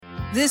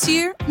This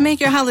year, make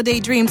your holiday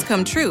dreams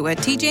come true at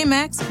TJ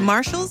Maxx,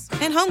 Marshalls,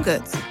 and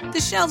HomeGoods. The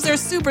shelves are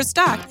super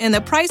stocked and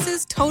the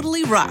prices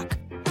totally rock.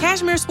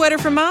 Cashmere sweater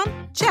for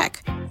mom?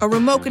 Check. A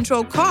remote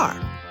control car?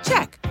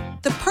 Check.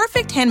 The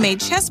perfect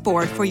handmade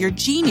chessboard for your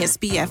genius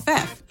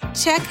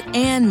BFF? Check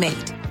and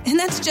mate. And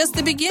that's just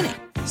the beginning.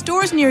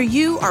 Stores near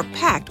you are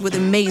packed with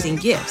amazing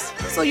gifts,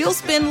 so you'll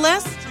spend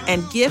less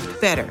and gift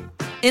better.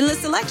 Endless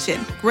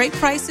selection, great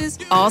prices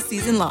all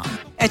season long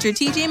at your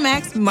TJ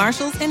Maxx,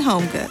 Marshalls, and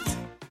HomeGoods.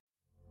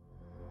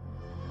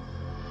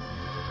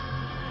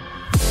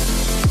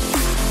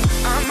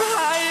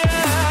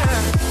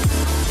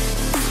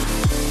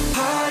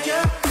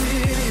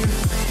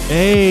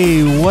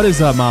 Hey, what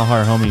is up, Mile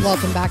Higher homies?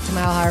 Welcome back to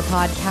Mile Higher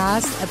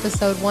Podcast,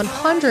 episode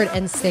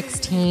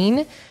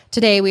 116.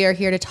 Today we are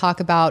here to talk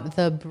about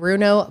the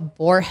Bruno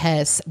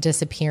Borges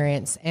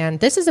disappearance.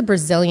 And this is a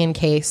Brazilian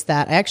case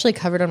that I actually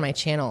covered on my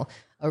channel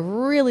a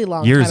really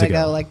long time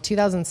ago, like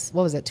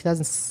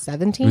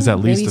 2017? It was at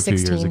least a few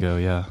years ago,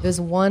 yeah. It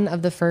was one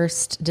of the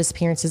first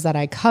disappearances that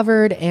I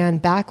covered. And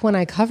back when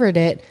I covered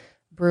it,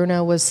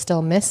 Bruno was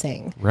still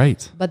missing.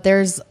 Right. But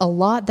there's a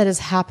lot that has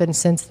happened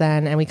since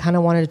then, and we kind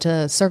of wanted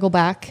to circle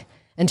back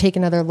and take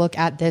another look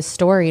at this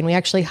story. And we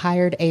actually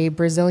hired a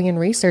Brazilian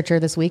researcher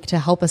this week to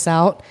help us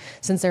out,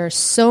 since there are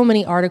so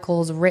many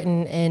articles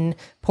written in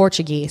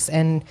Portuguese,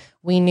 and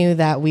we knew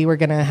that we were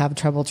going to have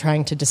trouble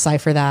trying to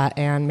decipher that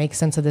and make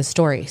sense of this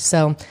story.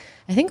 So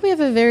I think we have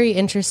a very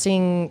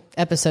interesting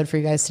episode for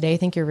you guys today. I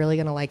think you're really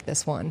going to like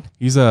this one.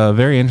 He's a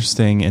very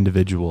interesting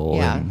individual,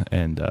 Yeah.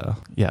 and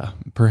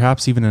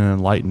perhaps even an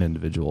enlightened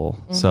individual.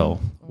 Mm-hmm. So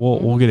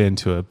we'll get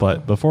into it.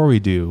 But before we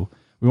do,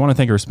 we want to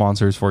thank our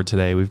sponsors for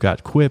today. We've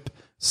got Quip,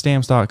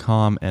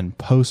 Stamps.com, and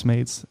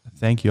Postmates.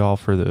 Thank you all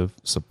for the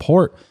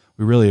support.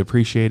 We really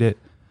appreciate it.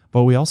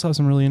 But we also have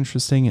some really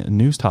interesting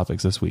news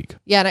topics this week.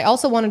 Yeah, and I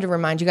also wanted to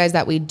remind you guys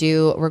that we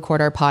do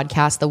record our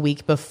podcast the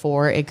week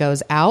before it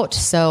goes out.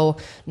 So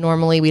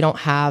normally we don't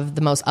have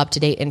the most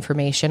up-to-date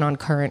information on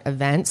current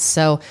events.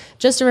 So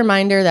just a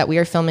reminder that we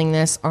are filming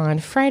this on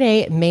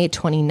Friday, May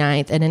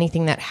 29th, and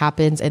anything that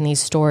happens in these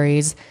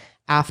stories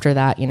after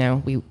that,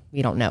 we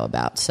don't know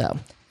about. So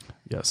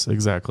yes,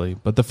 exactly.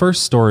 But the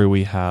first story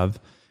we have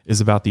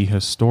is about the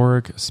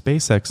historic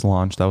SpaceX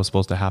launch that was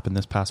supposed to happen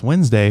this past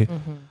Wednesday.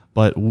 Mm-hmm.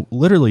 But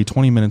literally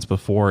 20 minutes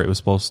before it was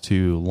supposed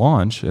to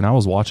launch, and I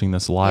was watching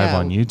this live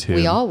on YouTube.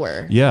 We all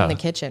were in the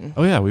kitchen.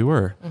 Oh, yeah, we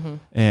were. Mm-hmm.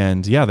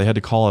 And yeah, they had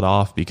to call it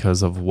off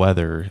because of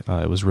weather.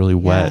 It was really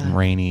wet and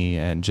rainy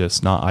and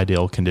just not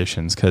ideal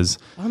conditions because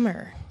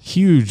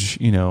huge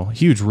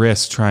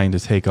risk trying to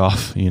take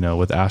off,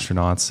 with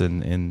astronauts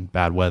in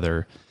bad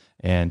weather.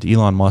 And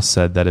Elon Musk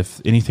said that if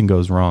anything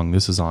goes wrong,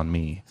 this is on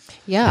me.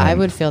 Yeah, I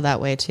would feel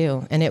that way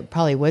too. And it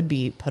probably would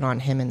be put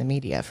on him in the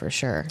media for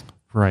sure.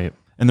 Right.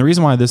 And the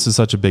reason why this is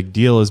such a big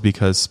deal is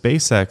because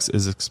SpaceX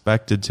is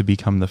expected to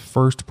become the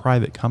first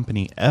private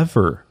company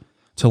ever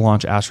to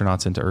launch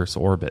astronauts into Earth's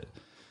orbit.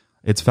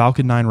 Its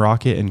Falcon 9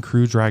 rocket and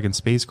Crew Dragon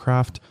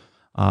spacecraft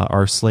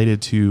are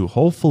slated to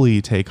hopefully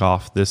take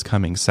off this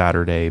coming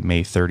Saturday,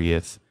 May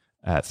 30th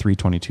at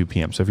 3:22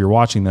 p.m. So if you're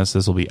watching this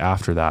will be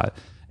after that.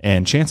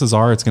 And chances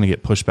are it's going to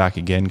get pushed back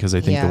again because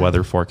I think the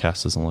weather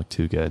forecast doesn't look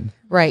too good.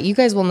 Right. You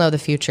guys will know the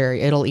future.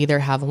 It'll either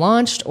have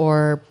launched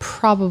or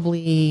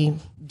probably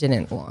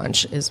didn't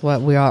launch is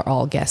what we are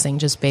all guessing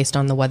just based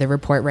on the weather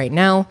report right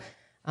now.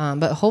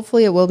 But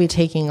hopefully it will be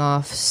taking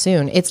off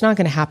soon. It's not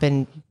going to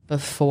happen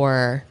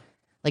before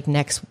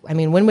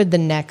when would the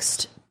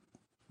next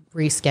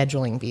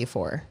rescheduling be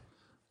for?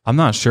 I'm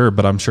not sure,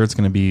 but I'm sure it's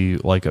going to be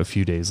like a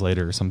few days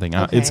later or something.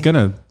 Okay. It's going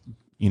to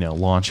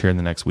launch here in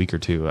the next week or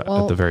two at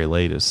the very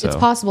latest. So it's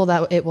possible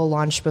that it will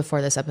launch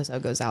before this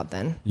episode goes out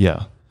then.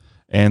 Yeah.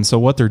 And so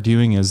what they're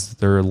doing is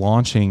they're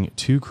launching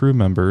two crew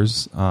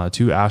members,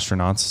 two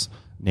astronauts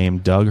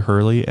named Doug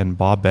Hurley and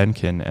Bob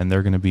Behnken, and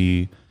they're going to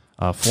be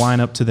flying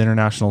up to the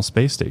International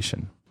Space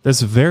Station.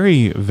 This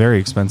very, very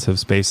expensive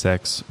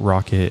SpaceX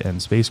rocket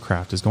and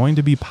spacecraft is going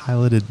to be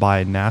piloted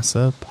by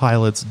NASA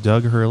pilots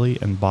Doug Hurley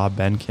and Bob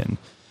Behnken.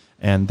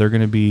 And they're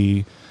going to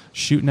be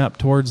shooting up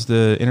towards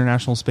the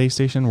International Space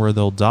Station where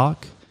they'll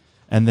dock,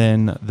 and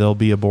then they'll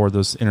be aboard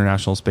this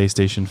International Space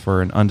Station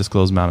for an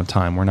undisclosed amount of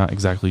time. We're not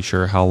exactly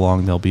sure how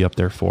long they'll be up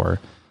there for.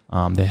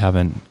 They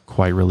haven't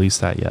quite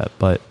released that yet,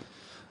 but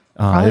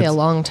probably a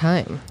long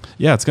time.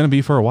 Yeah, it's going to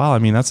be for a while. I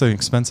mean, that's an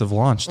expensive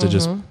launch to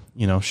just,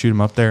 shoot them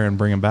up there and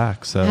bring them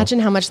back. So imagine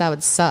how much that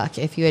would suck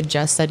if you had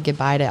just said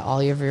goodbye to all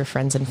of your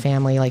friends and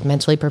family, like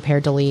mentally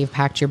prepared to leave,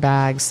 packed your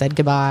bags, said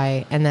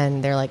goodbye, and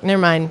then they're like,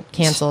 never mind,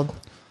 canceled.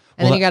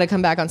 And then you got to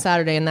come back on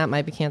Saturday, and that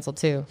might be canceled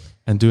too.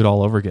 And do it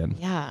all over again.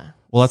 Yeah.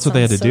 Well, that's what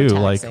they had to do.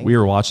 Taxing. Like we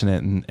were watching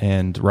it,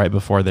 and right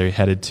before they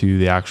headed to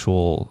the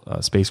actual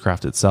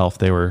spacecraft itself,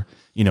 they were,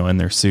 in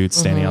their suits,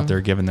 standing out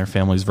there giving their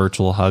families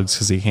virtual hugs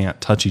because they can't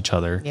touch each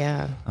other.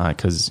 Yeah.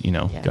 Because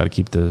got to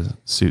keep the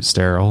suit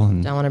sterile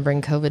and don't want to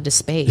bring COVID to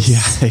space.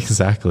 Yeah,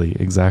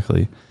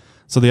 exactly.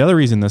 So the other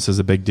reason this is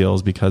a big deal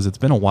is because it's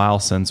been a while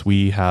since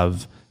we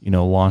have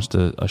launched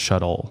a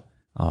shuttle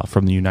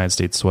from the United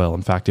States soil.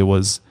 In fact, it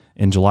was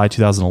in July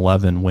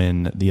 2011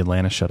 when the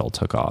Atlantis shuttle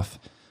took off.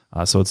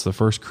 So it's the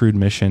first crewed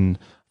mission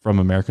from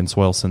American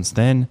soil since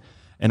then.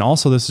 And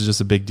also this is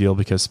just a big deal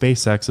because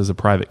SpaceX is a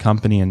private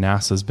company and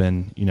NASA's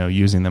been,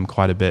 using them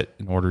quite a bit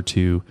in order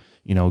to,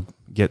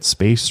 get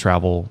space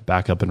travel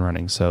back up and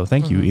running. So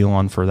thank you,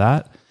 Elon, for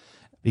that,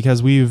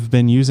 because we've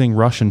been using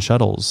Russian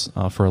shuttles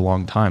for a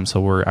long time. So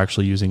we're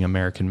actually using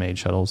American-made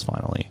shuttles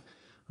finally.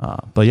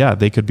 But yeah,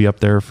 they could be up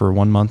there for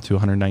 1 month to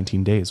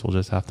 119 days. We'll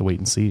just have to wait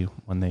and see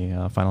when they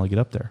finally get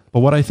up there. But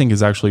what I think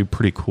is actually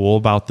pretty cool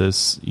about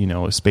this,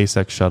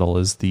 SpaceX shuttle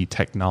is the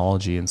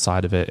technology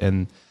inside of it.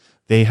 And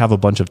they have a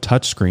bunch of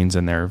touch screens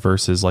in there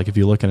versus like if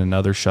you look at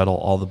another shuttle,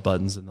 all the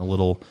buttons and the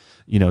little,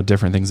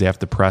 different things they have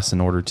to press in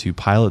order to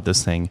pilot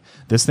this thing.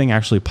 This thing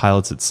actually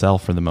pilots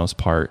itself for the most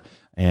part.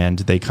 And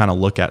they kind of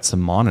look at some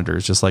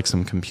monitors, just like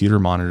some computer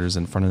monitors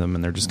in front of them,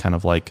 and they're just kind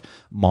of like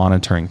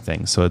monitoring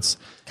things. So it's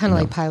kind of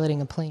like piloting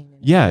a plane.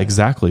 Yeah,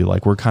 exactly.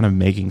 Like we're kind of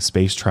making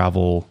space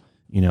travel,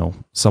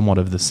 somewhat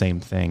of the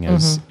same thing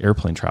as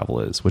airplane travel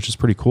is, which is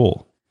pretty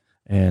cool.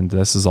 And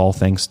this is all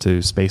thanks to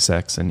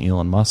SpaceX and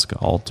Elon Musk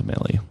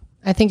ultimately.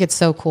 I think it's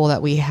so cool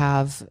that we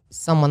have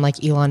someone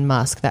like Elon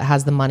Musk that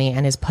has the money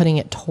and is putting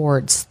it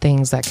towards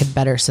things that could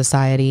better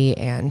society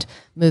and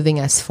moving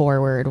us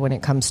forward when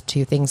it comes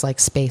to things like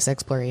space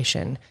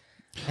exploration.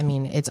 I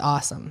mean, it's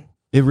awesome.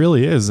 It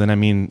really is. And I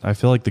mean, I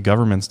feel like the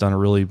government's done a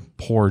really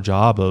poor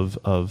job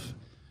of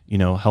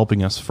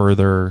helping us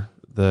further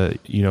the,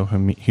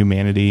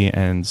 humanity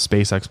and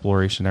space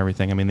exploration and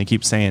everything. I mean, they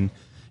keep saying,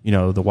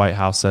 the White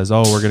House says,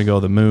 oh, we're going to go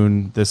to the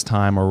moon this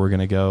time, or we're going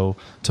to go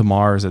to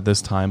Mars at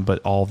this time. But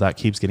all of that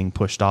keeps getting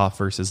pushed off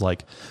versus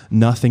like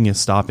nothing is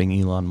stopping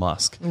Elon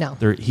Musk. No,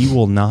 he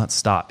will not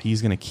stop.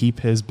 He's going to keep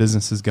his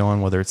businesses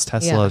going, whether it's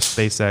Tesla,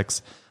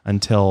 SpaceX,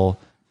 until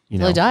he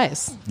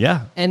dies.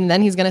 Yeah. And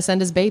then he's going to send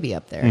his baby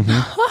up there.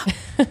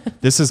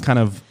 This is kind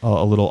of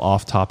a little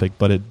off topic,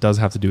 but it does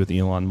have to do with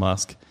Elon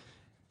Musk.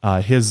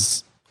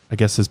 His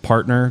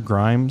partner,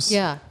 Grimes.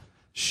 Yeah.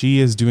 She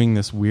is doing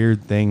this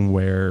weird thing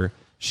where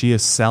she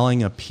is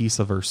selling a piece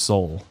of her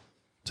soul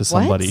to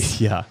somebody. What?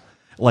 Yeah.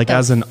 Like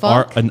as an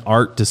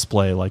art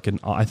display,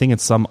 I think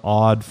it's some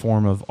odd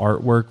form of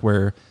artwork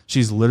where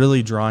she's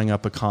literally drawing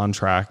up a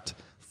contract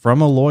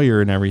from a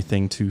lawyer and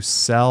everything to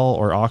sell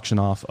or auction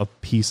off a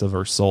piece of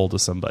her soul to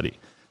somebody.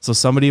 So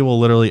somebody will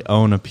literally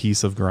own a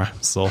piece of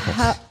Grimes' soul.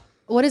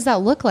 What does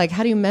that look like?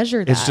 How do you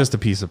measure that? It's just a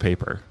piece of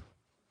paper.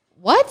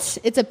 What?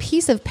 It's a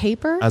piece of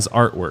paper? As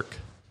artwork.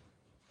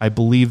 I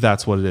believe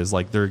that's what it is.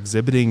 Like they're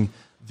exhibiting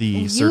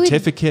the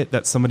certificate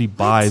that somebody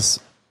buys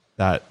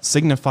that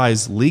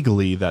signifies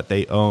legally that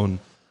they own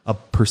a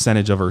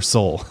percentage of her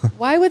soul.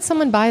 Why would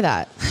someone buy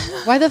that?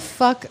 Why the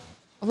fuck?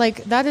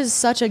 Like, that is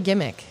such a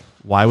gimmick.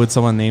 Why would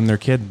someone name their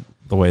kid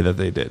the way that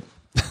they did?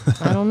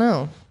 I don't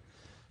know.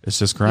 It's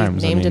just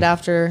Grimes. Named it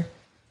after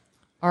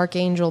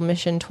Archangel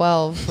Mission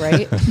 12,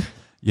 right?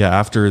 Yeah,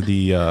 after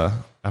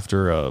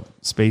a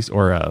space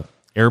or a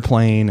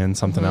airplane and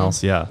something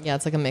else. Yeah. Yeah,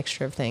 it's like a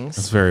mixture of things.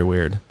 It's very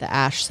weird. The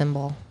ash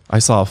symbol. I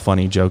saw a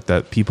funny joke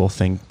that people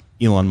think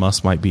Elon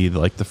Musk might be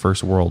like the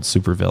first world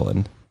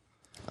supervillain.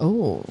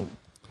 Oh,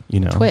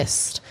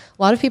 twist.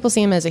 A lot of people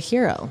see him as a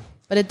hero,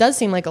 but it does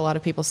seem like a lot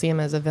of people see him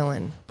as a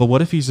villain. But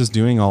what if he's just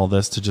doing all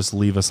this to just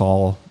leave us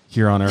all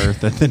here on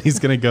Earth, and then he's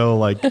going to go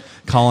like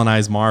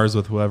colonize Mars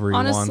with whoever he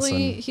wants?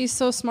 Honestly, he's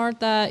so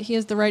smart that he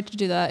has the right to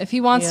do that. If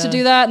he wants to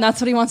do that, and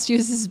that's what he wants to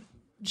use his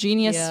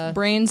genius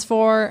brains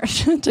for,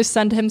 to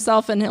send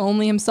himself and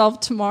only himself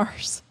to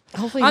Mars.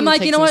 Hopefully I'm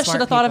like, you know what?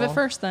 Should have thought of it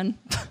first then.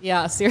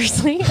 Yeah,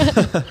 seriously.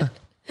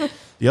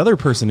 The other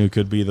person who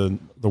could be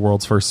the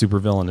world's first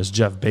supervillain is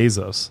Jeff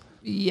Bezos.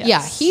 Yes.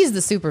 Yeah, he's the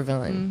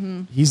supervillain.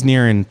 Mm-hmm. He's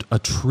nearing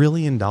 $1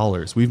 trillion.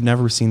 We've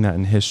never seen that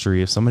in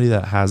history. Of somebody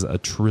that has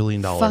 $1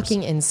 trillion.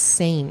 Fucking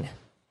insane.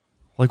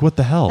 Like, what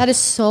the hell? That is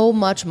so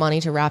much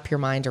money to wrap your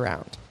mind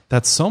around.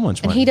 That's so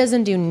much money. And he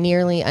doesn't do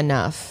nearly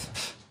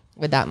enough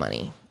with that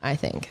money, I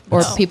think.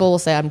 Or people will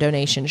say I'm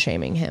donation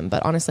shaming him,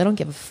 but honestly, I don't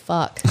give a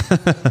fuck.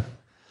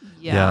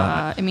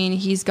 Yeah. I mean,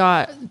 he's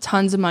got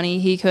tons of money.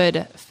 He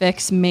could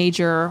fix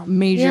major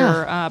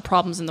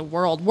problems in the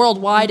world,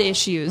 worldwide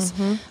issues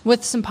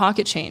with some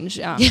pocket change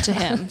to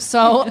him.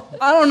 So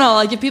I don't know.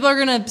 Like, if people are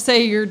going to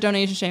say you're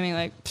donation shaming,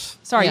 like,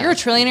 sorry, you're a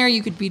trillionaire.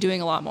 You could be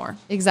doing a lot more.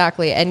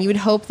 Exactly. And you would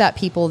hope that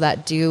people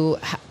that do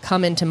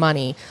come into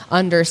money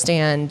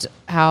understand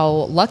how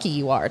lucky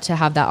you are to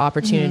have that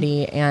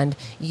opportunity and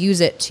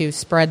use it to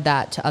spread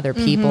that to other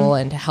people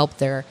and to help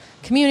their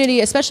community,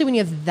 especially when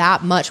you have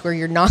that much where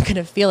you're not going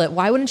to feel it.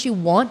 Why wouldn't you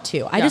want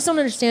to? I just don't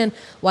understand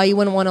why you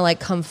wouldn't want to like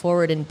come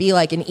forward and be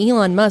like an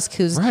Elon Musk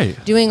who's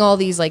doing all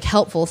these like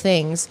helpful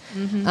things.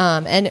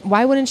 And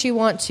why wouldn't you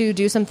want to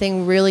do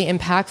something really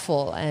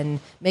impactful and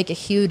make a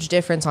huge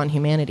difference on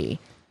humanity?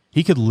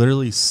 He could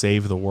literally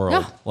save the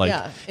world.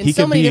 He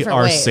could be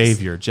our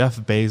savior. Jeff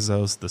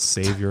Bezos, the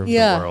savior of the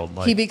world.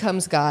 Like, he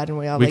becomes God, and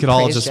we could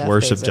all just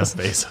worship Jeff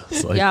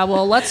Bezos. Like,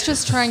 well, let's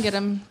just try and get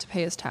him to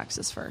pay his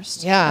taxes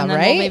first. Yeah, and then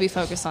we'll maybe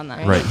focus on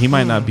that. Right. He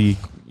might not be,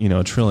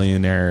 a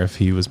trillionaire if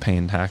he was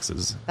paying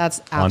taxes.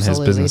 That's on his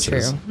absolutely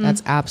businesses. true.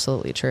 That's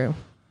absolutely true.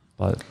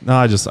 But no,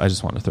 I just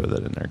wanted to throw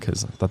that in there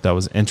because I thought that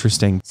was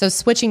interesting. So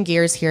switching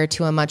gears here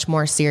to a much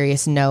more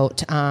serious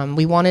note,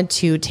 we wanted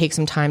to take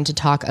some time to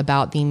talk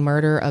about the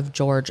murder of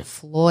George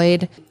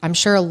Floyd. I'm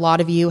sure a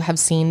lot of you have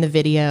seen the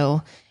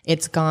video.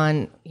 It's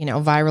gone,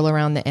 viral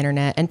around the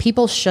internet, and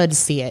people should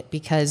see it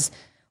because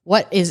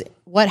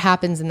what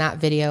happens in that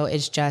video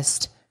is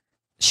just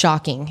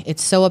shocking.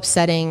 It's so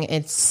upsetting.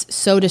 It's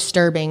so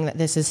disturbing that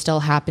this is still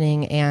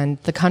happening, and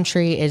the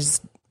country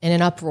is in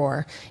an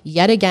uproar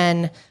yet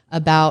again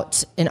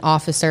about an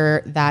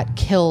officer that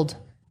killed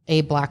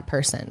a black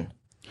person.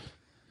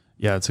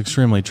 Yeah, it's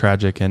extremely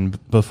tragic. And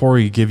before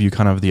we give you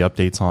kind of the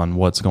updates on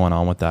what's going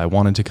on with that, I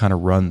wanted to kind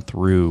of run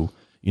through,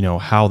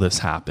 how this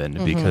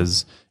happened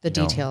because the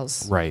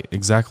details. Right.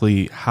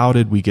 Exactly. How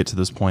did we get to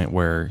this point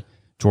where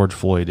George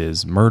Floyd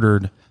is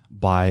murdered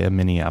by a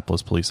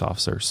Minneapolis police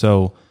officer?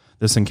 So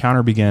this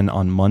encounter began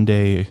on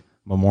Monday,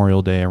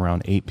 Memorial Day,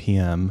 around 8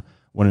 p.m.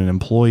 when an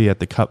employee at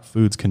the Cup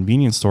Foods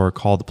convenience store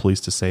called the police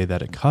to say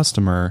that a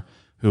customer,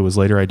 who was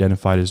later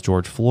identified as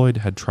George Floyd,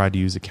 had tried to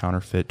use a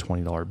counterfeit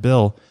 $20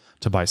 bill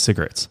to buy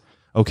cigarettes.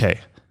 Okay,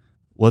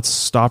 let's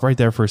stop right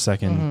there for a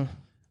second.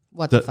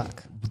 What the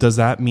fuck? Does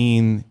that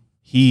mean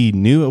he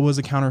knew it was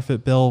a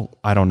counterfeit bill?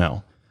 I don't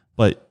know.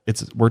 But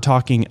we're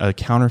talking a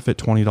counterfeit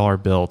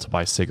 $20 bill to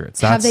buy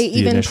cigarettes. Have That's they the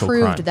even initial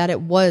proved crime. that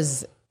it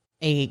was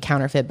a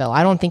counterfeit bill?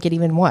 I don't think it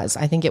even was.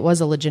 I think it was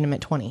a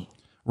legitimate 20.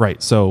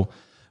 Right. So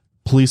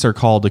police are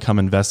called to come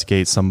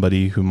investigate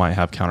somebody who might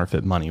have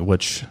counterfeit money,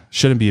 which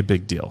shouldn't be a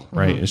big deal,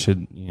 right? It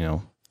should,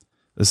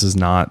 this is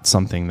not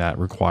something that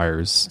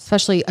requires,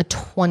 especially a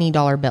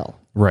 $20 bill.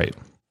 Right.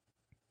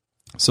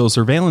 So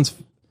surveillance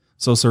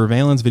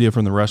video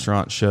from the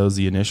restaurant shows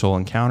the initial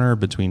encounter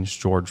between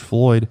George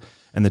Floyd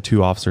and the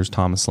two officers,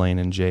 Thomas Lane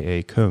and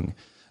J.A. Kung.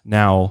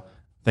 Now,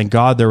 thank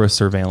God there was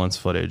surveillance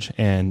footage.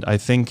 And I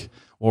think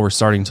what we're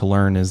starting to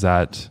learn is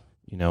that,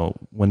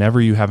 whenever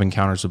you have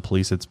encounters with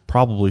police, it's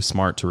probably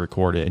smart to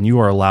record it. And you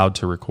are allowed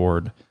to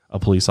record a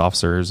police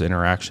officer's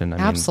interaction.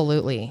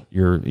 Absolutely.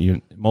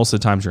 You most of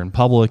the times you're in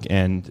public,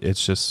 and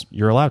it's just,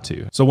 you're allowed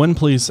to. So when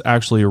police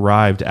actually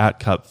arrived at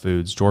Cup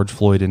Foods, George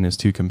Floyd and his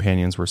two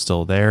companions were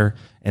still there,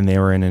 and they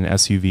were in an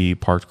SUV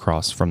parked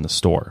across from the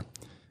store.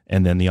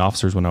 And then the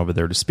officers went over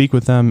there to speak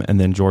with them, and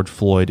then George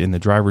Floyd in the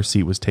driver's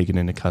seat was taken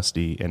into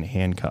custody and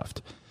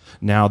handcuffed.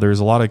 Now, there's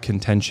a lot of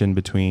contention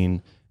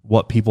between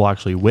what people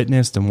actually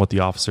witnessed and what the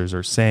officers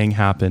are saying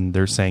happened.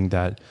 They're saying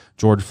that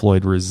George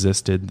Floyd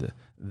resisted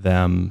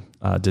them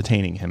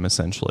detaining him,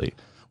 essentially,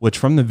 which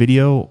from the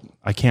video,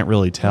 I can't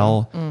really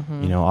tell.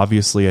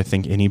 Obviously, I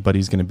think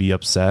anybody's going to be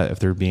upset if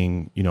they're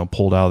being,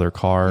 pulled out of their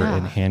car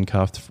and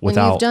handcuffed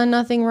without when you've done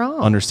nothing wrong,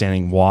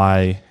 understanding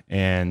why.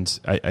 And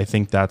I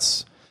think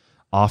that's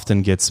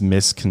often gets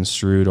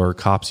misconstrued, or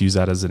cops use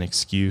that as an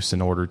excuse in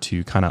order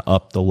to kind of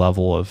up the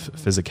level of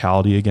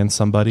physicality against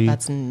somebody.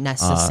 That's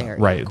necessary.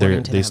 Right.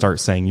 They start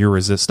saying,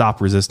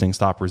 stop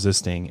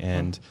resisting.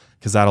 And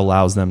because that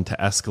allows them to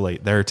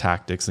escalate their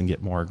tactics and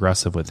get more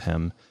aggressive with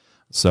him.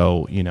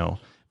 So,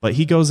 but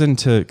he goes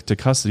into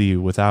custody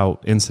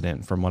without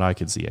incident from what I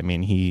could see. I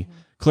mean, he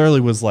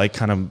clearly was like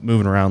kind of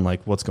moving around,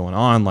 like, what's going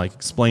on? Like,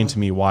 explain to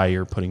me why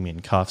you're putting me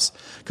in cuffs.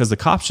 Because the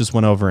cops just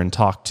went over and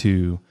talked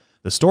to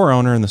the store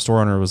owner, and the store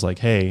owner was like,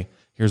 hey,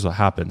 here's what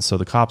happened. So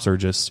the cops are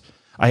just,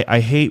 I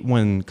hate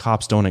when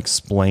cops don't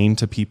explain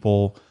to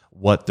people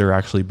what they're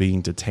actually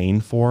being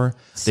detained for.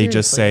 Seriously. They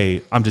just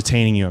say, I'm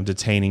detaining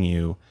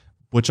you,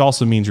 which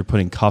also means you're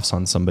putting cuffs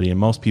on somebody. And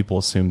most people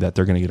assume that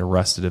they're going to get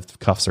arrested if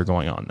cuffs are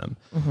going on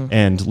them.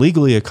 And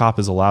legally, a cop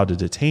is allowed to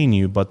detain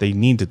you, but they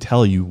need to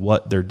tell you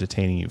what they're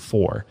detaining you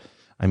for.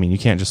 I mean, you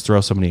can't just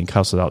throw somebody in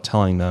cuffs without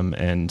telling them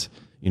and,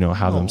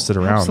 have them sit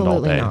around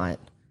all day. Not.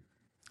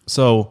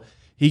 So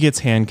he gets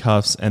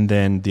handcuffs, and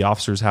then the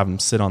officers have him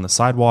sit on the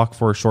sidewalk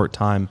for a short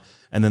time,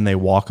 and then they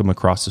walk him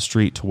across the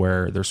street to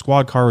where their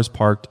squad car was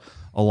parked,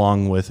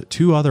 along with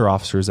two other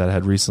officers that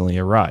had recently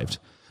arrived.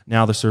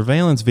 Now, the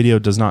surveillance video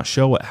does not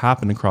show what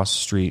happened across the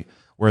street,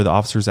 where the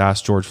officers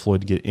asked George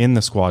Floyd to get in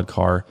the squad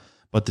car,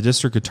 but the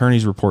district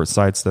attorney's report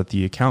cites that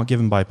the account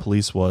given by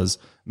police was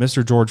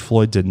Mr. George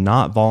Floyd did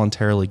not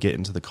voluntarily get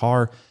into the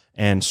car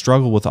and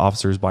struggled with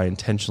officers by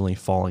intentionally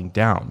falling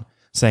down,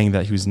 saying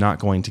that he was not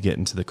going to get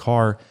into the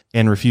car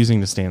and refusing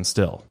to stand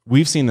still.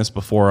 We've seen this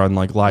before on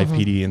like live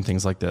PD and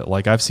things like that.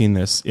 Like, I've seen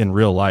this in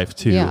real life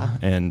too. Yeah.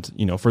 And,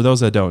 for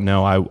those that don't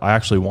know, I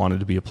actually wanted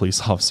to be a police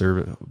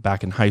officer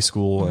back in high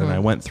school. And I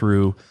went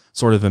through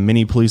sort of a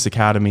mini police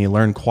academy,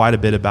 learned quite a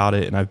bit about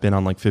it. And I've been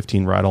on like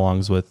 15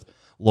 ride-alongs with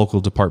local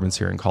departments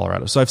here in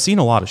Colorado. So I've seen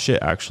a lot of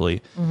shit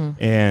actually.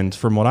 And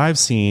from what I've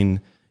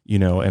seen,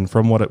 and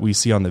from what we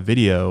see on the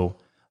video,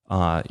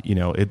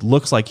 it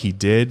looks like he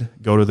did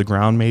go to the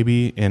ground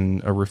maybe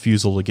in a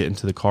refusal to get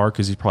into the car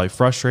because he's probably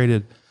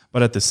frustrated.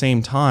 But at the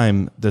same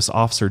time, this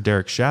officer,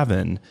 Derek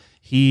Chauvin,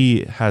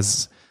 he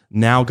has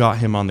now got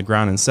him on the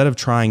ground. Instead of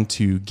trying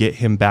to get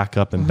him back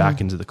up and back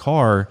into the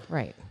car,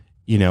 Right.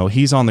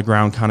 He's on the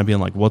ground kind of being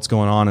like, what's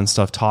going on and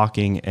stuff,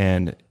 talking.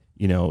 And,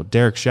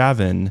 Derek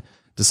Chauvin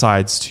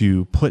decides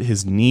to put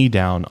his knee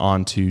down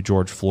onto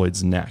George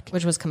Floyd's neck,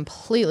 which was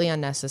completely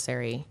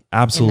unnecessary.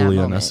 Absolutely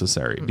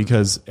unnecessary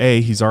because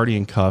he's already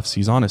in cuffs.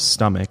 He's on his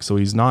stomach. So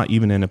he's not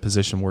even in a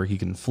position where he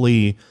can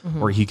flee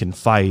or he can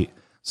fight.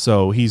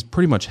 So he's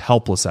pretty much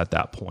helpless at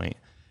that point.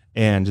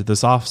 And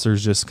this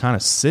officer's just kind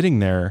of sitting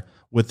there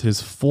with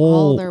his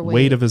full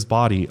weight of his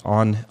body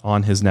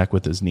on his neck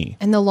with his knee.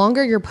 And the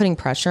longer you're putting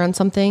pressure on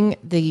something,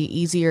 the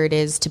easier it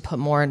is to put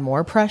more and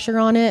more pressure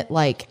on it.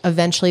 Like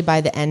eventually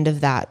by the end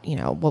of that,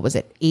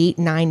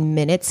 8-9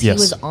 minutes he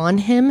was on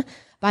him.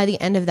 By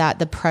the end of that,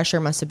 the pressure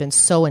must have been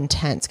so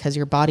intense because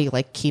your body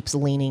keeps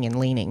leaning and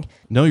leaning.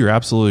 No, you're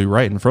absolutely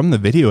right. And from the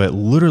video, it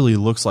literally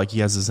looks like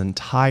he has his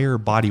entire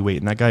body weight.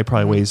 And that guy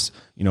probably weighs,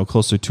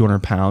 close to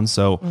 200 pounds.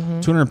 So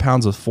 200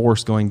 pounds of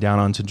force going down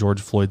onto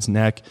George Floyd's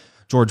neck.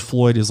 George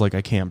Floyd is like,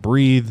 I can't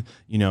breathe,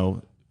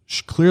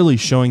 clearly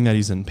showing that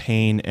he's in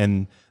pain.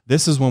 And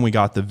this is when we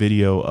got the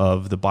video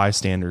of the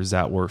bystanders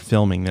that were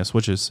filming this,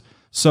 which is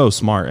so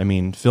smart. I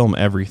mean, film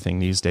everything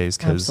these days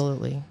because,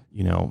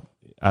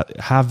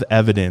 have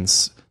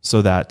evidence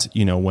so that,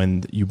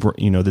 when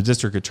the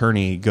district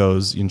attorney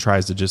goes and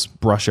tries to just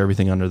brush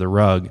everything under the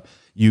rug,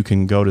 you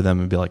can go to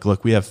them and be like,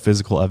 look, we have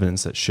physical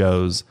evidence that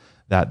shows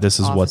that this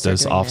is what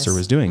this officer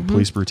was doing.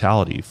 Police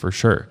brutality for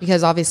sure.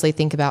 Because obviously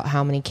think about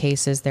how many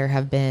cases there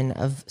have been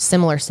of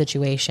similar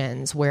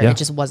situations where it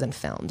just wasn't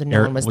filmed and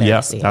no one was there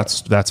to see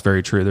it. That's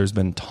very true. There's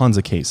been tons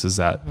of cases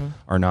that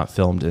are not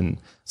filmed, and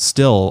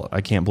still,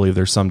 I can't believe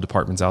there's some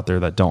departments out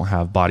there that don't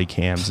have body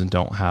cams and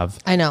don't have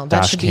I know,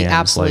 that should be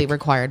absolutely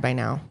required by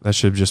now. That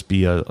should just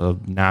be a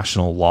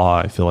national law,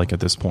 I feel like, at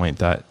this point,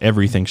 that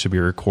everything should be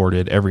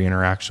recorded. Every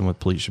interaction with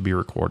police should be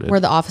recorded. Were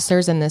the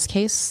officers in this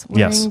case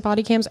wearing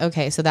body cams?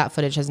 Okay, so that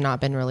footage has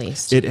not been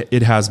released.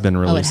 It has been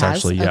released,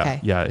 actually. Yeah. Okay.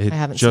 Yeah,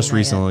 it just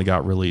recently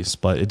got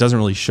released, but it doesn't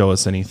really show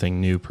us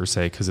anything new per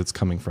se because it's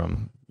coming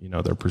from,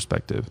 their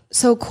perspective.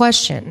 So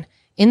question,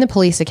 in the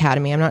police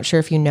academy, I'm not sure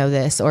if you know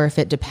this or if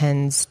it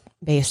depends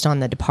based on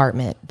the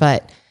department,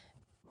 but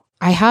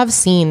I have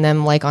seen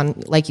them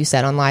like you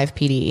said, on live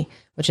PD,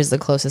 which is the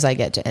closest I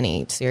get to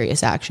any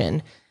serious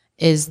action,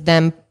 is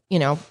them,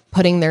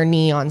 putting their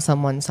knee on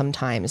someone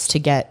sometimes to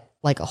get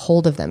a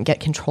hold of them, get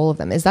control of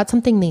them. Is that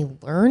something they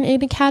learn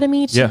in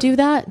academy to do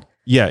that?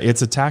 Yeah,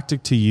 it's a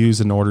tactic to use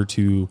in order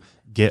to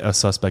get a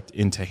suspect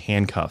into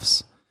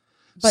handcuffs.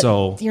 But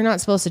so you're not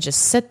supposed to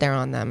just sit there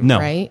on them,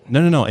 right?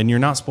 No. And you're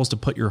not supposed to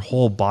put your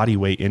whole body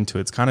weight into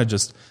it. It's kind of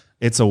just,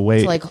 it's a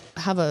way to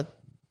have a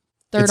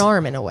third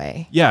arm in a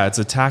way. Yeah, it's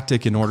a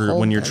tactic in order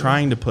when you're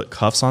trying to put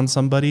cuffs on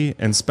somebody,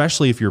 and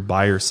especially if you're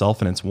by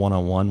yourself and it's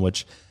one-on-one,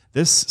 which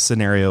this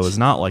scenario is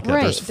not like that.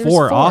 Right, there's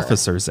four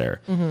officers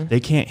there. They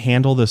can't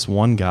handle this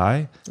one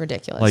guy.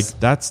 Ridiculous.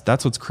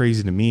 That's what's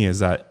crazy to me is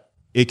that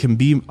it can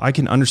be, I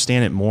can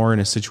understand it more in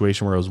a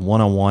situation where it was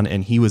one-on-one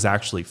and he was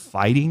actually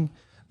fighting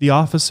the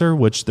officer,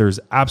 which there's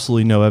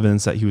absolutely no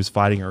evidence that he was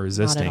fighting or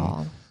resisting. Not at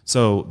all.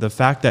 So the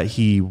fact that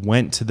he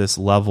went to this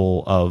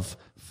level of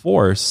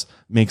force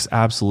makes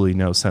absolutely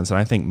no sense. And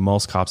I think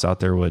most cops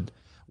out there would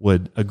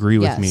agree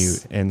with me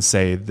and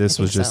say this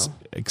was just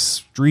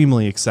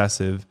extremely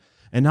excessive.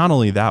 And not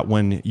only that,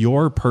 when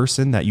your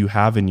person that you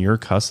have in your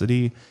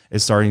custody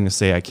is starting to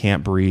say, I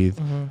can't breathe,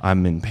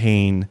 I'm in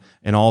pain,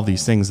 and all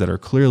these things that are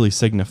clearly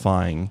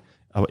signifying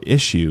an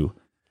issue,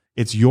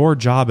 it's your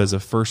job as a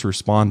first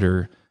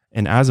responder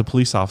and as a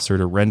police officer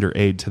to render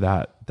aid to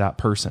that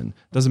person.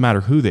 Doesn't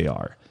matter who they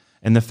are.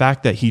 And the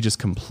fact that he just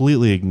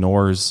completely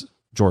ignores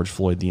George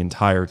Floyd the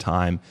entire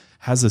time,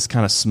 has this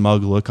kind of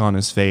smug look on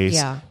his face.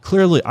 Yeah.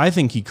 Clearly, I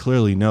think he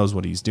clearly knows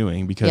what he's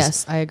doing because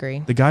yes, I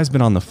agree. The guy's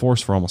been on the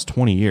force for almost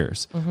 20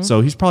 years.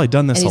 So he's probably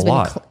done this a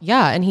lot.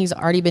 And he's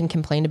already been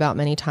complained about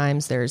many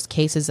times. There's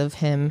cases of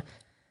him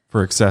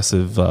for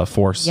excessive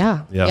force.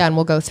 Yeah. And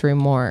we'll go through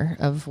more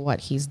of what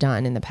he's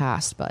done in the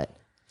past, but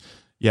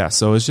yeah,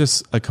 so it's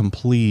just a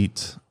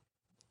complete,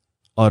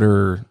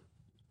 utter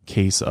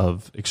case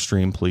of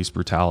extreme police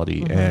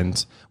brutality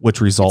and which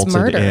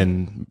resulted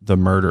in the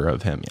murder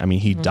of him. I mean,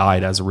 he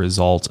died as a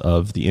result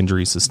of the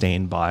injuries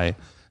sustained by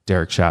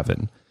Derek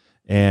Chauvin.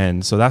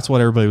 And so that's what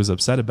everybody was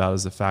upset about,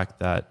 is the fact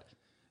that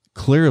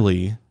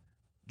clearly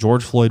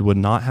George Floyd would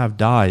not have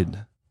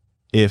died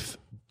if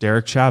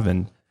Derek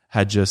Chauvin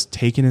had just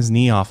taken his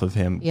knee off of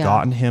him,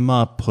 gotten him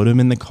up, put him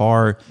in the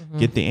car,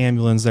 get the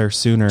ambulance there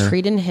sooner.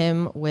 Treating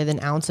him with an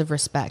ounce of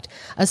respect,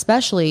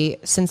 especially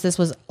since this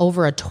was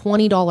over a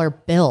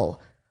 $20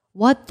 bill.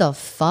 What the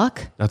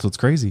fuck? That's what's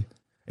crazy.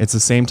 It's the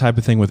same type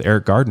of thing with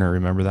Eric Gardner.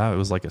 Remember that? It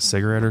was like a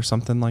cigarette or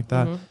something like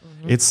that.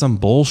 It's some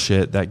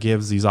bullshit that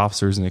gives these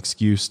officers an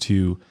excuse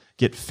to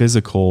get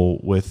physical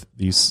with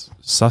these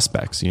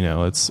suspects.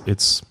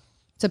 It's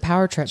a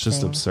power trip. It's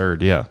just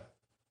absurd. Yeah.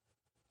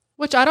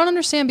 Which I don't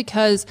understand,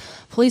 because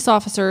police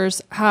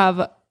officers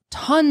have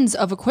tons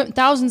of equipment,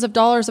 thousands of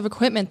dollars of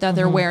equipment that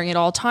they're wearing at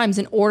all times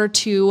in order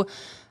to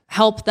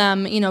help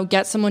them,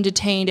 get someone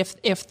detained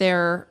if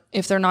they're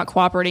if they're not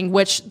cooperating,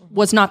 which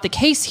was not the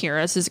case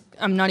here.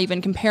 I'm not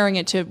even comparing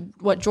it to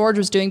what George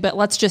was doing, but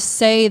let's just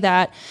say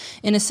that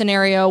in a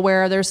scenario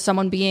where there's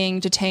someone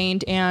being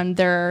detained and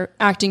they're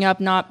acting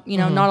up, not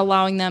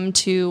allowing them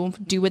to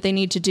do what they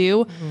need to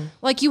do.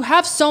 Like, you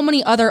have so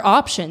many other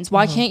options.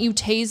 Why can't you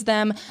tase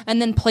them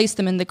and then place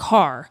them in the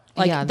car?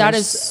 Like, that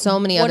is so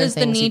many other things.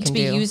 What is the need to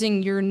be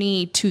using your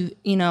knee to,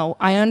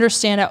 I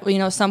understand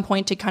at, some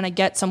point to kind of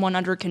get someone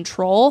under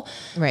control.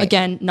 Right.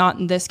 Again, not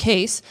in this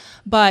case,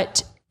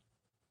 but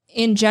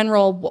in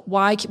general,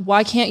 why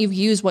can't you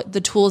use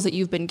the tools that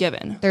you've been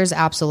given? There's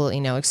absolutely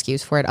no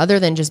excuse for it other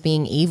than just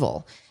being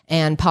evil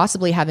and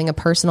possibly having a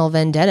personal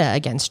vendetta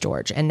against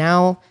George. And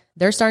now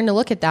they're starting to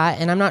look at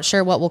that. And I'm not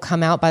sure what will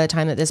come out by the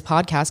time that this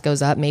podcast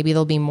goes up. Maybe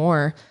there'll be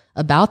more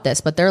about this,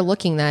 but they're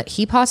looking that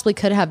he possibly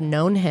could have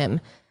known him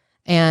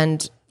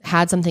and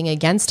had something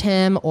against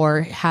him,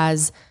 or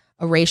has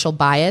a racial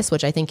bias,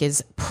 which I think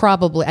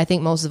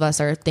most of us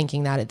are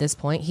thinking that at this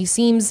point. He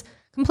seems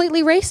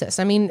completely racist.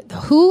 I mean,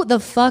 who the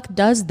fuck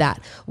does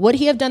that? Would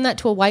he have done that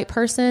to a white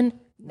person?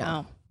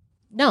 No.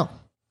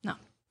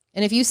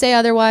 And if you say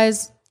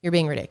otherwise, you're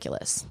being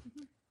ridiculous.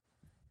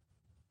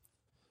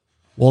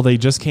 Well, they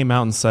just came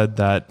out and said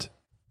that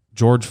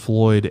George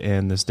Floyd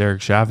and this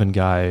Derek Chauvin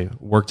guy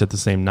worked at the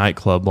same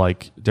nightclub.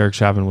 Like, Derek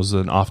Chauvin was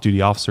an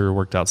off-duty officer who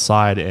worked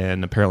outside,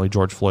 and apparently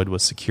George Floyd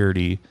was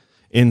security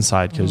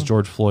inside, because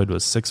George Floyd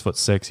was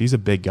 6'6". He's a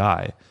big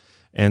guy.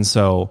 And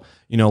so,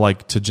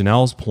 like to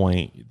Janelle's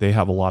point, they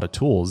have a lot of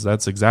tools.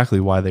 That's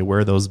exactly why they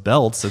wear those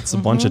belts. It's a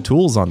bunch of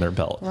tools on their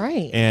belt.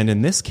 Right. And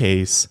in this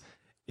case,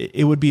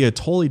 it would be a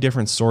totally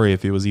different story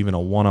if it was even a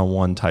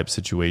one-on-one type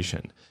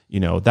situation.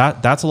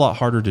 That's a lot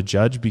harder to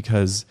judge,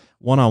 because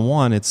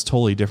one-on-one, it's a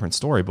totally different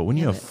story. But when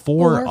you have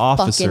four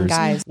officers,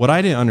 what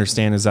I didn't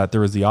understand is that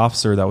there was the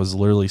officer that was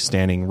literally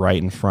standing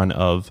right in front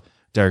of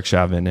Derek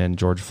Chauvin and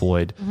George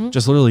Floyd,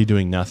 just literally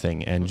doing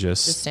nothing and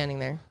just standing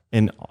there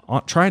and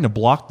trying to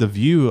block the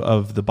view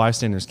of the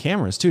bystanders'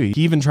 cameras too.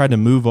 He even tried to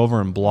move over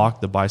and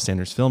block the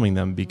bystanders filming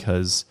them,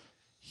 because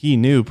he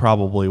knew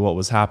probably what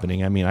was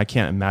happening. I mean, I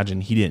can't imagine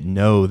he didn't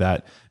know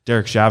that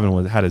Derek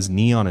Chauvin had his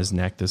knee on his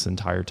neck this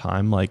entire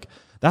time. Like,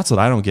 that's what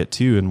I don't get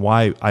too, and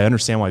why I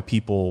understand why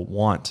people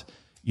want,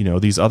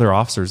 these other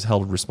officers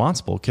held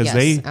responsible, because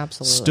they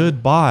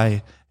stood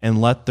by and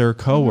let their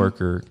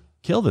coworker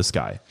kill this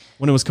guy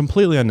when it was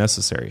completely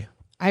unnecessary.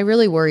 I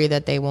really worry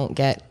that the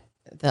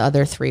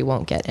other three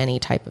won't get any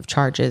type of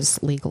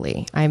charges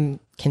legally. I'm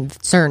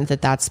concerned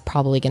that that's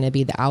probably going to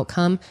be the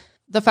outcome.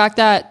 The fact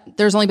that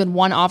there's only been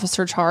one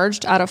officer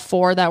charged out of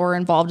 4 that were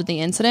involved in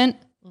the incident,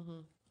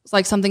 it's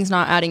like something's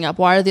not adding up.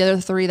 Why are the other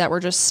 3 that were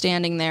just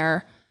standing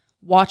there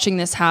watching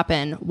this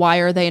happen, why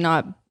are they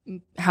not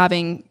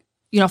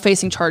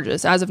facing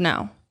charges as of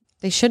now?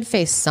 They should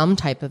face some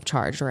type of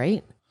charge,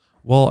 right?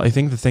 Well, I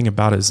think the thing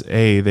about it is,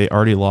 they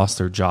already lost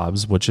their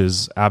jobs, which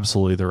is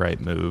absolutely the right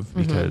move,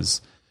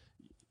 because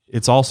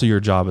it's also your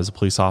job as a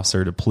police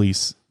officer to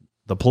police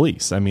the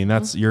police. I mean,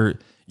 that's you're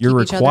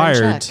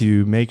required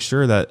to make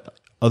sure that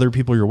other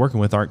people you're working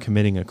with aren't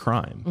committing a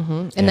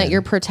crime. And that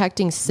you're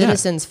protecting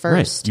citizens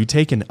first. Right. You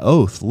take an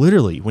oath,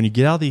 literally. When you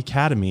get out of the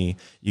academy,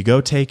 you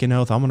go take an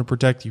oath. I'm going to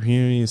protect your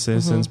community,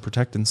 citizens,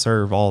 protect and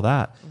serve, all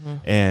that.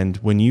 And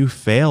when you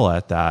fail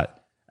at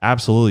that,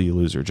 absolutely you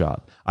lose your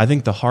job. I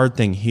think the hard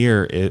thing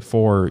here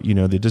for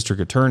the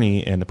district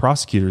attorney and the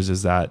prosecutors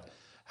is that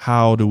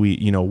how do we,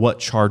 what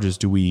charges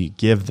do we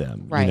give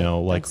them? Right.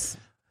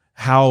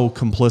 How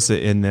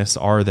complicit in this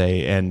are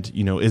they? And,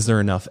 is there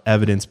enough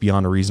evidence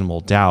beyond a reasonable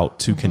doubt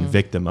to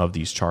convict them of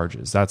these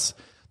charges? That's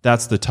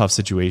the tough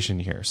situation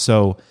here.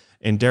 So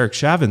in Derek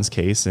Chauvin's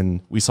case,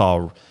 and we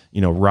saw,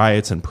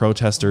 riots and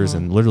protesters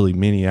and literally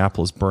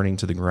Minneapolis burning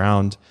to the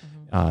ground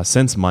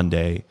since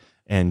Monday.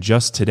 And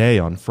just today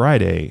on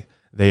Friday,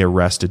 they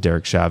arrested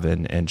Derek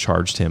Chauvin and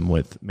charged him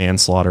with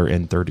manslaughter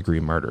and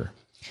third-degree murder.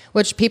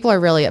 Which people are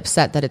really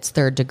upset that it's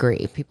third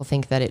degree. People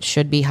think that it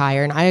should be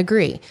higher, and I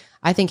agree.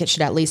 I think it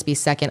should at least be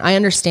second. I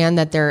understand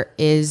that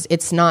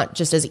it's not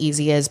just as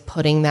easy as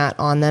putting that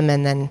on them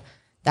and then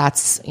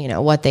that's,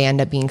 what they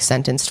end up being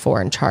sentenced for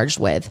and charged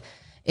with.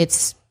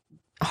 It's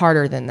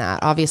harder than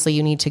that. Obviously,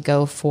 you need to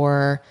go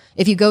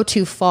if you go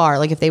too far,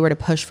 like if they were to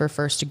push for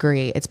first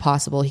degree, it's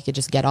possible he could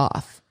just get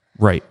off.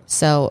 Right.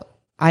 So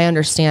I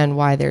understand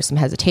why there's some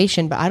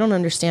hesitation, but I don't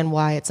understand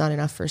why it's not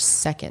enough for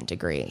second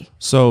degree.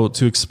 So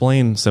to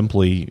explain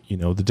simply,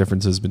 the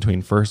differences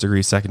between first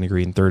degree, second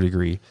degree, and third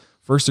degree,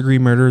 first degree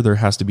murder, there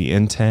has to be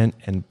intent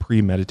and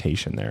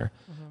premeditation there.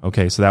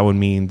 Okay, so that would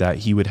mean that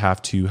he would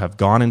have to have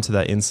gone into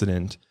that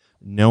incident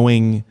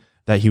knowing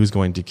that he was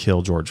going to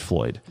kill George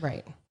Floyd.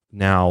 Right.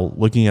 Now,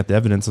 looking at the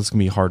evidence, it's going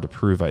to be hard to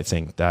prove, I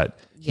think, that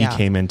he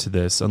came into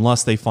this,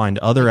 unless they find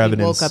other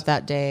evidence woke up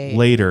that day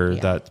later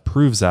that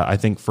proves that. I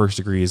think first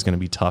degree is going to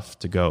be tough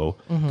to go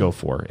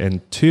for.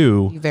 And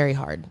 2... very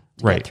hard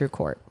to get through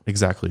court.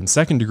 Exactly. And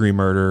second degree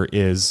murder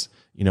is...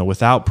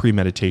 without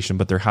premeditation,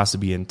 but there has to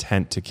be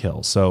intent to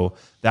kill. So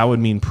that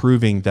would mean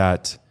proving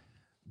that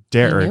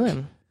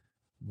Derek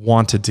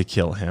wanted to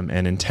kill him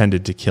and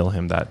intended to kill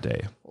him that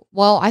day.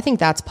 Well, I think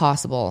that's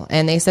possible.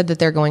 And they said that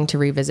they're going to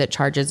revisit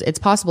charges. It's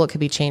possible it could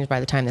be changed by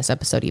the time this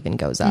episode even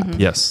goes up.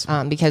 Yes.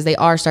 Because they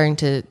are starting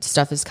to,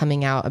 stuff is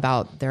coming out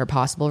about their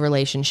possible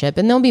relationship.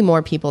 And there'll be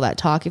more people that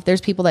talk. If there's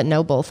people that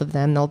know both of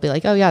them, they'll be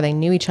like, oh yeah, they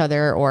knew each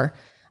other. Or,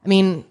 I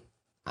mean,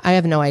 I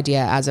have no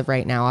idea as of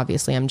right now.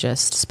 Obviously, I'm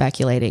just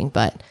speculating.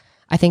 But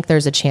I think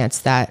there's a chance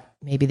that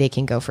maybe they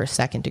can go for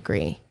second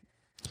degree.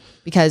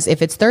 Because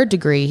if it's third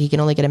degree, he can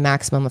only get a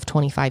maximum of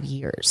 25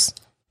 years.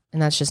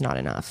 And that's just not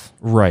enough.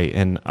 Right.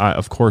 And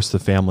of course, the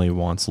family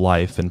wants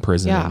life in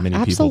prison. Yeah, and many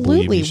absolutely.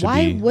 people believe he should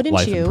Why be wouldn't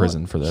life you? in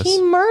prison for this.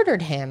 He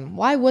murdered him.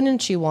 Why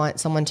wouldn't you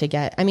want someone to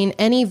get... I mean,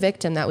 any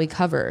victim that we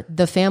cover,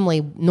 the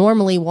family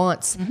normally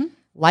wants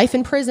life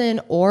in prison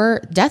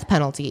or death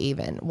penalty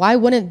even. Why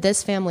wouldn't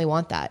this family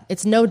want that?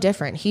 It's no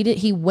different.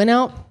 He went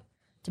out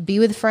to be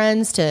with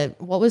friends, to,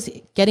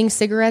 getting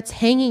cigarettes,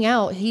 hanging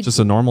out. Just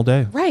a normal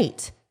day.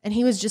 Right. And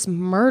he was just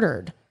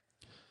murdered.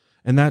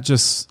 And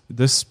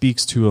this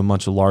speaks to a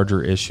much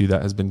larger issue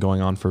that has been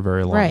going on for a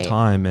very long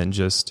time. And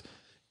just,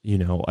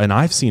 and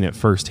I've seen it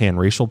firsthand,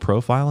 racial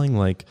profiling,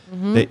 like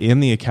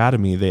in the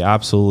academy, they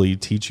absolutely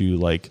teach you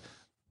like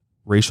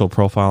racial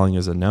profiling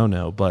is a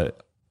no-no,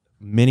 but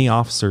many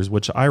officers,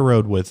 which I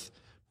rode with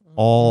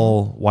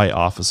all white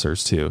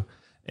officers too.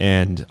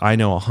 And I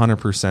know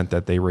 100%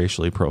 that they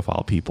racially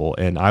profile people.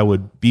 And I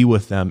would be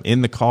with them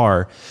in the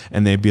car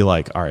and they'd be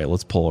like, all right,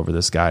 let's pull over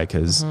this guy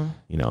because,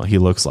 he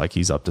looks like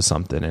he's up to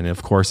something. And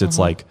of course, it's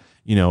like,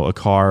 a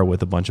car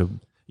with a bunch of,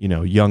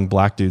 young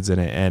black dudes in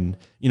it. And,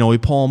 we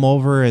pull them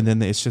over and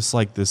then it's just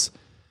like this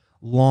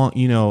long,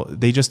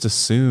 they just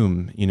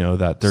assume,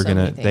 that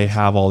they're they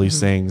have all these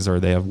things or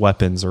they have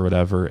weapons or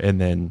whatever. And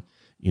then,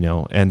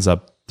 ends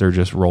up, they're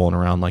just rolling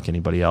around like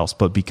anybody else.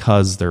 But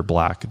because they're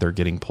black, they're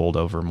getting pulled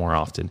over more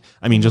often.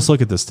 I mean, just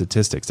look at the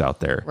statistics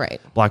out there.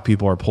 Right. Black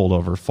people are pulled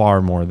over far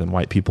more than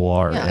white people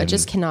are. Yeah, it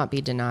just cannot be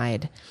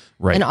denied.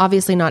 Right. And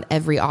obviously not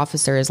every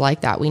officer is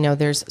like that. We know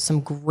there's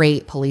some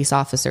great police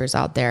officers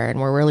out there and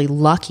we're really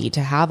lucky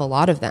to have a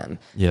lot of them.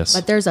 Yes.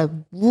 But there's a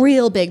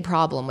real big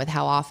problem with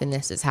how often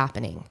this is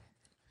happening.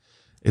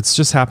 It's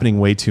just happening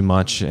way too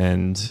much,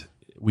 and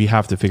we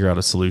have to figure out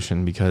a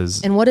solution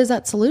because... And what is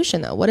that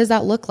solution though? What does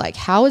that look like?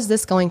 How is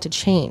this going to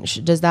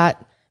change? Does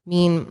that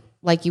mean,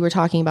 like you were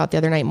talking about the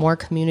other night, more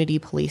community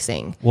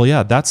policing? Well,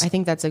 yeah, I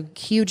think that's a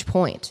huge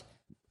point.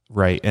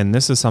 Right. And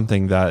this is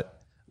something that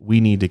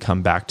we need to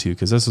come back to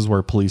because this is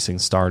where policing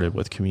started,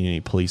 with community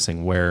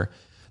policing, where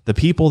the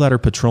people that are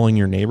patrolling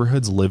your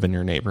neighborhoods live in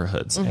your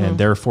neighborhoods. And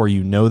therefore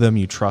you know them,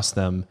 you trust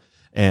them.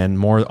 And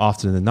more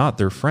often than not,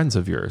 they're friends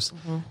of yours.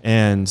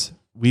 And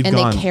they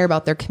care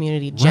about their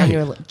community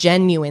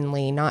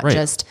genuinely, not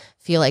just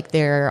feel like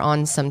they're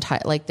on some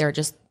like they're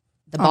just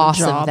the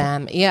boss of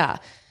them. Yeah.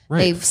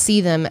 Right. They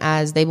see them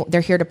as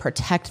they're here to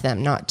protect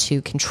them, not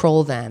to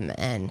control them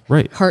and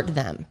hurt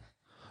them.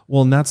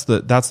 Well, and that's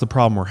the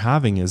problem we're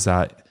having, is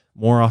that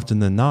more often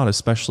than not,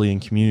 especially in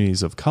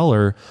communities of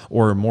color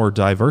or more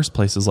diverse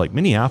places like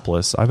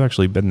Minneapolis, I've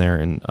actually been there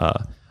and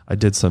I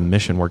did some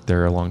mission work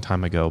there a long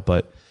time ago,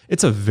 but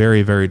it's a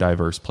very, very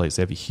diverse place.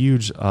 They have a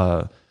huge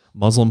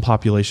Muslim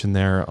population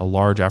there, a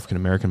large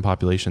African-American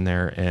population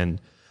there.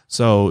 And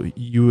so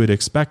you would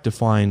expect to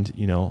find,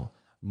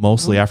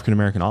 mostly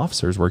African-American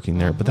officers working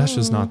there, but that's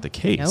just not the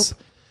case. Nope.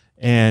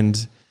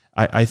 And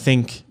I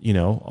think,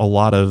 a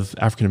lot of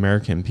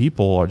African-American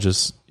people are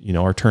just,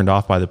 are turned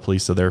off by the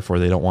police. So therefore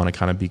they don't want to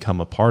kind of become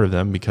a part of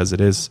them because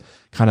it is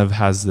kind of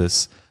has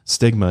this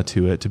stigma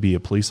to it to be a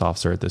police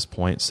officer at this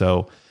point.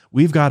 So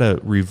we've got to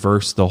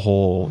reverse the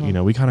whole,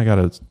 we kind of got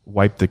to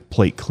wipe the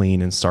plate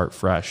clean and start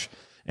fresh.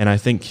 And I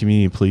think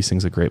community policing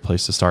is a great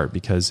place to start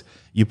because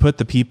you put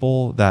the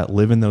people that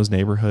live in those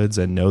neighborhoods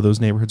and know those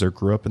neighborhoods or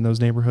grew up in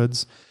those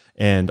neighborhoods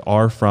and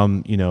are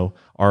from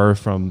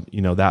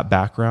that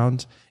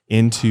background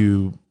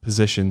into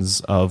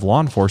positions of law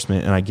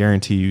enforcement. And I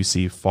guarantee you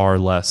see far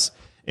less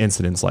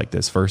incidents like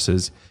this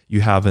versus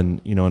you have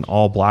an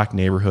all black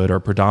neighborhood or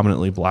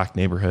predominantly black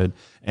neighborhood.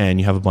 And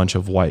you have a bunch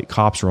of white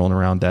cops rolling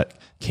around that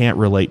can't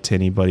relate to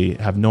anybody,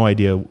 have no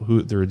idea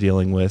who they're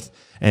dealing with,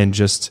 and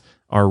just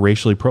are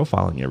racially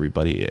profiling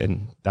everybody.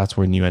 And that's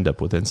when you end up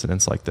with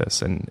incidents like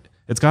this. And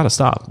it's got to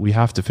stop. We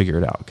have to figure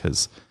it out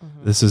because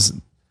this is,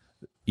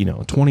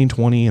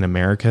 2020 in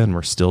America and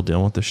we're still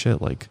dealing with this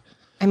shit. Like,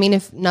 I mean,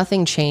 if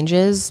nothing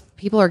changes,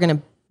 people are going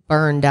to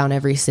burn down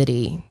every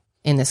city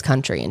in this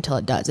country until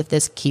it does. If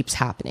this keeps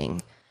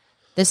happening,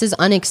 this is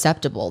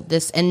unacceptable.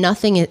 And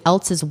nothing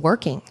else is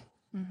working.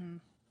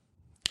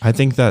 I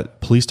think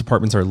that police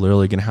departments are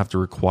literally going to have to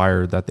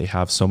require that they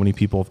have so many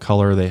people of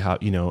color. They have,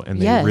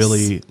 and they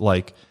really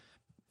like.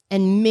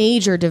 And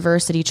major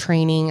diversity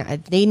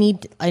training. They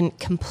need a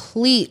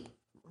complete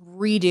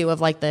redo of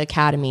like the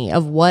academy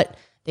of what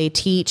they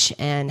teach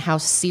and how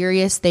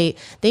serious they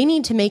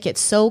need to make it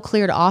so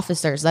clear to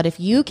officers that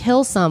if you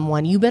kill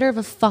someone, you better have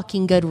a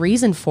fucking good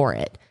reason for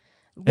it.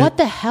 What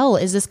the hell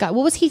is this guy?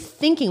 What was he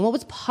thinking? What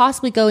was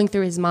possibly going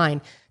through his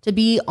mind to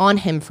be on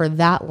him for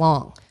that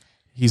long?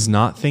 He's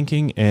not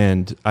thinking.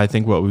 And I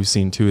think what we've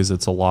seen too is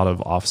it's a lot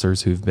of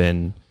officers who've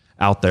been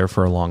out there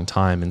for a long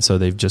time. And so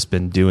they've just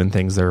been doing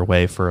things their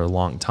way for a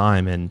long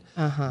time. And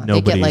they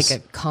get like a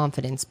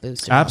confidence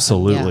boost.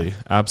 Absolutely.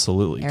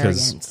 Absolutely.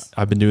 Because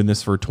I've been doing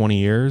this for 20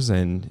 years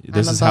and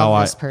this is how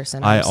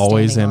I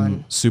always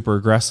am super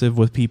aggressive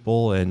with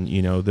people. And,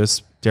 you know,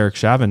 this Derek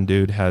Chauvin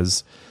dude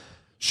has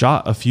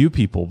shot a few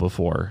people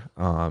before,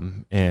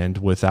 and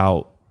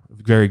without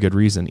very good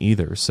reason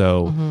either.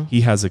 So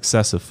he has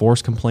excessive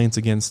force complaints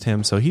against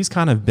him. So he's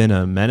kind of been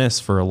a menace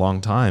for a long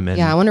time.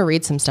 And I want to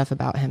read some stuff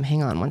about him.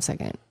 Hang on one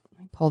second.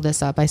 Pull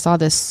this up. I saw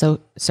this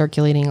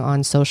circulating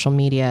on social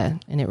media,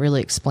 and it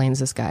really explains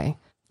this guy.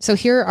 So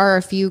here are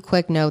a few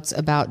quick notes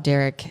about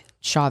Derek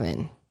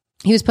Chauvin.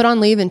 He was put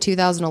on leave in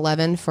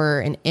 2011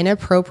 for an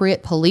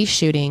inappropriate police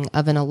shooting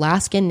of an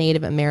Alaskan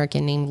Native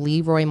American named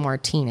Leroy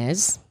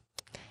Martinez.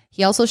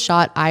 He also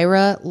shot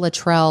Ira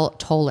Latrell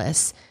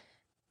Tolis,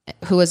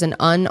 who was an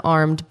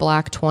unarmed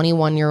black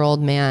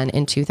 21-year-old man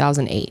in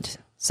 2008.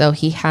 So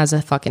he has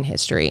a fucking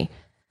history.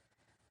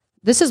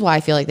 This is why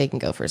I feel like they can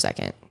go for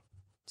second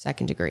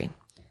degree.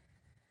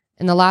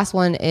 And the last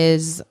one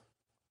is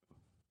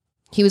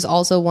he was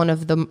also one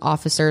of the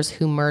officers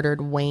who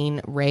murdered Wayne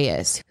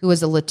Reyes, who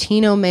was a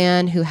Latino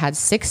man who had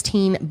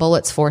 16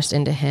 bullets forced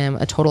into him,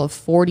 a total of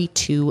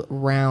 42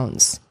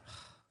 rounds.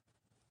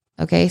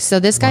 Okay, so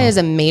this guy has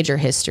a major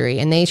history,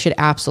 and they should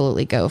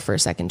absolutely go for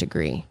second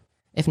degree,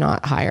 if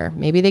not higher.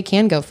 Maybe they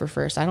can go for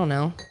first. I don't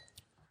know.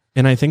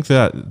 And I think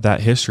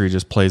that history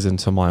just plays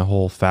into my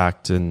whole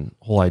fact and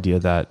whole idea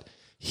that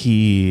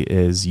he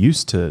is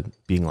used to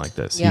being like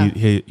this. Yeah.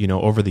 He you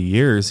know, over the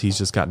years, he's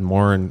just gotten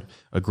more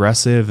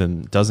aggressive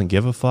and doesn't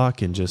give a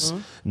fuck and just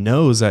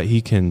knows that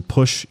he can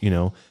push, you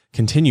know,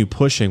 continue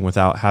pushing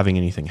without having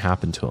anything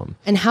happen to him.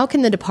 And how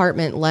can the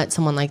department let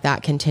someone like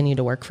that continue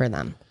to work for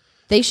them?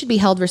 They should be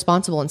held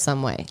responsible in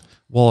some way.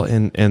 Well,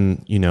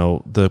 and you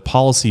know, the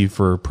policy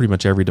for pretty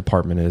much every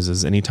department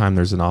is anytime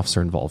there's an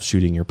officer involved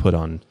shooting, you're put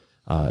on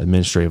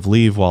administrative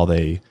leave while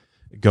they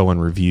go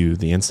and review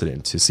the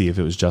incident to see if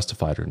it was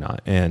justified or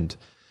not. And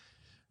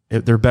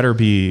there better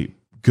be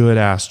good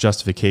ass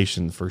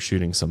justification for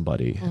shooting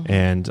somebody.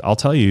 And I'll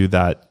tell you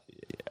that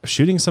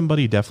shooting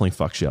somebody definitely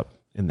fucks you up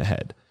in the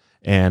head.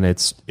 And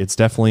it's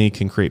definitely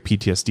can create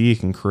PTSD, it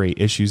can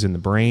create issues in the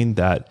brain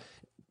that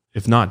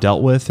if not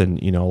dealt with,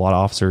 and you know, a lot of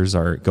officers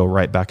go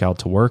right back out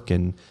to work,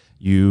 and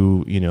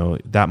you know,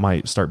 that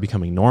might start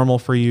becoming normal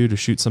for you to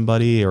shoot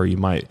somebody, or you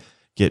might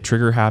get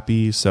trigger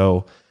happy.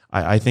 So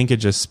I think it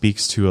just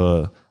speaks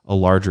to a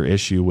larger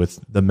issue with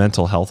the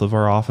mental health of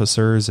our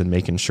officers and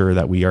making sure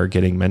that we are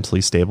getting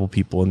mentally stable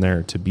people in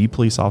there to be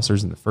police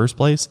officers in the first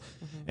place.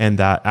 And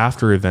that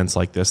after events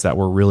like this, that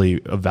we're really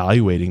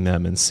evaluating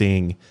them and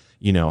seeing,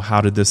 you know,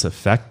 how did this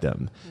affect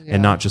them,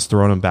 and not just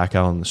throwing them back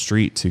out on the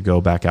street to go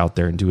back out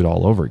there and do it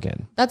all over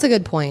again. That's a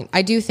good point.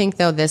 I do think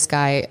though, this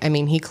guy, I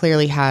mean, he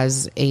clearly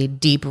has a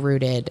deep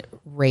rooted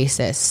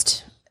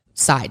racist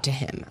side to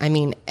him. I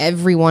mean,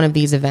 every one of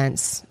these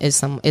events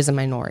is a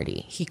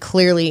minority. He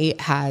clearly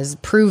has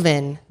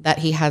proven that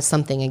he has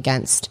something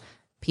against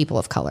people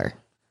of color.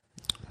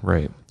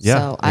 Right. Yeah.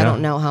 So I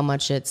don't know how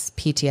much it's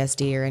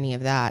PTSD or any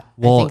of that.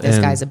 Well, I think this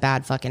guy's a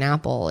bad fucking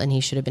apple, and he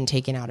should have been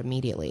taken out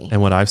immediately.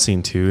 And what I've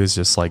seen too is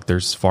just like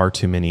there's far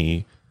too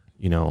many,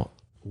 you know,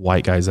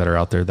 white guys that are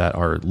out there that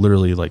are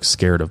literally like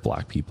scared of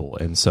black people.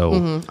 And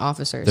so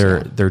officers,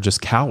 they're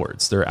just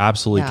cowards. They're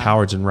absolutely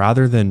cowards. And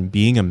rather than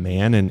being a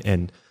man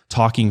and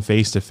talking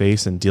face to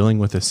face and dealing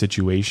with a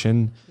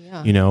situation,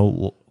 you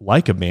know,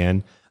 like a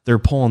man, they're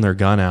pulling their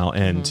gun out.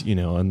 And, you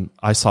know, and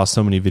I saw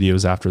so many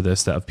videos after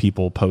this that of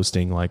people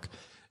posting like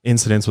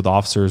incidents with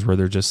officers where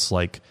they're just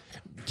like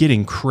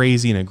getting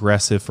crazy and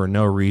aggressive for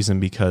no reason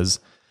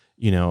because,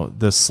 you know,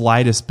 the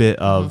slightest bit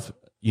of,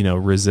 you know,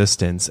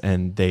 resistance,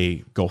 and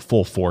they go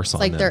full force on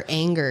them. It's like their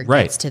anger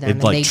gets to them.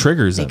 It like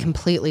triggers them. They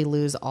completely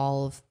lose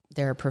all of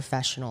their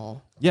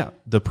professional. Yeah.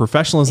 The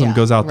professionalism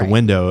goes out the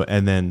window,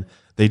 and then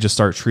they just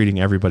start treating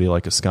everybody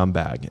like a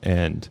scumbag.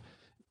 And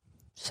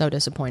so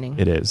disappointing.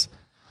 It is.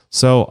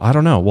 So I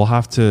don't know.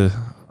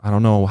 I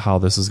don't know how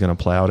this is going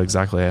to play out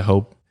exactly. I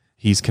hope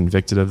he's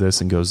convicted of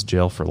this and goes to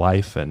jail for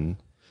life. And,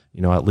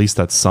 you know, at least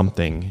that's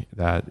something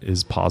that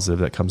is positive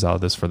that comes out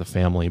of this for the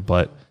family.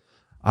 But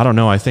I don't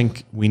know. I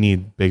think we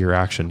need bigger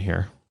action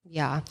here.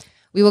 Yeah.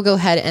 We will go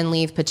ahead and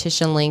leave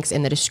petition links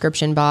in the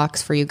description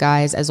box for you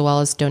guys, as well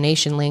as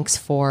donation links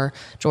for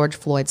George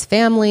Floyd's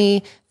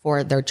family,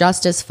 for their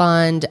justice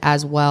fund,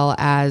 as well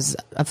as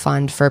a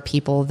fund for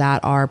people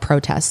that are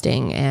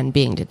protesting and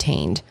being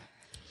detained.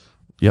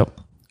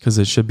 Yep. Because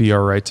it should be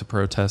our right to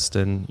protest.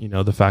 And, you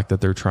know, the fact that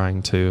they're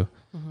trying to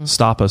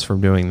stop us from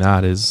doing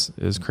that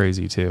is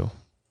crazy too.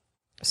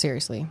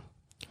 Seriously.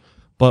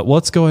 But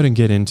let's go ahead and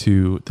get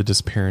into the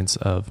disappearance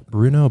of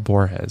Bruno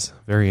Borges.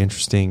 Very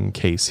interesting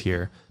case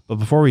here. But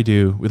before we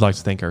do, we'd like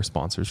to thank our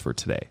sponsors for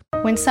today.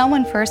 When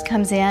someone first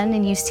comes in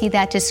and you see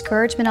that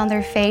discouragement on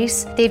their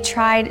face, they've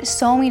tried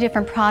so many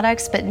different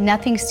products, but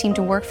nothing seemed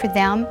to work for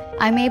them.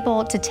 I'm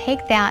able to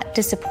take that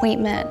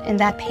disappointment and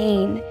that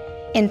pain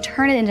and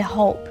turn it into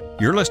hope.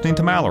 You're listening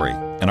to Mallory,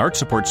 an art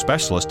support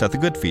specialist at the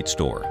Good Feet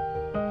store.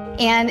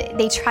 and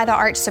they try the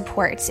arch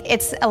supports.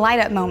 It's a light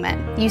up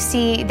moment. You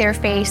see their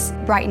face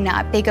brighten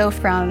up. They go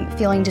from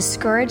feeling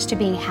discouraged to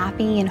being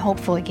happy and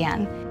hopeful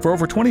again. For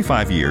over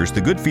 25 years,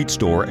 the Good Feet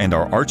store and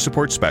our arch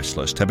support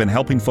specialist have been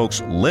helping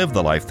folks live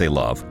the life they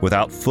love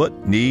without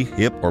foot, knee,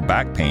 hip, or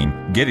back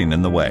pain getting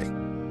in the way.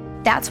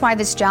 That's why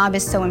this job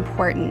is so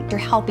important. You're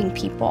helping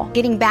people,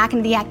 getting back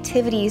into the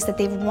activities that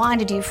they've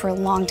wanted to do for a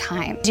long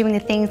time, doing the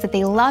things that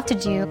they love to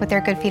do with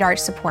their Good Feet arch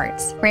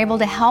supports. We're able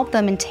to help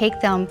them and take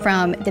them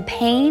from the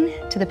pain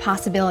to the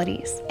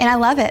possibilities. And I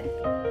love it.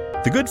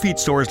 The Good Feet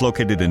store is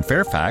located in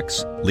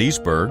Fairfax,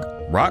 Leesburg,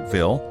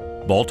 Rockville,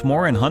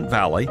 Baltimore and Hunt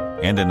Valley,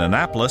 and in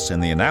Annapolis in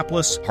the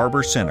Annapolis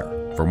Harbor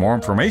Center. For more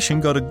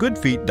information, go to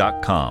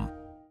goodfeet.com.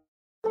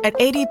 At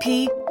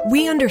ADP,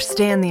 we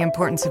understand the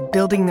importance of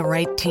building the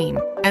right team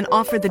and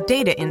offer the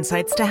data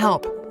insights to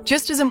help.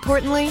 Just as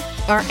importantly,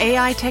 our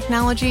AI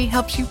technology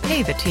helps you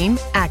pay the team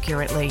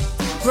accurately.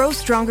 Grow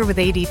stronger with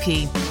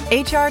ADP.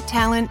 HR,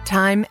 talent,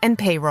 time, and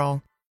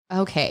payroll.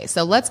 Okay,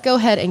 so let's go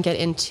ahead and get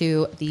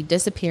into the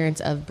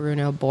disappearance of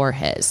Bruno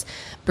Borges.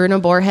 Bruno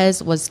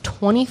Borges was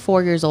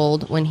 24 years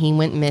old when he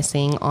went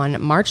missing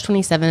on March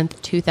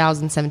 27th,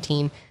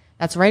 2017.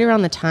 That's right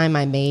around the time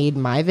I made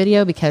my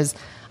video because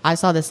I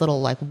saw this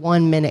little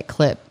 1 minute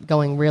clip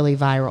going really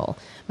viral.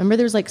 Remember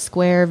there's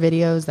square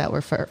videos that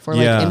were for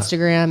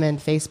Instagram and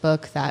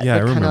Facebook that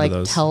would kind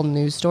of tell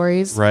news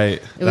stories?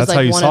 Right. It was That's how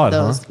you one saw of it,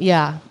 those. huh?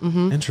 Yeah.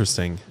 Mm-hmm.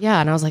 Interesting. Yeah,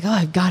 and I was like, oh,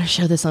 I've got to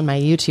show this on my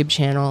YouTube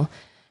channel.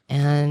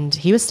 And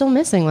he was still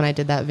missing when I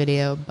did that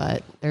video,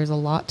 but there's a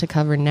lot to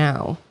cover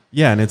now.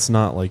 Yeah, and it's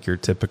not like your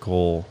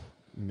typical,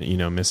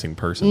 missing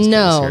persons case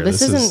No, here.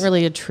 this isn't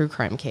really a true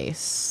crime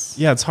case.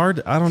 Yeah, it's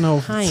hard. I don't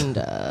know.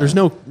 Kinda. There's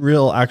no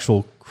real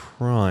actual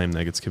crime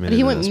that gets committed. But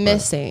he went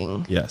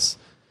missing. Yes.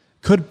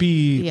 Could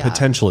be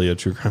potentially a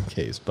true crime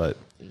case, but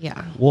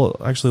yeah. Well,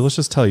 actually, let's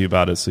just tell you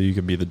about it so you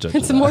can be the judge.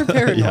 It's of that. more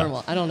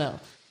paranormal. Yeah. I don't know.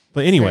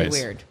 But anyways,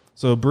 very weird.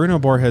 So Bruno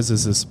Borges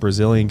is this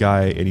Brazilian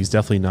guy, and he's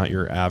definitely not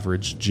your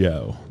average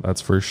Joe. That's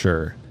for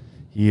sure.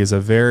 He is a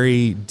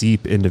very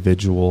deep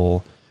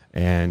individual,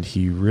 and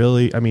he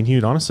really, he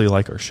would honestly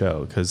like our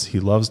show because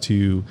he loves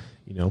to,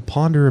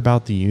 ponder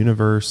about the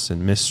universe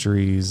and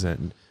mysteries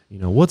and,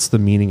 what's the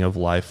meaning of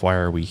life? Why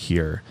are we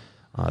here?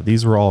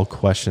 These were all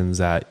questions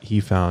that he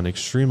found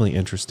extremely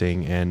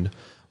interesting and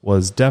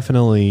was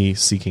definitely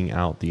seeking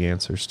out the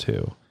answers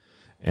to.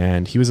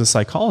 And he was a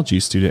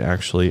psychology student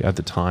actually at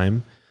the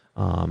time.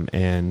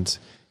 And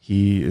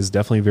he is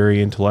definitely a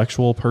very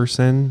intellectual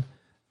person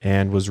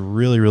and was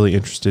really, really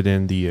interested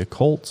in the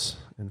occult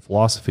and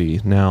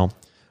philosophy. Now,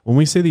 when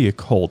we say the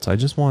occult, I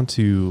just want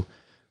to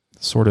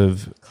sort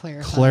of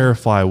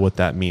clarify what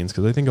that means,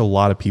 because I think a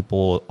lot of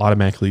people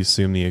automatically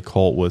assume the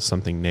occult was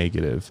something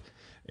negative,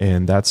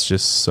 and that's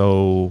just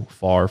so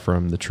far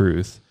from the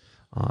truth.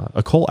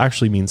 Occult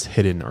actually means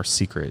hidden or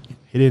secret,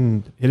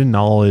 hidden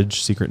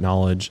knowledge, secret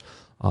knowledge.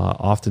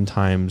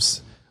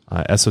 Oftentimes,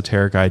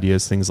 esoteric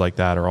ideas, things like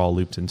that, are all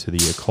looped into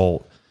the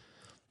occult.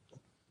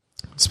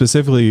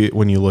 Specifically,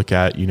 when you look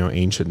at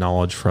ancient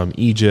knowledge from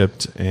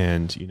Egypt,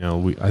 and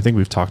I think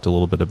we've talked a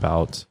little bit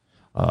about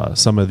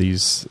some of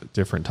these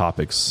different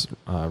topics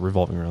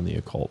revolving around the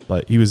occult.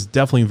 But he was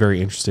definitely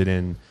very interested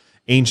in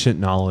ancient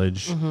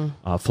knowledge,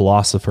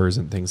 philosophers,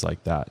 and things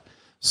like that.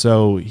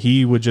 So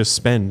he would just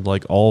spend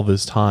all of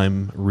his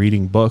time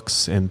reading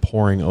books and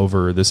poring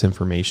over this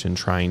information,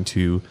 trying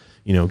to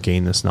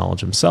gain this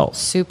knowledge himself.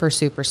 Super,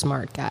 super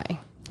smart guy.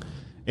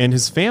 And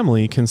his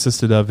family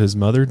consisted of his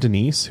mother,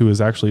 Denise, who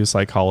is actually a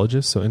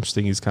psychologist. So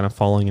interesting, he's kind of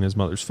following in his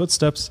mother's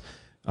footsteps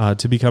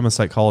to become a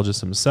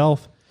psychologist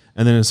himself.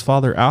 And then his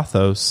father,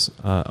 Athos,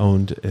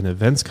 owned an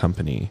events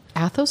company.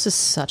 Athos is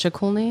such a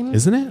cool name.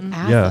 Isn't it?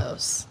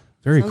 Athos. Yeah.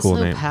 Very Sounds cool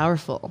so name.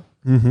 Powerful.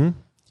 Mm-hmm.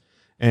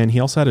 And he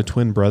also had a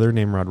twin brother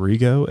named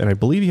Rodrigo. And I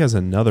believe he has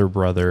another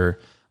brother,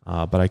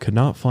 but I could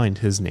not find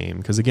his name.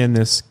 Because again,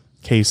 this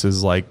case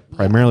is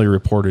primarily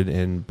reported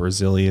in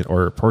Brazilian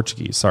or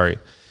Portuguese, sorry.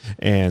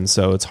 And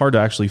so it's hard to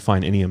actually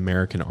find any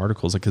American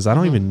articles because I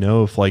don't even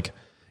know if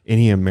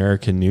any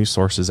American news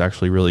sources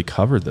actually really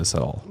covered this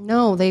at all.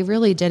 No, they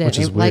really didn't. Which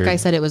is like weird. I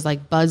said, it was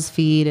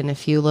BuzzFeed and a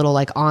few little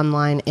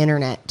online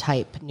internet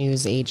type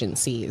news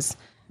agencies.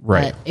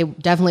 Right. But it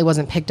definitely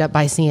wasn't picked up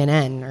by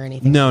CNN or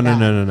anything.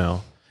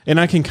 No. And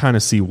I can kind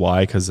of see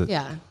why because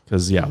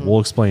we'll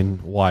explain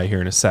why here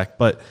in a sec.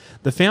 But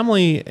the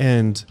family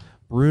and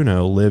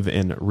Bruno live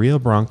in Rio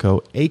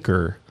Branco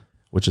Acre,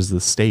 which is the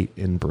state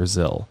in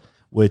Brazil,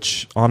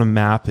 which on a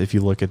map, if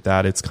you look at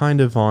that, it's kind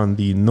of on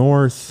the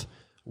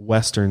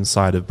northwestern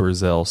side of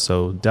Brazil.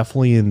 So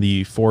definitely in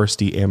the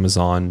foresty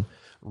Amazon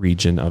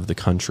region of the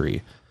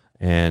country.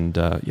 And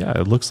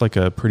it looks like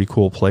a pretty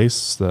cool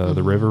place.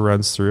 The river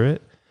runs through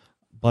it.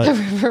 But The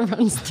river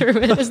runs through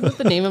it. Isn't that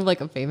the name of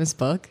a famous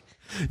book?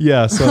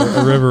 Yeah, so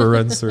a river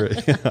runs through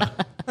it. Yeah.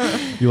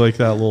 You like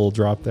that little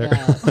drop there?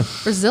 Yeah.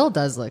 Brazil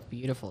does look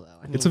beautiful,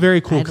 though. It's a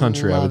very cool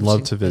country. I would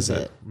love to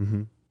visit.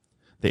 Mm-hmm.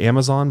 The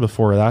Amazon,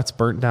 before that's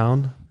burnt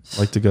down, I'd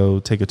like to go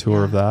take a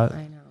tour of that.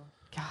 I know.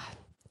 God.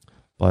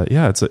 But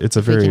yeah, it's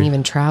a very... We can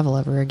even travel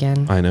ever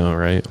again. I know,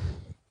 right?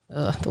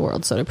 The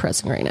world's so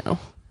depressing right now.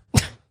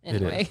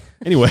 Anyway.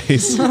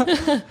 Anyways,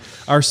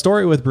 our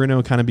story with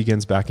Bruno kind of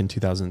begins back in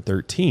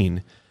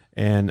 2013.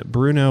 And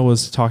Bruno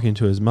was talking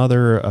to his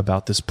mother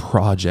about this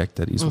project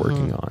that he's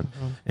working on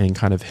and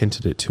kind of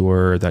hinted it to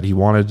her that he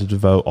wanted to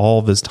devote all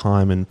of his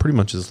time and pretty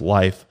much his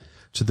life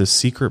to this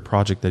secret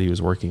project that he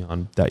was working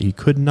on that he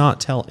could not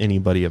tell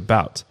anybody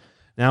about.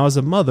 Now, as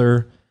a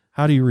mother,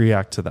 how do you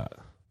react to that?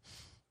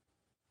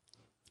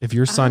 If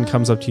your son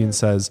comes up to you and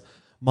says,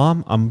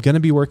 Mom, I'm going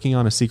to be working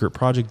on a secret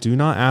project. Do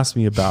not ask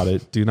me about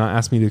it. Do not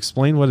ask me to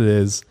explain what it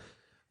is,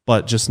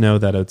 but just know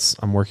that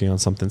I'm working on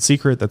something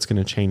secret that's going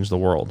to change the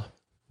world.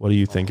 What do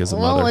you think as a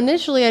mother? Well,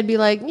 initially I'd be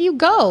like, you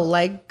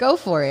go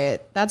for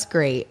it. That's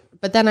great.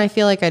 But then I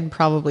feel like I'd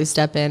probably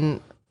step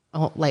in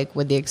like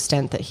with the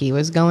extent that he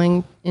was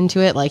going into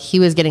it. Like he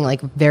was getting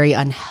like very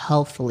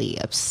unhealthily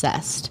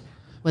obsessed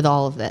with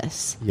all of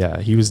this.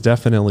 Yeah, he was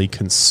definitely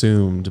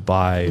consumed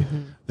by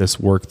this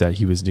work that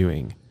he was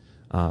doing.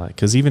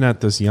 Because even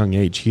at this young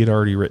age, he had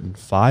already written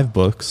 5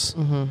 books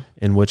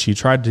in which he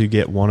tried to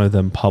get one of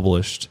them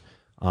published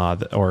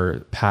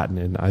or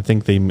patented. I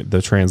think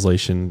the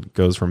translation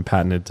goes from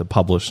patented to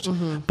published.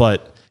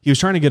 But he was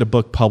trying to get a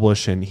book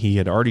published, and he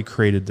had already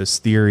created this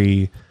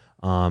theory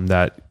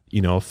that,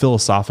 a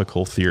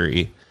philosophical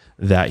theory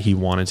that he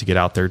wanted to get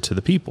out there to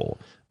the people,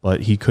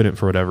 but he couldn't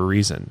for whatever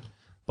reason.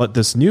 But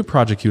this new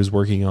project he was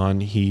working on,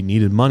 he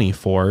needed money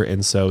for.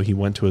 And so he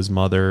went to his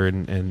mother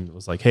and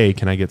was like, hey,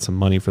 can I get some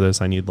money for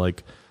this? I need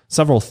like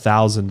several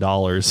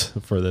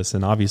 $1,000s for this.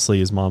 And obviously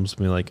his mom's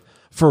been like,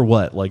 for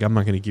what? Like, I'm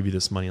not going to give you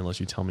this money unless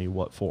you tell me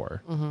what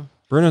for.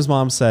 Bruno's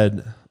mom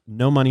said,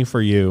 no money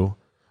for you,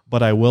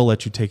 but I will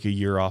let you take a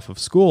year off of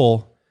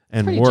school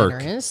and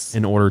work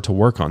in order to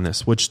work on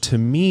this, which to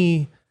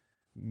me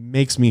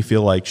makes me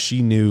feel like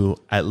she knew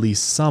at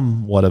least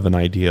somewhat of an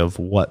idea of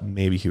what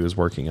maybe he was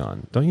working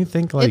on. Don't you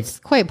think? Like, it's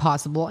quite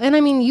possible. And I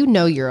mean,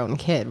 your own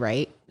kid,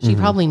 right? She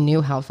probably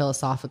knew how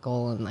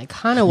philosophical and like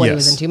kind of what he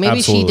was into.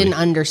 Maybe she didn't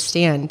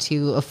understand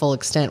to a full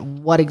extent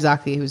what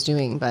exactly he was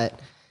doing, but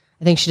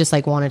I think she just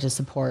like wanted to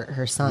support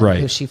her son,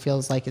 who she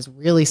feels like is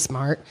really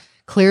smart.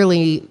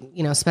 Clearly,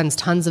 spends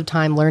tons of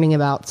time learning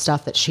about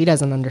stuff that she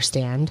doesn't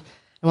understand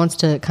and wants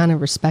to kind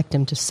of respect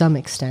him to some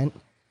extent.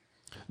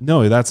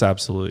 No, that's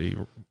absolutely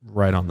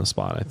right on the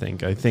spot. I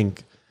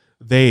think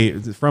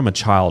from a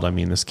child, I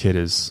mean, this kid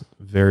is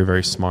very,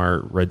 very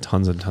smart, read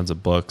tons and tons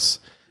of books.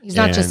 He's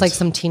not just like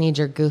some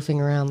teenager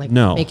goofing around, like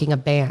making a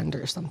band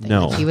or something.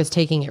 No. Like he was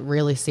taking it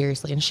really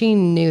seriously, and she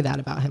knew that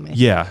about him.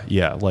 Yeah.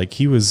 Like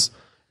he was,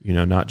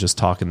 not just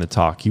talking the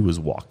talk, he was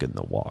walking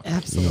the walk.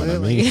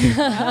 Absolutely. You know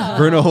what I mean?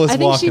 Bruno was walking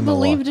the walk. I think she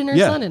believed in her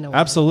son in a way.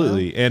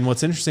 Absolutely. And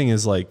what's interesting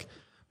is like,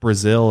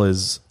 Brazil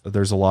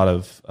there's a lot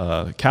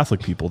of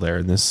Catholic people there,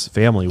 and this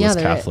family was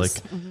Catholic,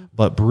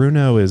 but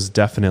Bruno is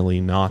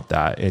definitely not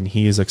that. And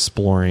he is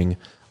exploring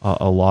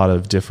a lot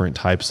of different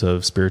types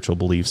of spiritual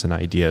beliefs and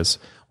ideas,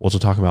 which we'll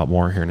talk about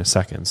more here in a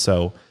second.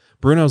 So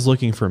Bruno's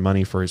looking for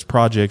money for his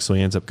project. So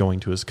he ends up going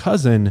to his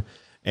cousin,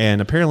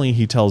 and apparently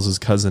he tells his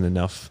cousin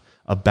enough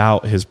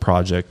about his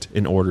project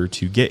in order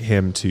to get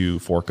him to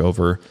fork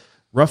over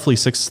roughly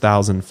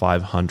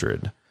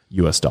 $6,500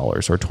 US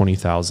or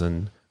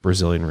 20,000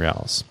 Brazilian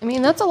reals. I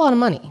mean, that's a lot of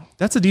money.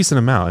 That's a decent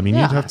amount. I mean,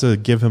 you'd have to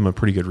give him a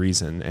pretty good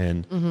reason.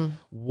 And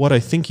what I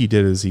think he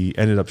did is he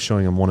ended up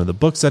showing him one of the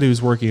books that he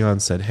was working on,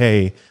 said,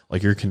 hey,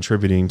 like you're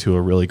contributing to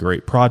a really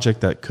great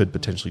project that could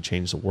potentially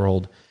change the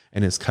world.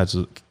 And his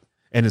cousin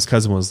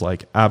was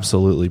like,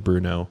 absolutely,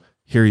 Bruno,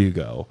 here you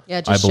go. Yeah,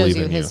 it just shows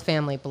you his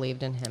family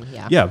believed in him.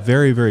 Yeah. Yeah,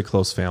 very, very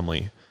close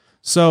family.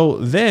 So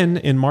then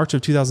in March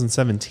of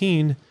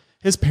 2017,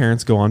 his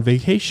parents go on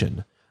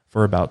vacation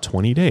for about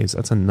 20 days.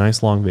 That's a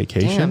nice long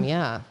vacation. Damn,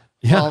 yeah.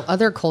 Well,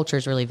 other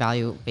cultures really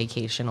value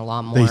vacation a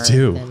lot more. They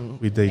do. Than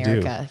they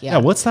America. do. Yeah.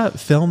 What's that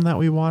film that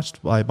we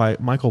watched by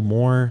Michael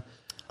Moore?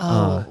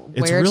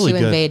 It's Where really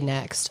to Invade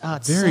Next. Oh,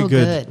 it's very so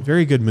good.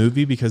 Very good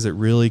movie because it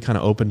really kind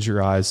of opens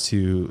your eyes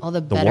to all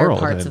the better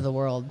parts of the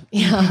world.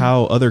 Yeah.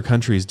 How other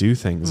countries do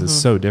things is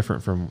so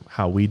different from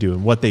how we do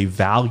and what they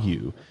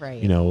value.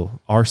 Right.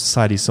 Our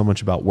society is so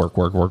much about work,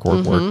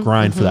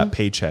 grind for that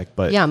paycheck.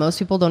 But yeah, most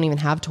people don't even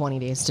have 20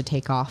 days to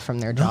take off from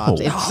their jobs,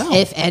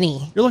 if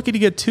any. You're lucky to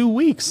get 2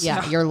 weeks.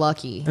 Yeah, you're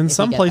lucky. In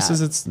some places,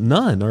 it's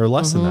none or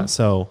less than that.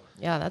 So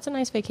yeah, that's a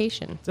nice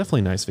vacation. Definitely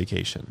a nice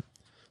vacation.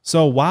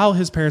 So while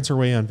his parents are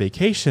away on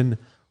vacation,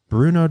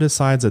 Bruno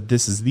decides that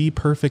this is the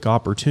perfect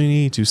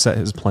opportunity to set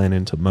his plan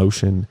into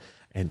motion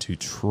and to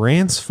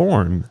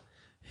transform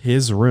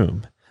his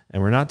room.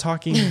 And we're not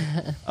talking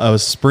a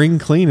spring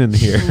cleaning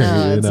here.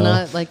 No, it's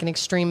not like an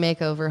extreme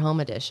makeover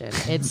home edition.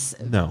 It's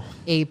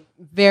a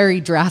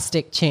very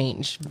drastic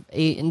change,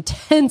 a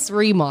intense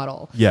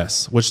remodel.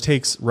 Yes, which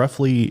takes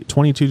roughly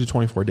 22 to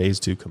 24 days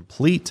to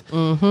complete.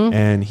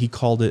 And he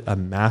called it a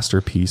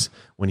masterpiece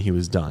when he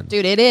was done.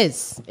 Dude, it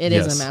is. It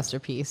is a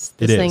masterpiece.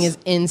 This thing is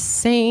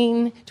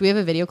insane. Do we have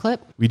a video clip?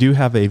 We do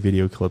have a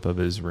video clip of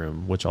his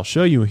room, which I'll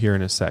show you here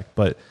in a sec.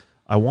 But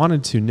I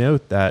wanted to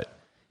note that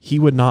he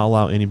would not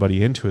allow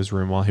anybody into his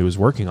room while he was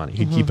working on it.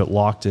 He'd keep it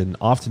locked, and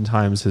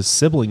oftentimes his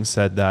siblings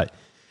said that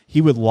he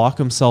would lock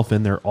himself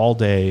in there all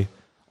day,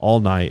 all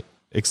night,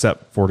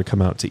 except for to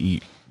come out to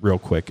eat real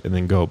quick and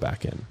then go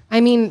back in. I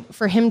mean,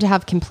 for him to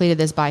have completed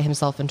this by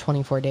himself in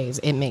 24 days,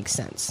 it makes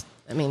sense.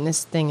 I mean,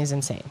 this thing is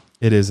insane.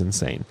 It is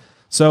insane.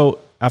 So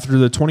after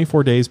the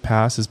 24 days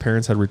passed, his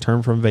parents had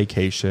returned from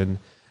vacation,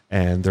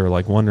 and they're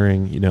like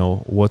wondering,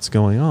 what's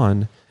going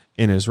on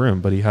in his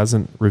room, but he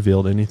hasn't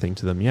revealed anything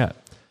to them yet.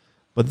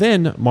 But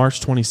then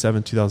March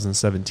 27,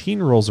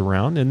 2017 rolls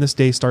around, and this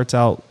day starts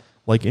out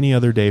like any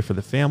other day for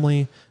the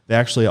family. They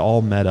actually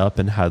all met up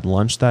and had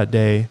lunch that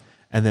day.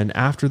 And then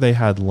after they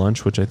had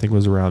lunch, which I think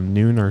was around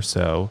noon or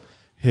so,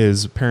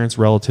 his parents'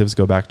 relatives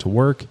go back to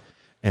work,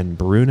 and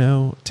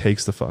Bruno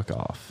takes the fuck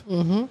off.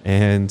 Mm-hmm.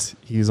 And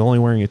he's only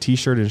wearing a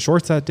t-shirt and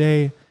shorts that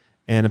day.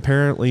 And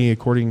apparently,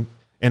 according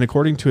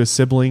to his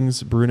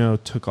siblings, Bruno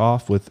took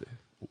off with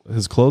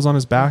his clothes on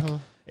his back,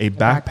 a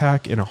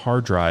backpack, and a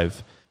hard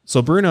drive.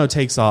 So Bruno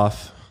takes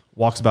off,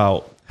 walks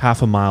about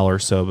half a mile or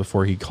so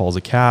before he calls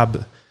a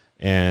cab,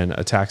 and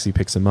a taxi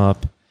picks him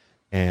up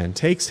and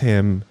takes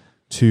him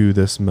to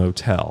this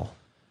motel.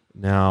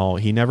 Now,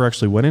 he never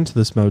actually went into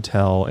this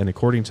motel, and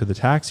according to the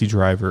taxi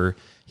driver,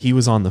 he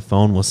was on the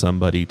phone with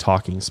somebody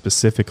talking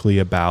specifically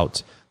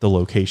about the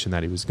location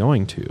that he was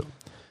going to.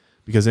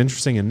 Because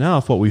interesting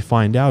enough, what we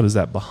find out is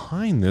that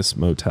behind this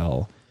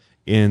motel,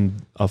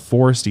 in a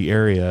foresty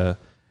area,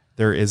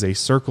 there is a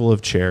circle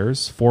of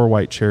chairs, 4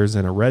 white chairs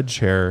and a red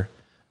chair,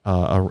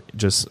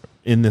 just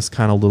in this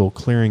kind of little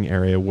clearing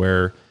area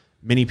where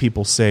many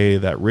people say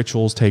that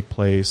rituals take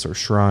place, or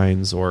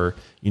shrines, or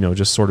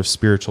just sort of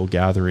spiritual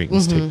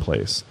gatherings take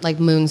place, like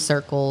moon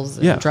circles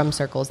and drum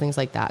circles, things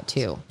like that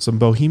too. Some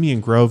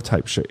Bohemian Grove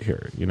type shit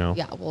here,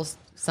 Yeah, well,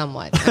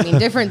 somewhat. I mean,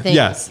 different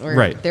things.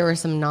 Right. There were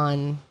some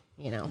non.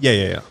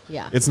 Yeah.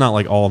 It's not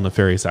like all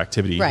nefarious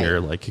activity here.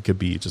 Like it could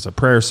be just a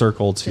prayer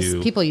circle to...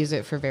 Just people use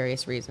it for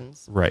various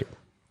reasons. Right.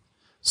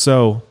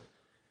 So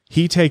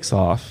he takes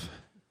off.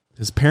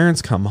 His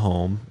parents come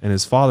home, and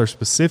his father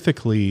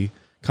specifically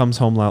comes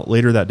home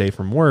later that day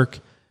from work,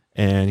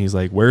 and he's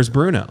like, "Where's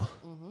Bruno?"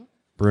 Mm-hmm.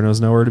 Bruno's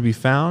nowhere to be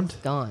found.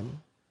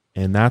 Gone.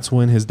 And that's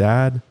when his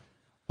dad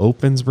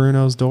opens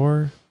Bruno's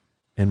door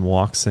and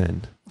walks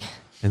in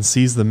and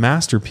sees the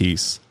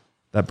masterpiece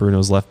that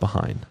Bruno's left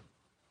behind.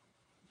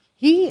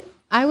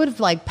 I would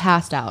have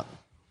passed out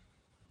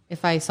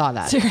if I saw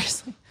that.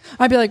 Seriously.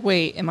 I'd be like,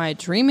 wait, am I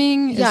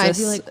dreaming? Yeah, Is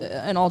this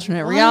an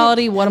alternate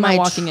reality? What am I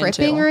walking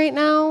tripping into? Right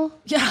now?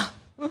 Yeah.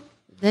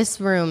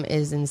 This room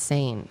is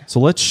insane. So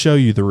let's show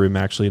you the room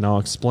actually, and I'll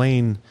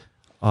explain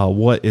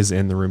what is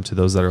in the room to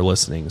those that are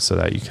listening so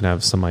that you can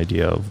have some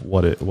idea of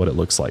what it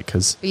looks like.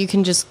 Because you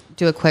can just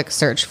do a quick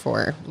search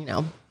for,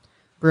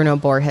 Bruno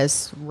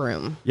Borges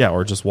room. Yeah,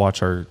 or just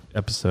watch our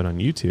episode on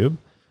YouTube.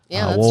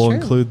 Yeah, that's we'll true.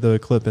 include the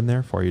clip in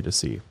there for you to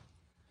see.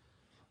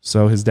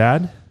 So his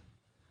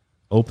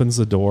opens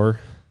the door.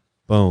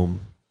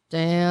 Boom.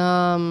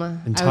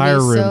 Damn.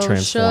 Entire room so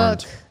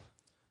transformed. Shook.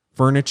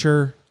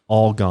 Furniture,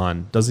 all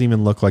gone. Doesn't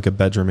even look like a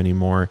bedroom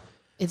anymore.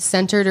 It's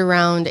centered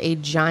around a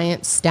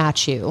giant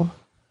statue,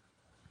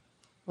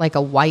 like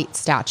a white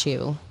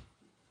statue.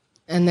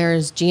 And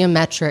there's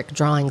geometric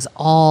drawings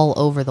all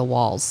over the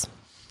walls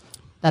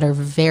that are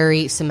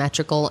very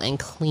symmetrical and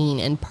clean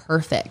and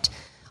perfect,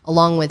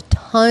 along with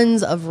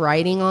tons of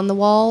writing on the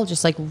wall,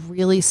 just like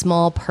really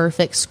small,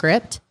 perfect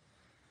script.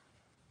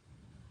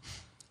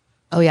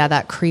 Oh, yeah,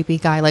 that creepy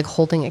guy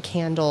holding a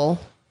candle.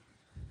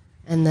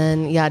 And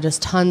then,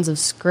 just tons of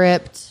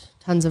script,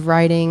 tons of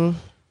writing.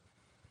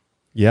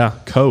 Yeah,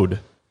 code,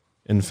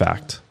 in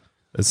fact.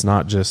 It's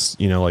not just,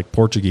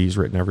 Portuguese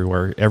written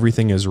everywhere.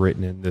 Everything is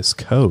written in this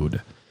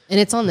code. And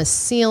it's on the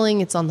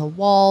ceiling, it's on the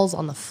walls,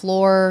 on the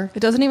floor. It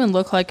doesn't even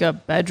look like a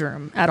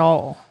bedroom at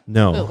all.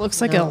 No. It looks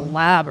like a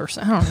lab or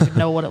something. I don't even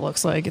know what it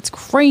looks like. It's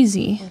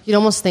crazy. You'd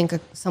almost think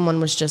someone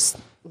was just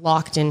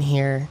locked in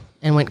here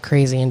and went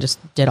crazy and just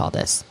did all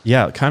this.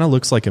 Yeah, it kind of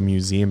looks like a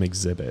museum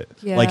exhibit.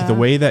 Yeah. Like the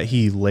way that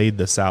he laid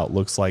this out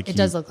looks like it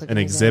does look like an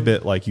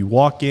exhibit. Like you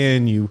walk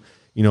in, you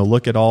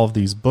look at all of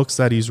these books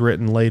that he's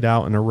written laid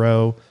out in a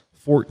row.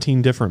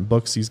 14 different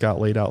books he's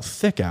got laid out,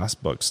 thick ass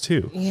books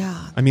too.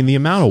 Yeah. I mean, the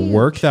amount of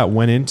work that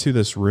went into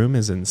this room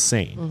is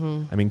insane.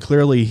 Mm-hmm. I mean,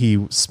 clearly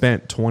he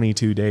spent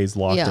 22 days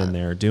locked in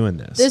there doing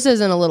this. This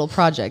isn't a little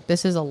project.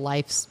 This is a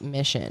life's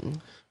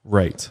mission.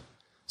 Right.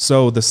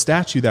 So the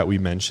statue that we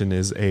mentioned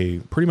is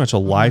pretty much a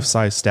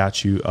life-size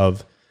statue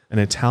of an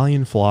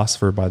Italian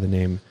philosopher by the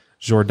name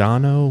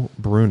Giordano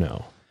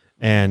Bruno.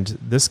 And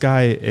this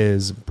guy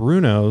is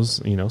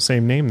Bruno's,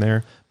 same name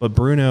there, but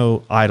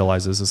Bruno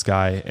idolizes this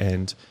guy,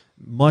 and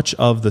much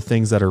of the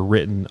things that are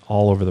written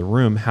all over the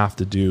room have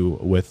to do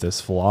with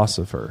this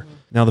philosopher. Mm-hmm.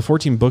 Now, the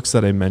 14 books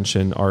that I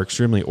mentioned are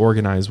extremely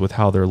organized with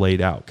how they're laid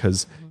out,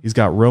 because he's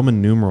got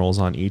Roman numerals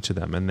on each of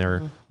them, and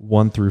they're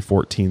 1 through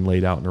 14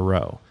 laid out in a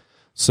row.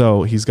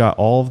 So he's got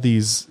all of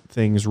these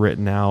things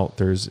written out.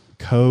 There's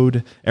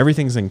code.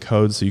 Everything's in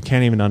code, so you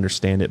can't even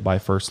understand it by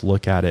first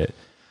look at it.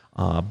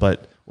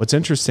 But what's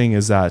interesting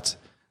is that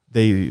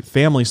the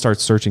family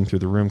starts searching through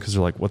the room because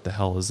they're like, what the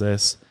hell is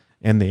this?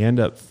 And they end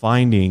up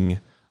finding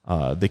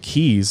the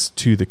keys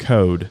to the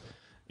code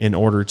in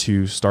order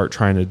to start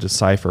trying to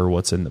decipher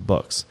what's in the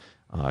books.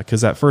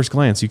 Because at first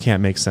glance, you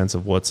can't make sense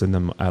of what's in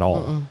them at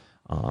all.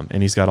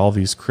 And he's got all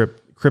these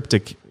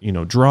cryptic,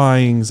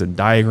 drawings and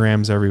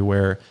diagrams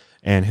everywhere.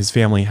 And his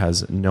family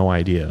has no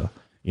idea,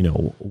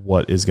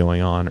 what is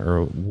going on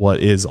or what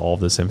is all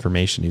this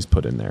information he's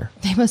put in there.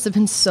 They must have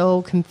been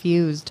so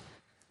confused.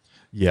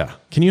 Yeah.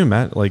 Can you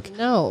imagine?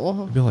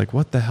 No. I'd be like,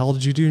 what the hell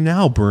did you do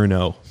now,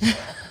 Bruno?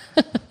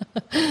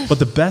 But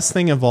the best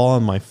thing of all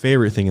and my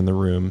favorite thing in the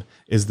room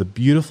is the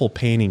beautiful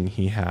painting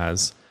he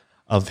has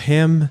of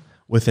him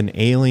with an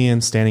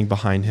alien standing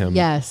behind him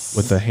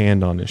with a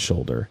hand on his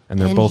shoulder. And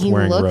they're both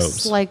wearing robes. He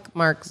looks like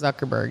Mark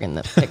Zuckerberg in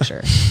the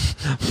picture.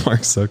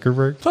 Mark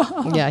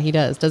Zuckerberg? Yeah, he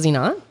does. Does he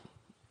not?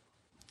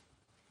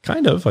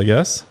 Kind of, I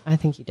guess. I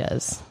think he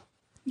does.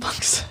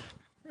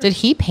 Did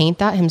he paint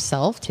that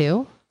himself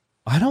too?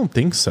 I don't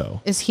think so.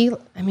 Is he,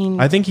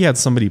 I think he had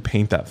somebody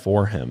paint that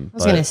for him. I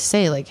was going to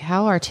say,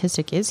 how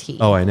artistic is he?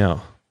 Oh, I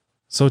know.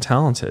 So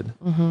talented.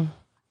 Mm-hmm.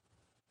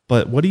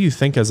 But what do you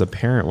think as a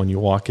parent when you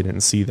walk in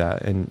and see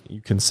that and you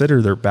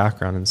consider their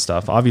background and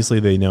stuff? Obviously,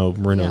 they know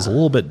Bruno's a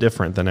little bit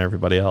different than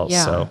everybody else.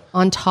 Yeah. So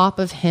on top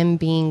of him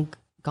being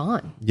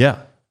gone. Yeah.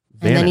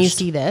 Vanished. And then you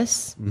see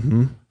this.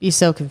 Mm-hmm. Be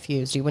so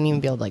confused. You wouldn't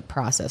even be able to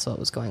process what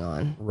was going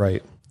on.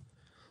 Right.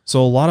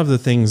 So a lot of the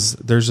things,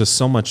 there's just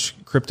so much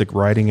cryptic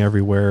writing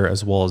everywhere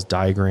as well as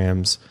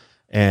diagrams.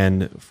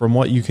 And from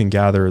what you can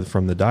gather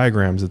from the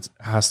diagrams, it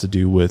has to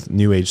do with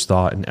New Age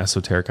thought and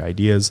esoteric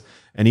ideas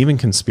and even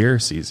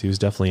conspiracies. He was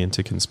definitely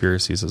into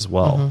conspiracies as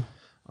well.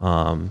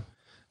 Mm-hmm.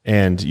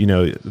 And,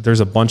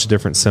 there's a bunch of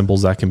different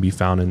symbols that can be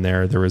found in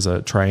there. There was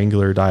a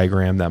triangular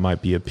diagram that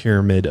might be a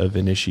pyramid of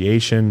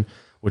initiation,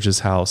 which is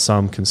how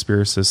some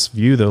conspiracists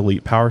view the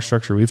elite power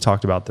structure. We've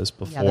talked about this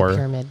before. Yeah, the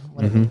pyramid,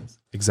 what it means.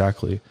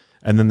 Exactly.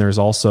 And then there's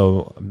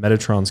also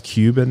Metatron's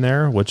cube in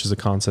there, which is a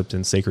concept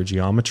in sacred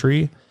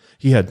geometry.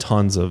 He had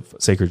tons of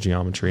sacred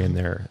geometry in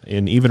there.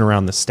 And even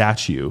around the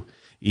statue,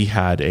 he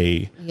had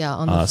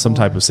some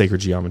type of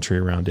sacred geometry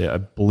around it. I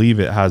believe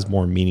it has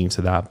more meaning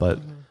to that, but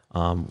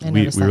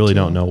we really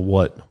don't know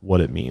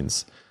what it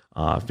means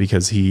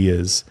because he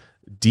is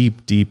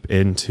deep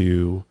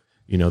into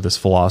this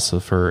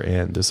philosopher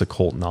and this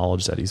occult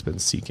knowledge that he's been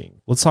seeking.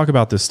 Let's talk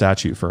about this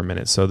statue for a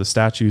minute. So the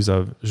statue's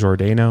of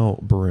Giordano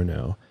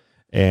Bruno.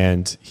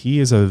 And he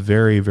is a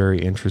very,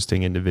 very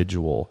interesting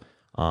individual.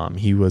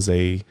 He was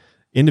a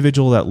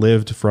individual that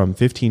lived from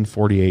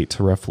 1548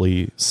 to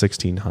roughly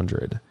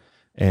 1600.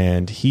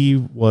 And he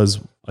was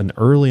an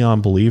early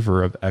on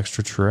believer of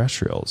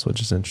extraterrestrials,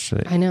 which is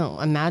interesting. I know.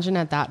 Imagine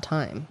at that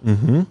time.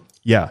 Mm-hmm.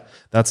 Yeah,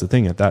 that's the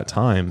thing. At that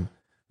time,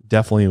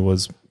 definitely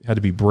had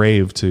to be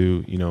brave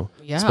to,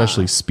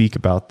 especially speak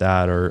about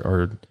that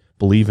or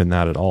believe in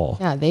that at all.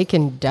 Yeah, they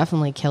can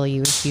definitely kill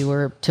you if you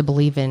were to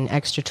believe in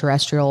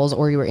extraterrestrials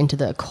or you were into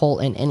the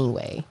occult in any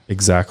way.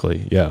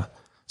 Exactly, yeah.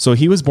 So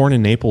he was born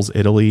in Naples,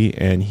 Italy,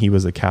 and he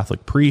was a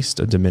Catholic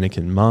priest, a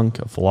Dominican monk,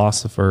 a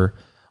philosopher,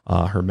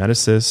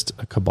 hermeticist,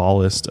 a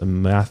Kabbalist, a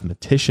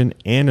mathematician,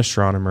 and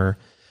astronomer.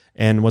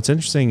 And what's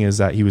interesting is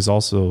that he was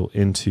also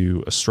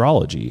into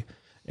astrology,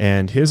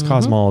 and his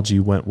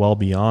cosmology went well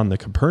beyond the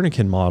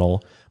Copernican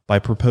model by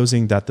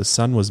proposing that the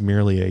sun was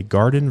merely a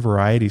garden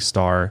variety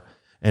star,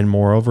 and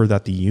moreover,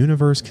 that the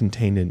universe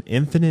contained an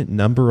infinite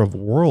number of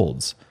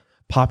worlds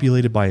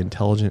populated by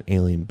intelligent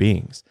alien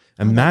beings.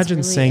 Imagine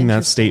really saying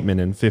that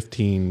statement in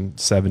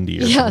 1570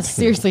 or something. Yeah,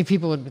 seriously,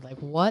 people would be like,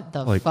 what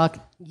the fuck?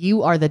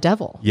 You are the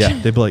devil. Yeah,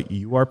 they'd be like,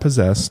 you are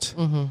possessed.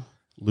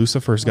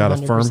 Lucifer's got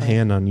 100%. A firm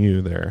hand on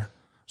you there,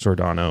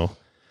 Giordano.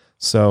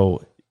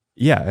 So,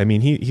 yeah,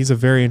 he's a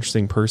very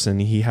interesting person.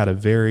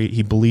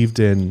 He believed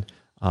in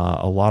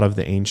a lot of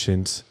the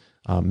ancient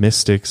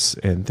mystics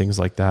and things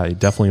like that. He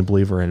definitely a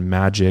believer in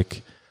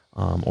magic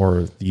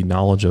or the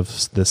knowledge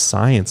of the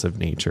science of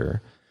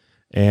nature.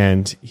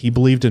 And he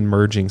believed in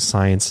merging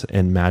science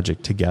and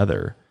magic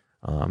together.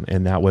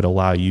 And that would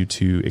allow you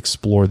to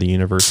explore the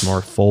universe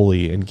more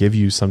fully and give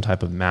you some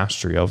type of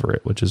mastery over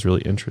it, which is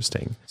really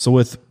interesting. So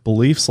with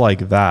beliefs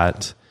like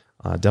that,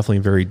 definitely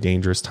a very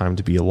dangerous time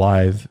to be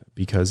alive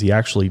because he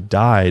actually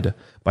died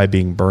by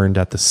being burned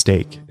at the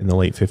stake in the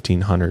late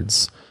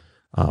 1500s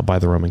by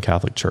the Roman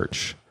Catholic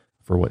Church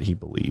for what he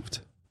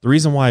believed. The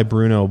reason why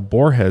Bruno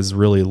Borges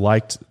really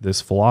liked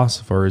this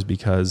philosopher is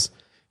because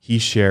he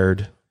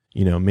shared,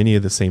 many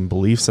of the same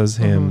beliefs as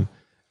him.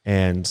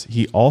 And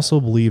he also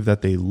believed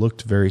that they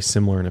looked very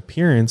similar in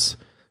appearance,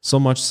 so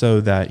much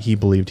so that he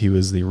believed he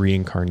was the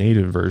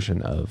reincarnated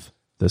version of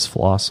this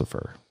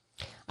philosopher.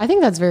 I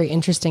think that's very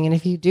interesting. And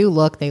if you do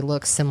look, they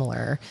look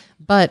similar,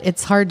 but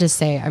it's hard to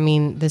say.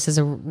 This is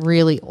a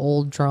really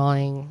old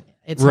drawing.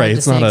 It's hard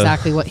to say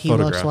exactly what he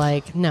looked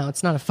like. No,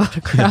 it's not a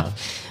photograph. No.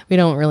 We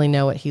don't really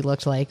know what he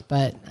looked like,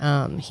 but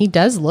he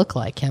does look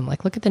like him.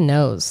 Like, look at the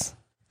nose.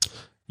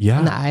 Yeah.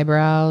 And the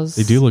eyebrows.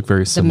 They do look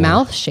very similar. The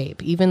mouth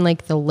shape, even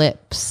like the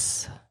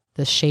lips,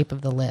 the shape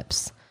of the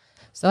lips.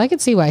 So I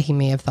could see why he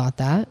may have thought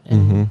that.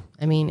 And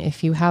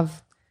if you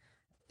have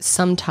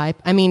some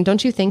type,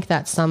 don't you think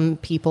that some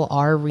people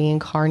are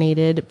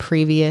reincarnated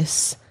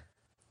previous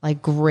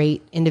like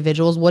great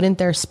individuals, wouldn't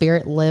their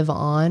spirit live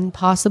on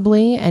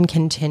possibly and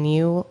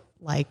continue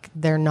like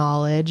their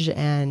knowledge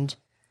and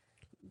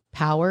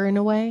power in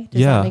a way?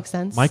 Does that make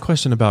sense? My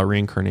question about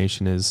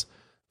reincarnation is,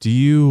 do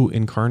you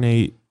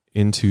incarnate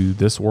into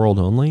this world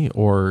only,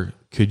 or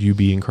could you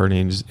be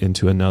incarnated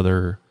into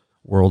another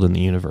world in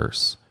the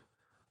universe?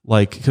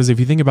 Like, because if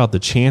you think about the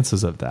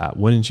chances of that,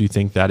 wouldn't you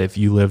think that if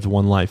you lived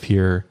one life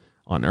here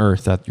on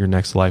Earth, that your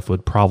next life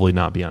would probably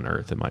not be on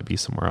Earth? It might be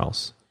somewhere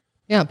else.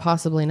 Yeah,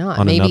 possibly not.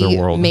 On another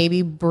world.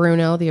 Maybe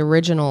Bruno, the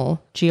original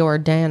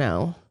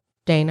Giordano.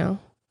 Giordano.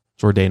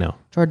 I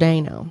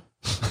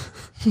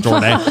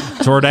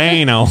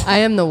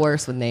am the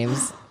worst with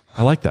names.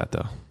 I like that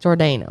though.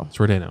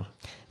 Giordano.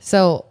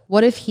 So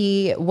what if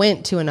he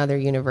went to another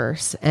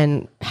universe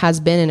and has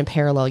been in a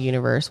parallel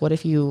universe? What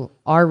if you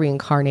are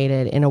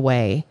reincarnated in a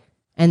way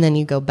and then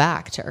you go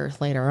back to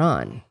Earth later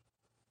on?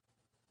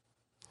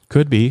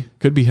 Could be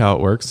how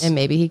it works. And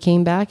maybe he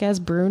came back as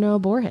Bruno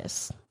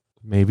Borges.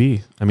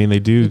 Maybe. I mean, they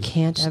do. You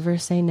can't ever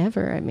say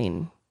never. I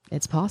mean,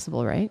 it's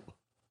possible, right?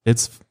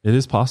 It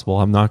is possible.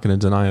 I'm not going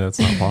to deny that's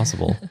not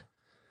possible.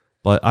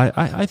 But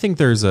I think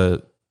there's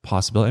a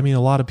possibility. I mean,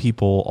 a lot of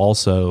people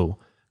also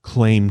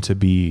claim to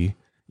be,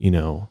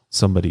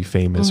 somebody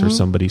famous or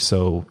somebody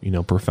so,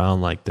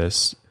 profound like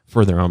this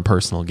for their own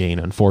personal gain,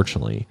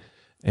 unfortunately,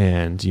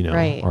 and,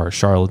 are a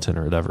charlatan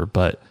or whatever.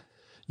 But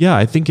yeah,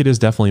 I think it is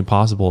definitely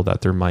possible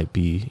that there might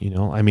be,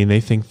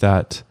 they think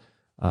that,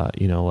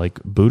 like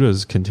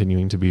Buddha's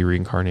continuing to be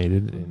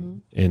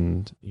reincarnated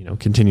and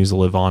continues to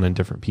live on in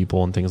different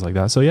people and things like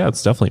that. So yeah,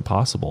 it's definitely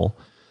possible.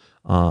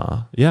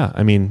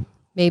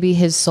 Maybe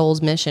his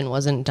soul's mission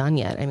wasn't done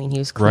yet. I mean, he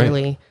was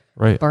clearly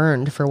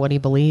burned for what he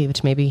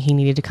believed. Maybe he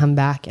needed to come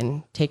back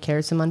and take care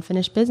of some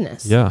unfinished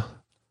business. Yeah.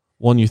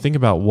 Well, when you think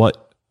about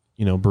what,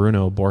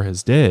 Bruno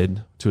Borges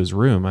did to his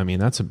room, I mean,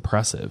 that's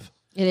impressive.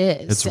 It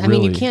is. I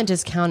mean, you can't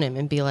discount him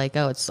and be like,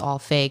 oh, it's all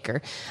fake.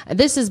 Or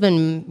this has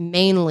been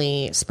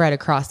mainly spread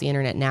across the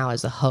internet now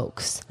as a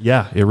hoax.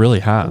 Yeah, it really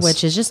has.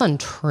 Which is just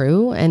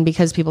untrue. And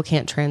because people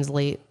can't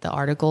translate the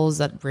articles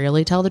that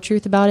really tell the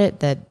truth about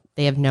it, that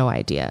they have no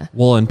idea.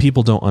 Well, and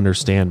people don't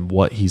understand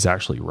what he's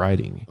actually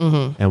writing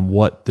and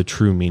what the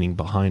true meaning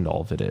behind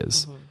all of it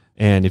is.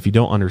 And if you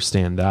don't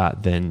understand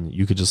that, then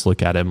you could just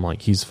look at him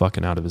like he's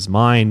fucking out of his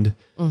mind.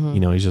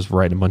 He's just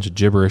writing a bunch of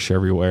gibberish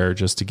everywhere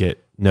just to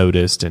get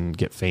noticed and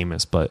get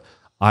famous. But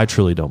I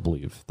truly don't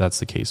believe that's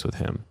the case with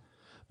him.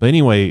 But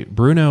anyway,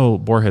 Bruno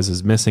Borges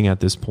is missing at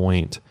this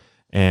point,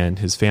 and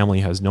his family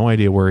has no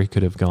idea where he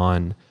could have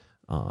gone.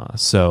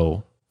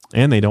 And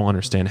they don't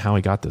understand how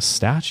he got this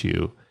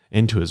statue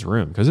into his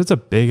room, because it's a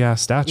big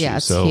ass statue. Yeah,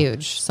 it's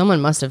huge.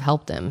 Someone must have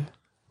helped him.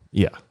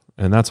 Yeah.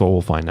 And that's what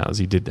we'll find out, is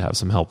he did have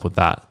some help with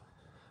that.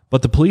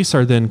 But the police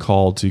are then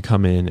called to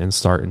come in and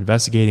start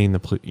investigating.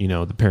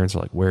 The parents are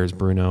like, "Where's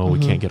Bruno? We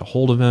can't get a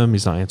hold of him.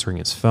 He's not answering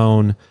his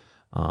phone."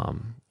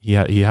 He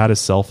had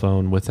his cell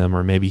phone with him,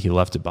 or maybe he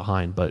left it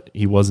behind, but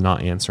he was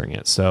not answering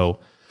it. So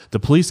the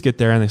police get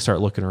there and they start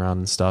looking around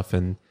and stuff.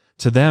 And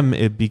to them,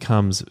 it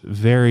becomes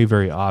very,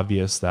 very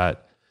obvious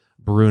that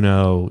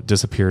Bruno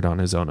disappeared on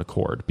his own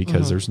accord,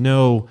 because there's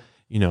no,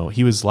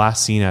 he was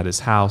last seen at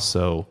his house.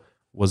 So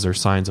was there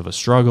signs of a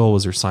struggle?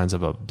 Was there signs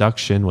of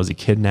abduction? Was he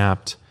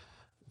kidnapped?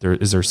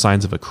 Is there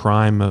signs of a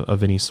crime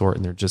of any sort?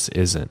 And there just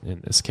isn't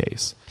in this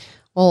case.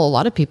 Well, a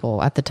lot of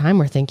people at the time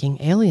were thinking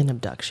alien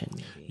abduction.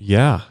 Maybe.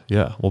 Yeah.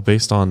 Well,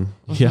 based on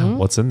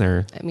what's in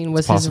there. I mean,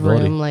 was his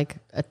room like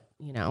a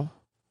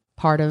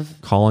part of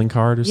calling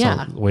card or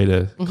some way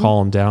to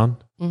call him down?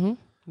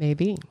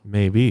 Maybe.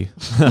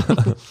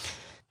 The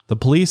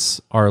police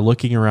are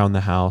looking around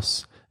the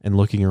house and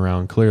looking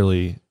around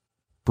clearly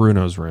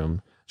Bruno's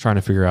room, trying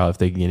to figure out if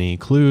they can get any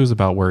clues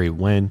about where he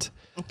went.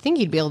 I think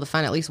you'd be able to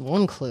find at least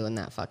one clue in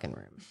that fucking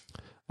room.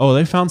 Oh,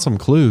 they found some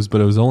clues,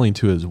 but it was only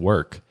to his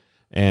work.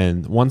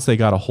 And once they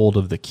got a hold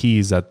of the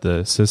keys that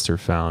the sister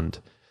found,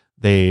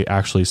 they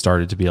actually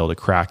started to be able to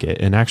crack it.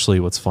 And actually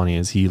what's funny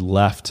is he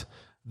left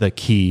the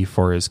key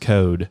for his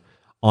code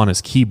on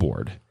his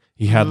keyboard.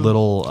 He had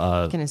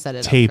little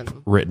tape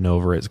written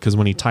over it, because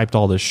when he typed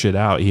all this shit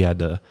out, he had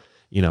to,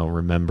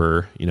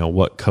 remember,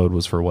 what code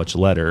was for which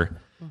letter.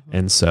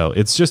 And so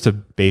it's just a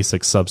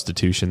basic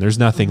substitution. There's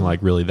nothing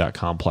like really that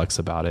complex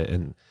about it.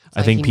 And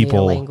I think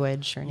people,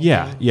 language or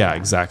anything. Yeah,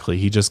 exactly.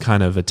 He just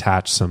kind of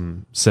attached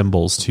some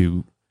symbols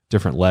to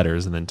different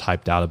letters and then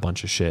typed out a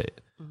bunch of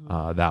shit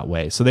that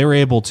way. So they were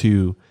able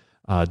to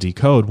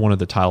decode one of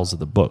the titles of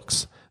the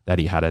books that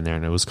he had in there,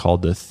 and it was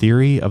called The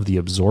Theory of the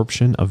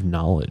Absorption of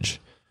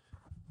Knowledge.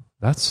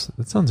 That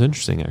sounds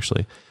interesting,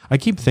 actually. I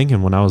keep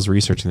thinking when I was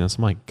researching this,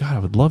 I'm like, God, I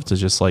would love to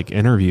just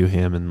interview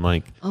him and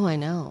I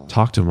know,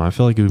 talk to him. I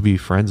feel like it would be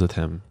friends with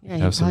him. Yeah,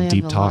 have some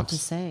deep talks. Lot to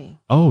say.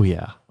 Oh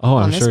yeah. Oh,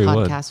 I'm sure he would.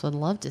 On this podcast, would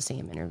love to see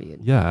him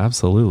interviewed. Yeah,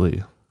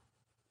 absolutely.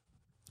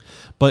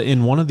 But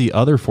in one of the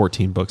other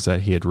 14 books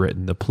that he had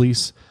written, the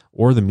police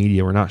or the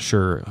media were not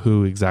sure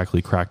who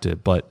exactly cracked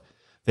it, but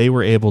they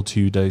were able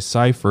to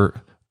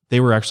decipher. They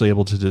were actually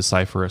able to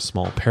decipher a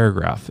small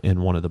paragraph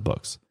in one of the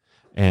books.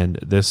 And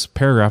this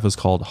paragraph is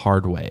called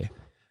Hard Way.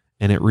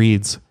 And it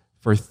reads,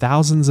 "For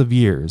thousands of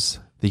years,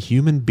 the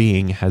human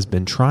being has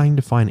been trying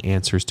to find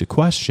answers to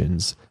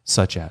questions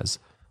such as,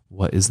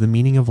 what is the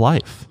meaning of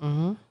life?"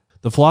 Mm-hmm.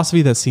 The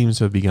philosophy that seems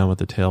to have begun with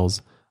the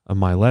tales of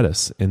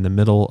Miletus in the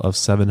middle of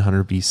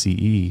 700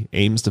 BCE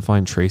aims to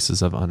find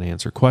traces of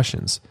unanswered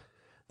questions.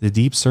 The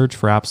deep search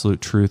for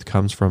absolute truth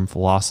comes from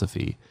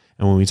philosophy,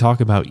 and when we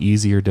talk about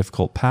easy or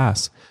difficult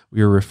paths,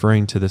 we are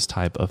referring to this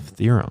type of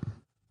theorem.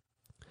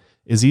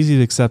 It is easy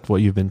to accept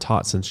what you've been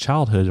taught since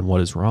childhood and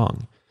what is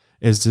wrong.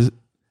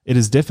 It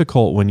is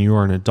difficult when you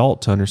are an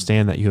adult to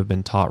understand that you have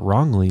been taught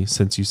wrongly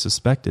since you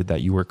suspected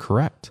that you were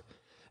correct.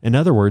 In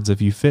other words,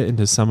 if you fit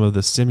into some of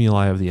the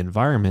stimuli of the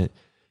environment,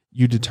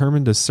 you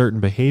determined a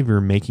certain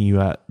behavior, making you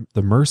at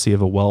the mercy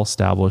of a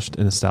well-established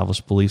and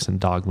established beliefs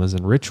and dogmas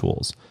and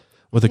rituals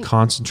with a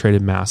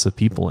concentrated mass of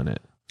people in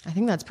it. I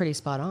think that's pretty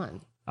spot on.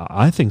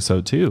 I think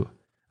so too.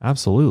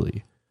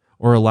 Absolutely.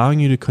 Or allowing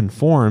you to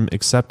conform,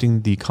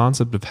 accepting the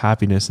concept of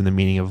happiness and the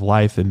meaning of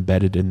life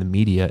embedded in the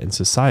media and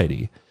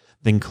society.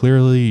 Then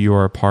clearly you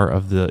are a part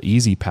of the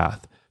easy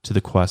path to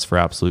the quest for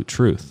absolute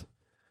truth.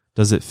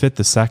 Does it fit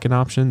the second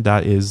option?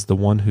 That is the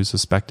one who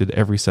suspected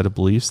every set of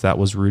beliefs that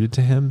was rooted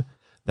to him,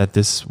 that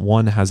this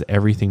one has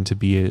everything to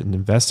be an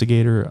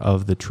investigator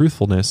of the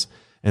truthfulness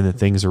and the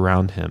things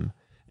around him,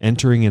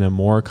 entering in a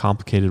more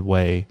complicated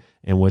way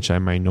in which a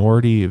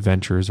minority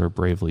ventures or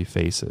bravely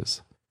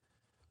faces.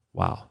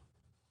 Wow.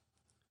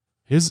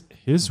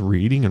 His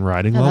reading and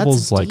writing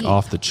levels like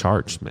off the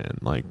charts, man.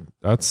 Like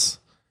that's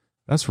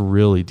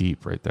really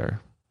deep right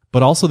there.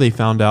 But also they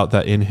found out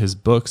that in his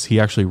books, he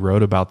actually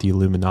wrote about the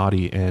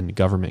Illuminati and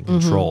government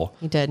control.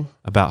 He did.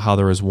 About how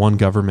there is one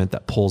government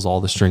that pulls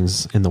all the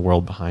strings in the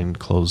world behind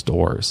closed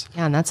doors.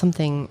 Yeah, and that's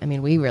something, I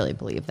mean, we really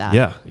believe that.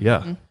 Yeah,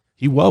 yeah. Mm-hmm.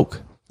 He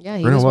woke. Yeah,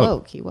 he was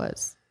woke. He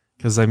was.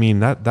 Because, I mean,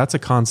 that's a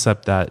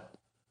concept that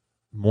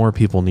more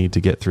people need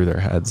to get through their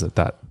heads,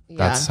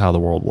 that's how the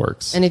world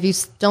works. And if you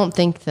don't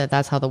think that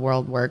that's how the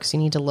world works, you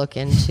need to look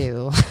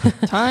into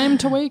time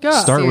to wake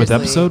up. Start with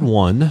episode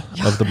 1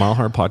 of the Mile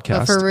Hard podcast.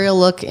 But for real,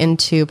 look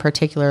into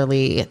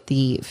particularly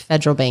the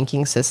federal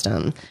banking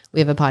system.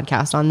 We have a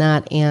podcast on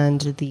that, and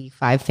the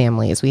 5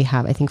 families. We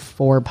have, I think,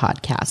 4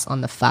 podcasts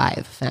on the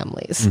 5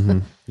 families. Mm-hmm.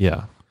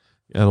 Yeah.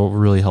 It'll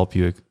really help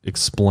you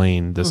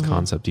explain this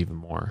concept even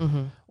more.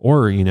 Mm-hmm.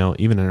 Or, even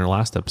in our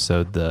last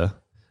episode, a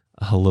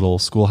little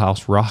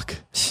Schoolhouse Rock.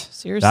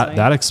 Seriously.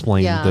 That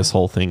explained this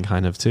whole thing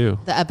kind of too.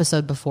 The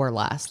episode before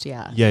last,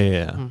 yeah.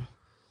 Yeah.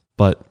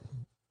 But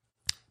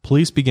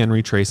police began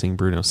retracing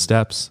Bruno's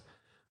steps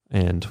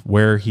and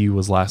where he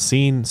was last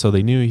seen. So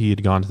they knew he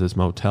had gone to this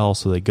motel.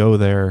 So they go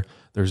there.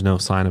 There's no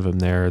sign of him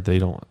there. They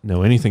don't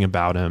know anything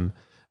about him.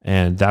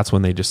 And that's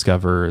when they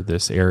discover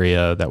this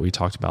area that we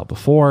talked about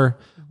before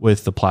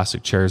with the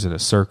plastic chairs in a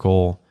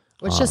circle.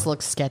 Which just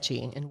looks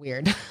sketchy and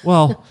weird.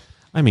 Well,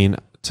 I mean,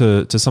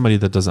 to somebody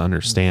that doesn't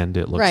understand,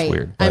 it looks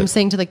weird. I'm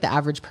saying to like the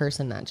average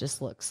person, that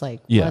just looks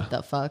like, what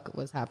the fuck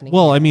was happening?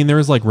 Well, I mean, there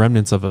was like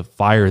remnants of a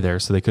fire there,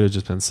 so they could have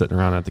just been sitting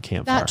around at the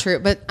campfire. That's true.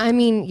 But I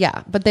mean,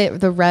 yeah, but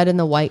the red and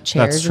the white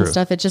chairs and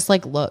stuff, it just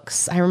like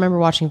looks. I remember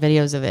watching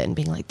videos of it and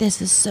being like,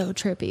 this is so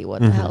trippy.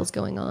 What the hell is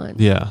going on?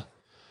 Yeah.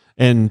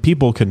 And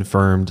people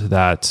confirmed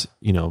that,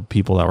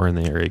 people that were in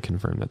the area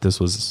confirmed that this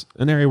was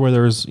an area where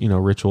there was,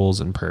 rituals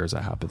and prayers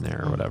that happened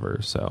there or whatever.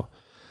 So,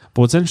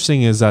 but what's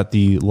interesting is that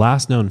the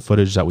last known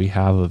footage that we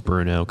have of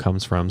Bruno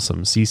comes from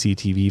some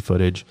CCTV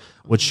footage,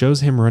 which shows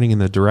him running in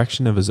the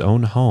direction of his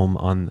own home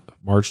on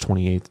March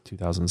 28th,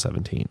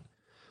 2017.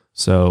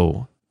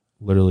 So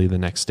literally the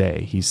next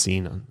day he's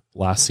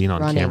last seen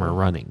on camera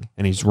running,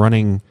 and he's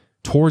running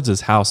towards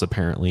his house,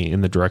 apparently in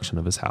the direction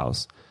of his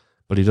house.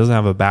 But he doesn't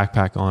have a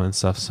backpack on and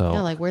stuff. So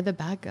yeah, like where'd the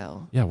bag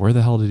go? Yeah, where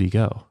the hell did he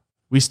go?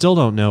 We still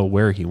don't know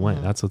where he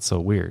went. That's what's so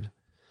weird.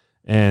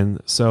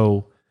 And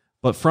so,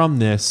 but from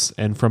this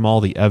and from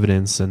all the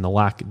evidence and the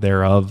lack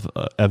thereof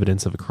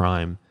evidence of a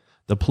crime,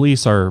 the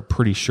police are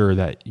pretty sure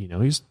that,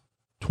 he's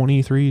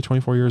 23,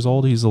 24 years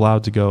old. He's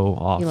allowed to go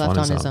off he left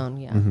on his own.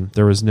 Yeah. Mm-hmm.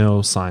 There was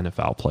no sign of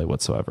foul play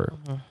whatsoever.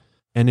 Mm-hmm.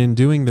 And in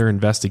doing their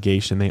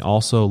investigation, they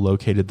also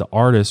located the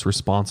artist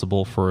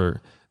responsible for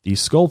the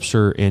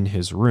sculpture in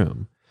his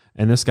room.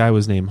 And this guy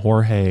was named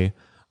Jorge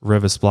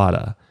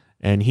Rivasplata.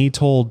 And he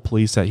told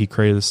police that he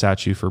created the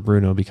statue for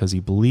Bruno because he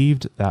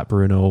believed that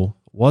Bruno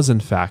was, in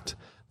fact,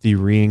 the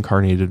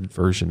reincarnated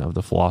version of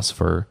the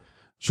philosopher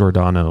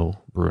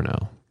Giordano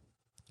Bruno.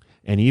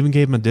 And he even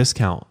gave him a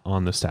discount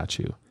on the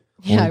statue.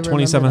 Yeah,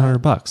 only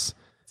 $2,700.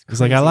 He's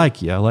like, I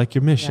like you. I like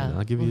your mission. Yeah.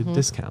 I'll give you a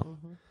discount.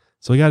 Mm-hmm.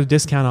 So he got a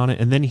discount on it.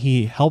 And then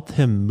he helped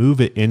him move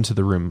it into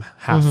the room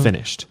half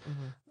finished.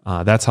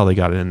 Mm-hmm. That's how they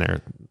got it in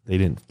there. They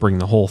didn't bring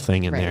the whole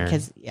thing in there.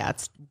 Because,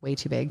 it's way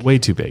too big. Way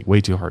too big.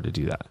 Way too hard to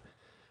do that.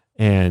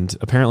 And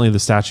apparently the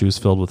statue is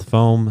filled with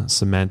foam,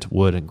 cement,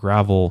 wood, and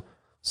gravel.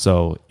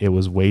 So it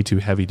was way too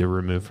heavy to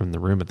remove from the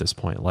room at this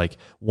point. Like,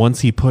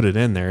 once he put it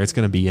in there, it's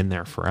going to be in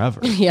there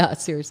forever. Yeah,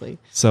 seriously.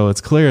 So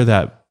it's clear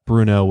that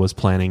Bruno was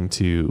planning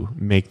to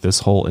make this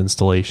whole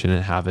installation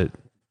and have it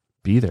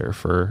be there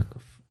for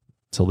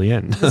till the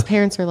end. His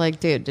parents were like,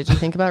 dude, did you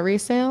think about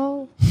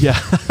resale? Yeah.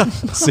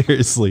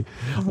 Seriously.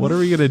 What are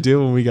we going to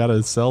do when we got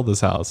to sell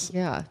this house?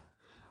 Yeah.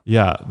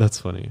 Yeah, that's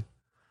funny.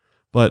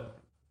 But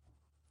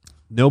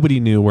nobody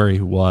knew where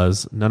he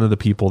was. None of the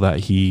people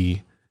that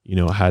he,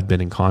 had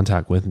been in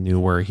contact with knew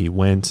where he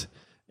went.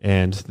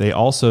 And they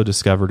also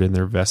discovered in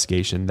their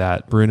investigation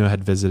that Bruno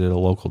had visited a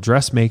local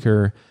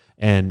dressmaker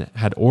and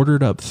had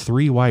ordered up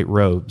 3 white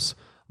robes,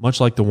 much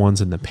like the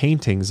ones in the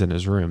paintings in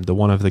his room. The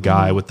one of the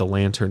guy with the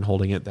lantern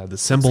holding it, that had the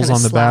symbols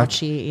on the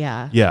slouchy,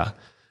 back. Yeah.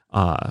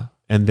 Yeah.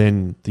 And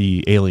then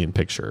the alien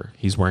picture,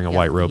 he's wearing a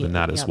white robe in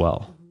that as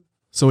well.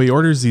 So he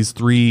orders these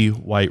 3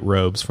 white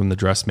robes from the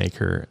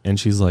dressmaker, and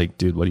she's like,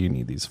 dude, what do you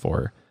need these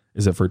for?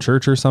 Is it for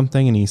church or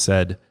something? And he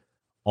said,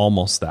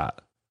 almost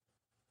that.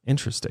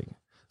 Interesting.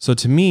 So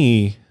to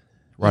me,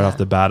 right off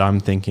the bat, I'm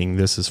thinking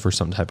this is for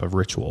some type of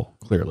ritual,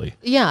 clearly.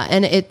 Yeah.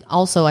 And it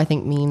also, I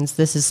think, means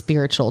this is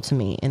spiritual to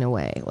me in a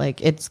way.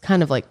 Like, it's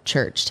kind of like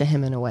church to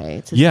him in a way.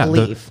 It's his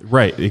belief.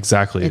 Right,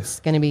 exactly. It's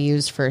going to be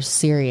used for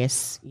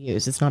serious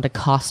use. It's not a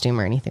costume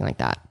or anything like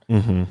that.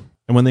 Mm-hmm.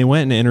 And when they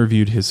went and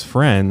interviewed his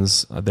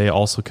friends, they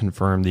also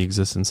confirmed the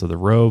existence of the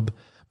robe,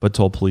 but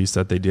told police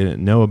that they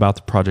didn't know about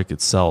the project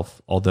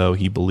itself, although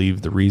he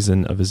believed the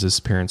reason of his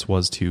disappearance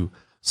was to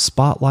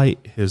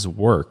spotlight his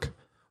work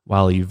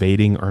while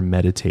evading or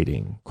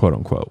meditating, quote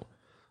unquote.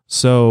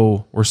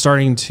 So we're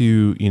starting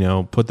to,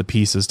 put the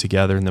pieces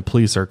together, and the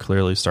police are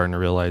clearly starting to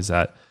realize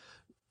that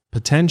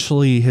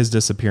potentially his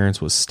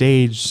disappearance was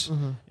staged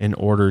in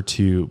order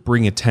to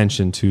bring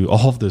attention to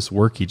all of this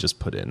work he just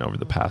put in over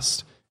the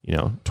past,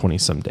 20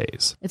 some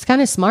days. It's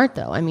kind of smart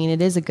though. I mean,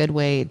 it is a good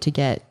way to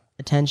get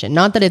attention.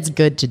 Not that it's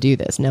good to do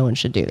this. No one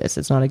should do this.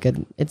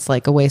 It's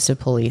like a waste of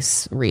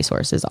police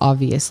resources,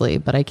 obviously,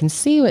 but I can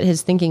see what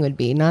his thinking would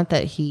be. Not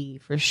that he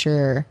for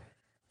sure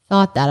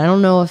thought that. I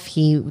don't know if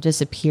he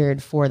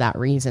disappeared for that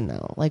reason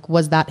though. Like,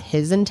 was that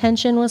his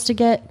intention, was to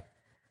get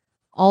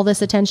all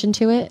this attention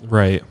to it?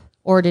 Right.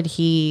 Or did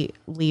he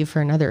leave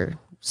for another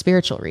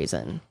spiritual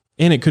reason?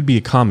 And it could be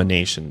a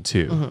combination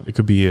too. It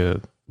could be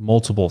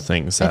multiple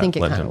things that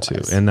led him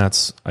to. And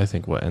that's, I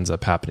think, what ends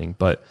up happening.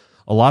 But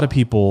a lot of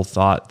people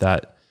thought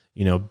that,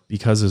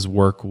 because his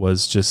work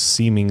was just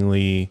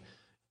seemingly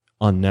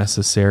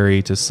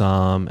unnecessary to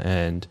some,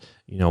 and,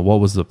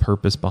 what was the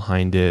purpose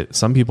behind it?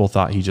 Some people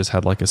thought he just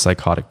had like a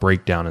psychotic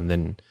breakdown, and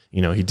then,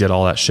 he did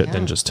all that shit,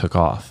 then just took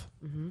off.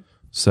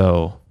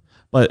 So,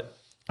 but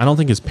I don't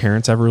think his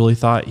parents ever really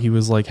thought he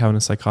was like having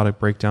a psychotic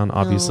breakdown.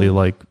 Obviously,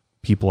 like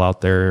people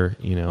out there,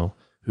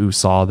 who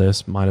saw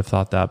this might have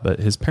thought that, but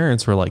his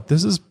parents were like,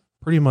 this is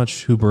pretty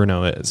much who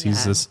Bruno is.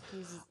 He's this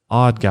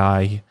odd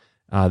guy.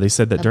 They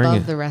said that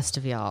above the rest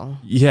of y'all.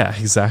 Yeah,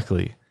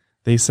 exactly.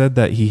 They said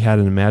that he had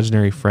an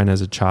imaginary friend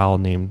as a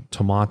child named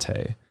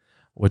Tomate,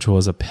 which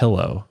was a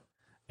pillow.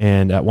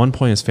 And at one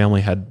point his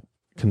family had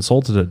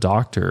consulted a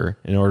doctor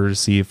in order to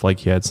see if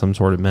he had some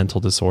sort of mental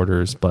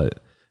disorders,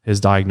 but his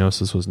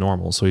diagnosis was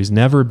normal. So he's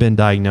never been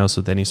diagnosed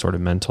with any sort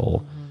of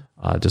mental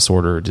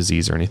disorder or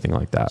disease or anything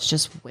like that. It's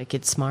just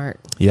wicked smart.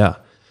 Yeah.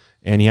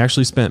 And he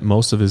actually spent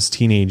most of his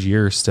teenage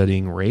years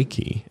studying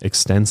Reiki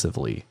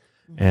extensively.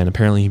 And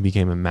apparently he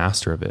became a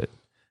master of it.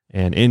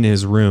 And in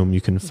his room,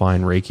 you can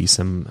find Reiki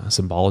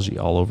symbology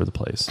all over the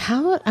place.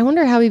 I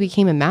wonder how he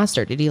became a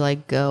master. Did he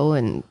go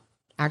and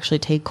actually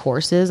take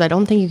courses? I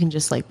don't think you can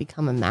just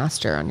become a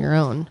master on your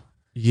own.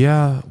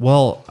 Yeah.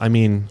 Well, I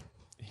mean,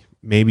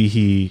 maybe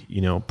he,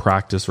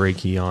 practiced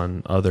Reiki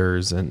on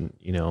others, and,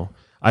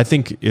 I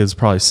think it was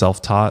probably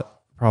self-taught,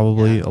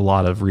 probably a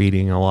lot of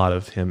reading, a lot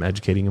of him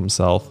educating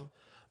himself.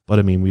 But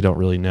I mean, we don't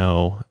really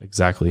know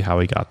exactly how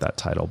he got that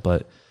title,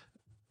 but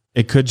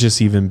it could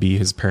just even be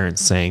his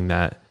parents saying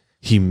that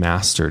he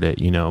mastered it,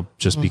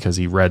 just because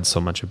he read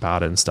so much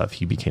about it and stuff,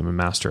 he became a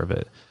master of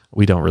it.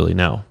 We don't really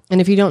know.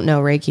 And if you don't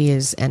know, Reiki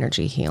is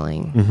energy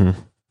healing.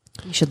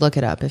 You should look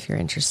it up if you're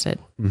interested.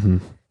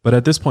 But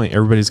at this point,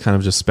 everybody's kind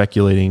of just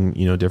speculating,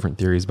 different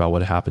theories about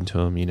what happened to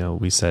him.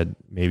 We said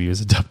maybe he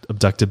was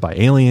abducted by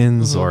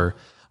aliens, or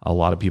a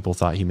lot of people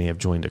thought he may have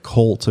joined a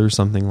cult or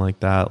something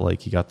like that.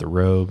 Like he got the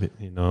robe,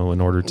 in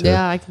order to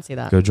I can see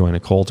that. Go join a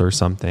cult or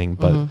something.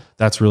 But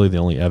that's really the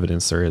only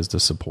evidence there is to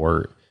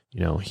support,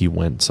 he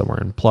went somewhere.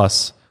 And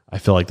plus, I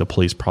feel like the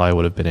police probably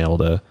would have been able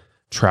to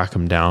track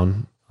him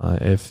down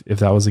if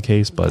that was the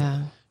case. But,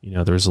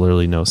 there's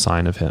literally no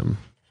sign of him.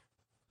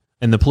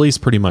 And the police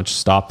pretty much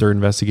stopped their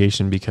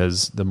investigation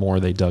because the more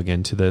they dug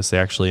into this, they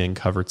actually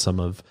uncovered some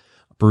of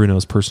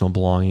Bruno's personal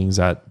belongings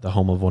at the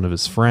home of one of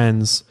his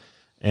friends.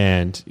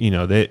 And,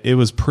 it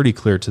was pretty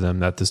clear to them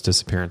that this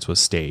disappearance was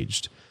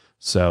staged.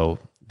 So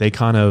they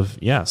kind of,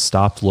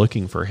 stopped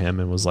looking for him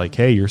and was like,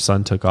 hey, your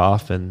son took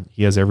off and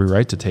he has every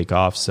right to take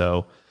off.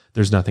 So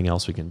there's nothing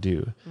else we can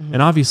do.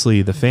 And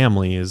obviously the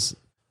family is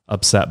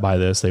upset by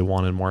this. They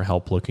wanted more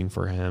help looking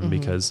for him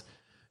because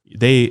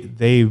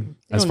they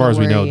as far as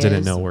we know,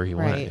 didn't know where he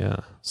went.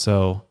 Yeah.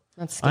 So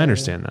I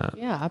understand that.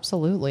 Yeah,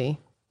 absolutely.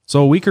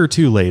 So a week or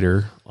two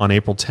later, on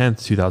April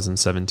 10th,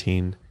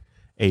 2017,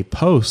 a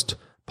post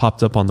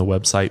popped up on the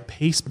website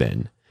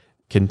Pastebin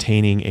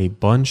containing a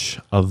bunch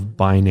of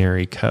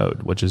binary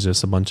code, which is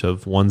just a bunch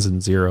of ones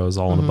and zeros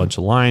all in a bunch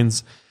of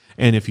lines.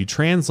 And if you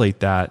translate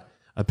that,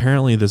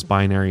 apparently this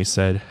binary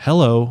said,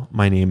 "Hello,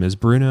 my name is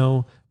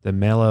Bruno de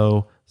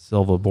Melo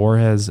Silva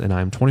Borges, and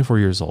I'm 24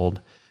 years old,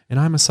 and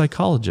I'm a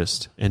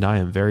psychologist, and I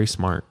am very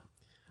smart.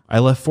 I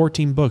left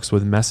 14 books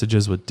with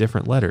messages with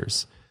different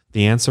letters.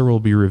 The answer will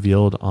be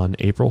revealed on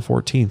April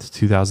 14th,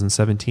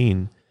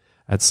 2017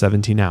 at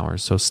 17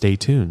 hours, so stay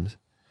tuned.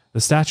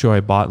 The statue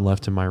I bought and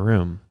left in my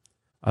room.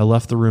 I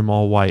left the room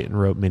all white and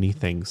wrote many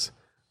things.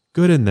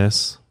 Good in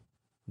this,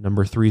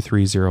 number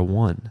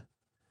 3301.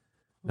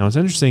 Now, what's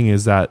interesting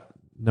is that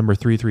number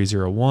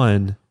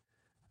 3301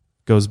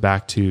 goes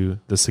back to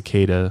the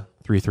Cicada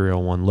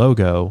 3301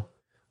 logo,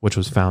 which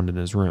was found in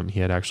his room. He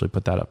had actually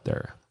put that up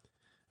there.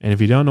 And if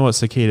you don't know what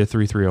Cicada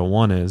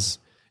 3301 is,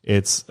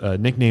 it's a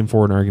nickname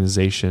for an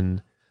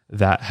organization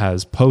that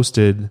has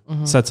posted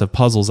sets of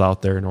puzzles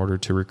out there in order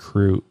to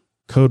recruit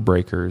code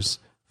breakers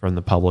from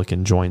the public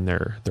and join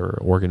their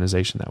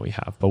organization that we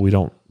have. But we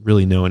don't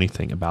really know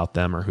anything about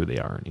them or who they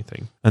are or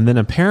anything. And then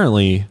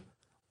apparently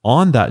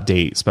on that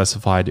date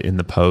specified in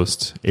the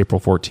post, April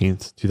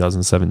 14th,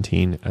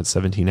 2017 at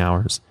 17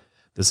 hours,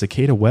 the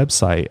Cicada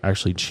website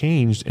actually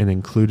changed and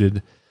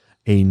included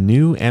a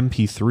new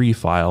MP3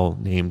 file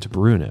named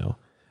Bruno.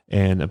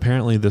 And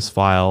apparently this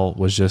file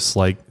was just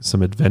like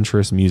some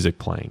adventurous music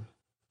playing.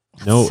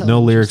 No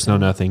lyrics, no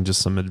nothing,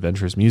 just some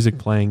adventurous music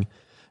playing.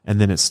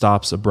 And then it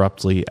stops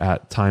abruptly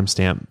at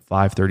timestamp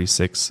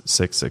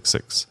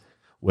 536,666,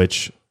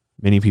 which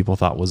many people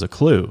thought was a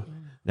clue.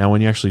 Now,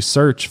 when you actually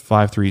search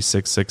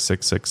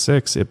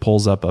 536,666, it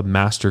pulls up a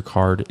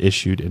MasterCard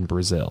issued in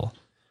Brazil.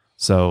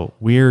 So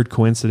weird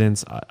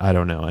coincidence. I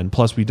don't know. And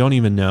plus, we don't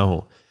even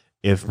know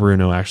if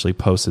Bruno actually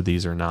posted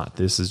these or not.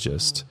 This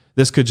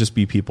could just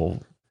be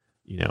people,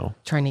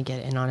 trying to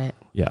get in on it.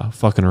 Yeah.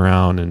 Fucking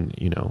around and,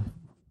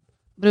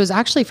 But it was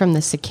actually from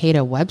the Cicada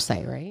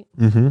website, right?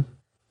 Mm-hmm.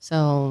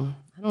 So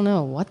I don't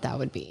know what that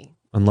would be.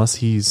 Unless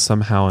he's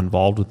somehow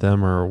involved with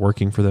them or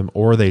working for them,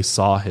 or they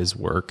saw his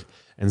work.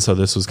 And so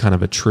this was kind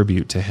of a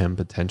tribute to him,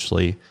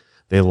 potentially.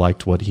 They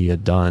liked what he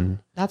had done.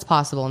 That's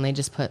possible. And they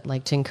just put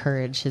to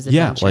encourage his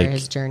adventure,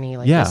 his journey.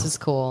 This is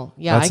cool.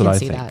 Yeah, I can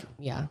see that.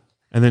 Yeah.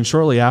 And then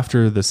shortly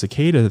after the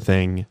Cicada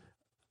thing,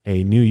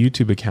 a new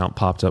YouTube account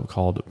popped up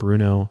called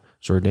Bruno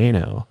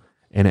Giordano.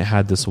 And it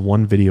had this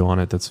one video on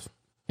it that's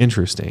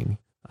interesting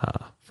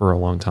for a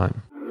long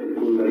time.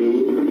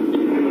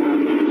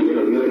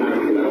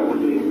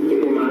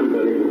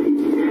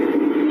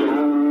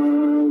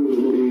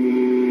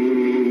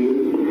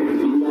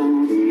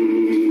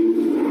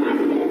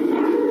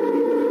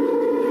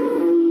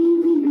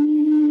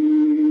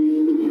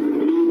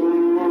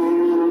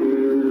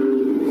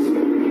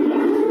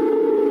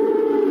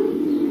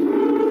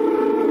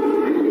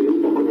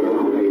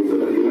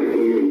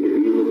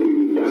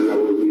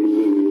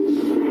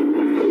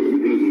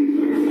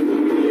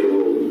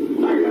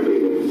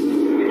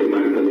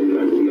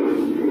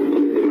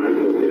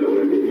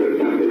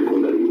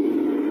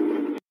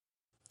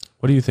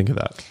 What do you think of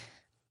that?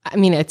 I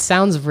mean, it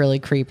sounds really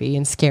creepy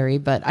and scary,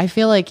 but I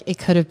feel like it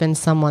could have been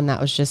someone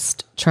that was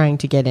just trying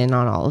to get in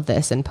on all of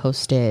this and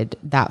posted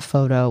that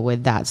photo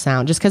with that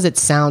sound just because it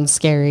sounds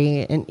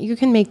scary. And you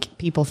can make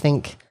people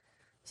think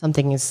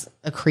something is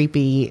a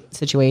creepy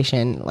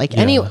situation.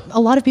 A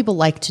lot of people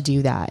like to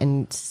do that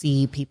and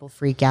see people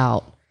freak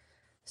out.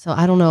 So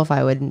I don't know if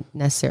I would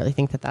necessarily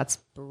think that that's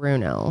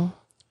Bruno.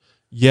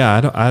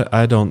 Yeah,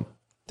 I don't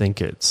think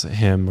it's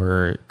him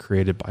or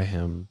created by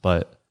him,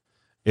 but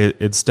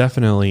it's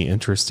definitely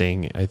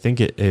interesting. I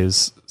think it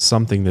is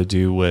something to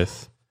do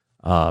with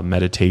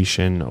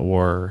meditation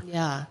or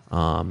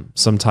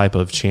some type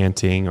of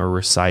chanting or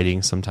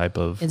reciting some type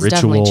of it's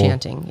ritual. Definitely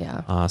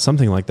chanting,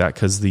 something like that,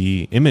 because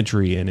the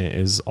imagery in it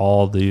is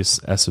all these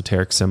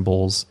esoteric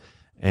symbols,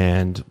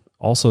 and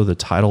also the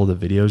title of the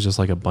video is just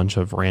like a bunch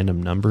of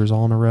random numbers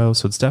all in a row.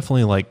 So it's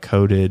definitely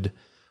coded,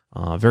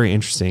 very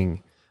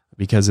interesting,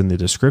 because in the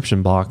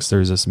description box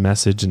there's this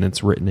message and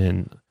it's written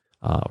in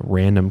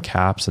random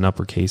caps and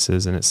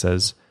uppercases, and it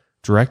says,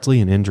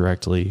 directly and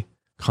indirectly,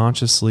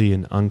 consciously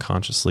and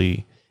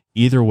unconsciously,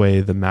 either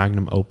way the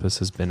magnum opus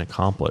has been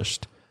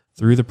accomplished.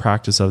 Through the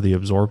practice of the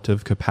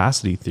absorptive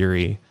capacity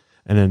theory,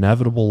 an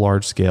inevitable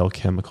large-scale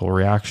chemical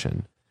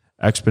reaction,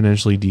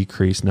 exponentially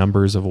decrease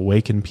numbers of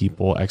awakened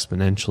people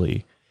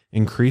exponentially,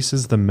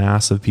 increases the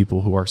mass of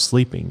people who are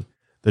sleeping.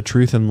 The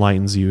truth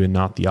enlightens you and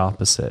not the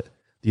opposite.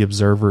 The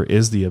observer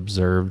is the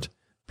observed.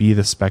 Be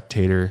the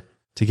spectator.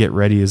 To get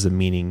ready is the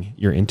meaning.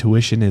 Your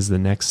intuition is the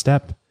next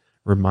step.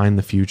 Remind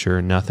the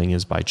future. Nothing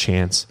is by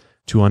chance.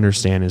 To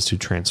understand is to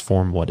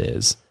transform what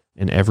is.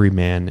 And every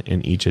man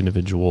and each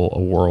individual,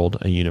 a world,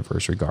 a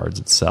universe regards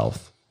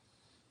itself.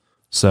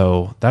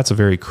 So that's a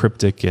very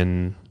cryptic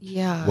and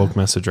woke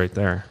message right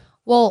there.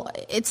 Well,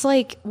 it's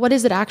what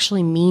does it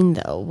actually mean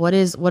though? What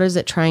is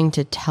it trying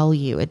to tell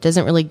you? It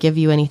doesn't really give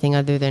you anything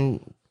other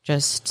than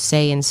just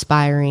say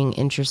inspiring,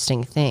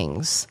 interesting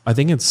things. I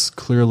think it's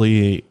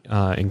clearly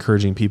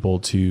encouraging people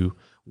to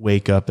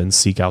wake up and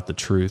seek out the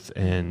truth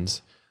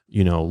and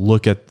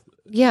look at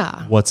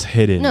what's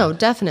hidden. No,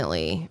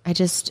 definitely.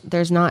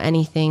 There's not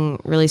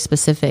anything really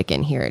specific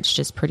in here. It's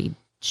just pretty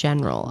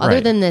general.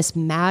 Other than this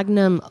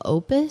magnum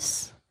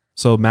opus.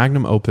 So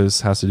magnum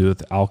opus has to do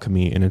with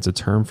alchemy, and it's a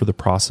term for the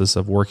process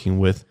of working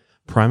with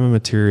prima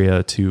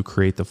materia to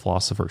create the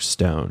philosopher's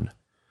stone.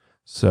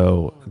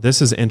 So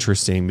this is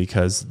interesting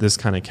because this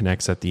kind of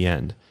connects at the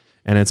end.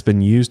 And it's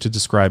been used to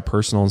describe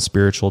personal and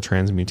spiritual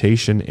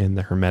transmutation in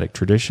the Hermetic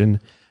tradition,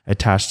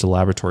 attached to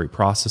laboratory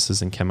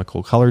processes and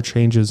chemical color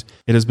changes.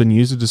 It has been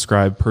used to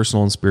describe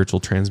personal and spiritual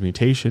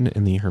transmutation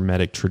in the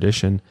Hermetic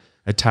tradition,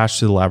 attached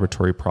to the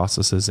laboratory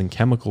processes and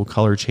chemical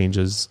color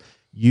changes,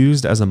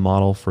 used as a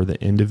model for the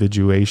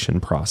individuation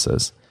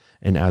process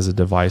and as a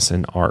device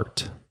in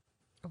art.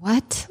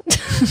 What?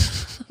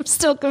 I'm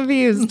still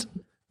confused.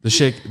 The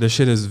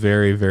shit is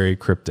very, very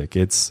cryptic.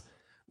 It's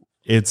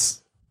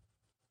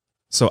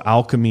so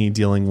alchemy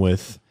dealing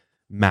with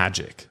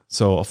magic.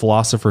 So a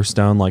philosopher's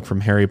stone, like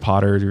from Harry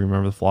Potter. Do you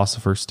remember the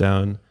philosopher's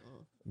stone?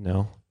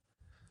 No.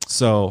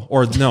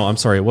 I'm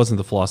sorry. It wasn't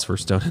the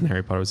philosopher's stone in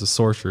Harry Potter. It was the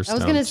sorcerer's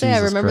stone. I was going to say, I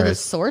remember the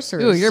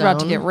sorcerer's stone. Ooh, you're about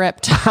to get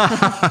ripped.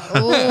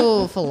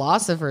 Oh,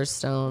 philosopher's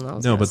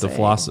stone. So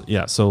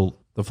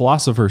the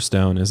philosopher's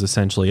stone is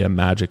essentially a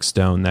magic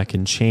stone that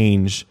can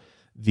change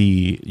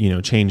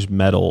change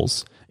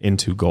metals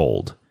into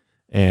gold.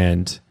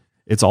 And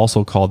it's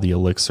also called the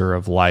elixir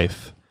of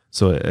life.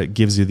 So it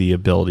gives you the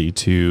ability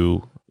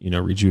to,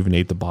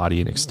 rejuvenate the body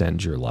and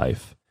extend your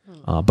life.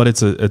 But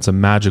it's a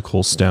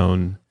magical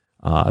stone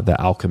that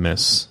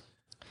alchemists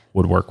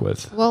would work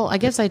with. Well, I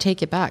guess I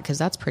take it back because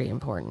that's pretty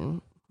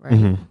important, right?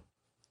 Mm-hmm.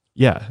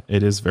 Yeah,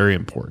 it is very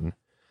important.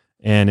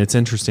 And it's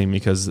interesting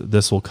because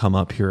this will come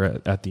up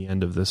here at the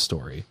end of this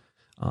story.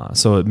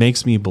 So it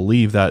makes me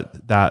believe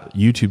that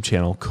YouTube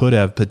channel could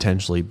have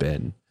potentially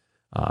been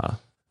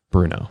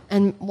Bruno.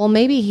 And well,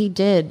 maybe he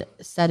did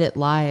set it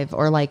live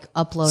or like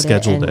upload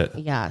scheduled it. it.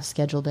 Yeah,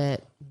 scheduled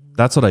it.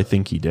 That's what I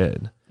think he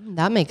did.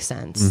 That makes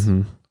sense.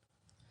 Mm-hmm.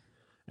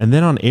 And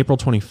then on April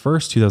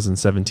 21st,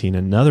 2017,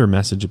 another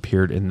message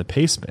appeared in the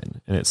pastebin,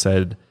 and it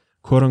said,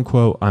 quote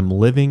unquote, "I'm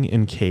living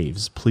in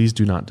caves. Please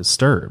do not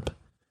disturb."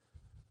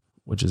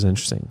 Which is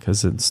interesting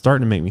because it's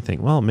starting to make me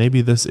think, well,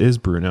 maybe this is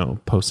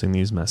Bruno posting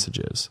these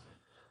messages.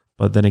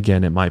 But then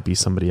again, it might be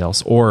somebody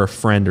else or a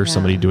friend or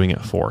somebody doing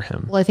it for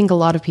him. Well, I think a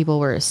lot of people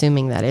were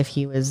assuming that if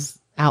he was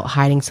out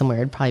hiding somewhere,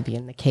 it'd probably be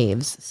in the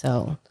caves.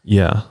 So,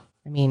 yeah.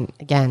 I mean,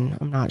 again,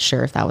 I'm not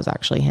sure if that was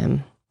actually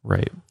him.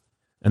 Right.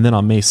 And then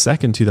on May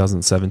 2nd,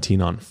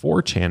 2017 on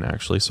 4chan,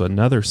 actually, so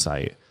another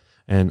site,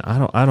 and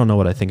I don't know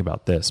what I think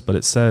about this, but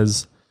it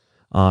says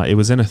it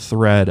was in a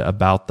thread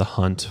about the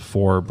hunt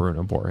for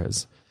Bruno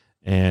Borges.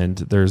 And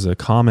there's a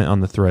comment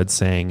on the thread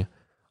saying,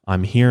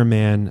 "I'm here,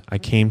 man. I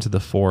came to the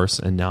force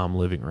and now I'm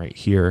living right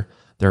here.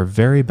 There are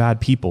very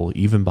bad people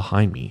even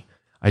behind me.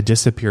 I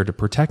disappear to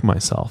protect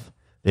myself.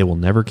 They will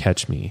never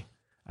catch me.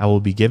 I will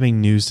be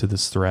giving news to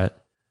this threat.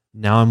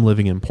 Now I'm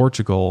living in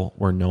Portugal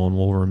where no one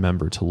will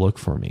remember to look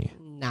for me."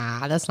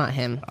 Nah, that's not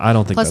him. I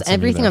don't think Plus, that's him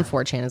everything either.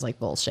 on 4chan is like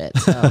bullshit.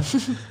 So.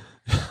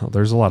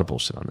 There's a lot of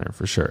bullshit on there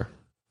for sure.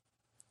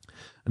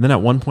 And then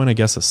at one point, I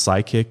guess a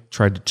psychic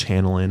tried to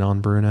channel in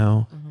on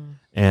Bruno. Mm-hmm.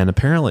 And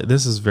apparently,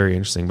 this is very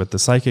interesting, but the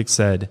psychic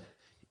said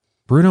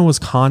Bruno was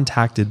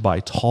contacted by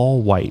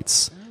tall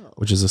whites,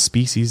 which is a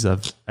species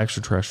of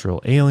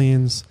extraterrestrial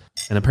aliens.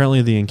 And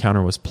apparently the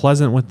encounter was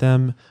pleasant with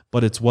them,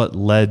 but it's what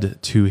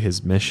led to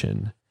his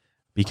mission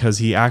because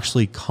he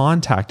actually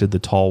contacted the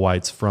tall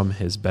whites from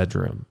his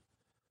bedroom.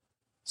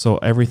 So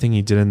everything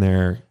he did in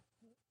there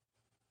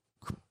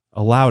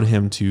allowed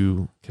him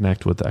to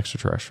connect with the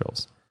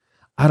extraterrestrials.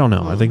 I don't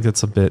know. I think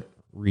that's a bit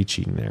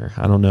reaching there.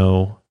 I don't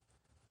know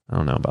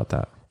about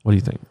that. What do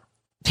you think?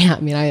 Yeah, I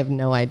mean, I have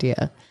no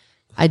idea.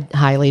 I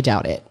highly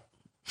doubt it.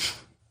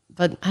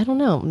 But I don't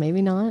know.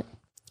 Maybe not.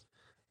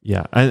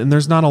 Yeah. And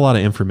there's not a lot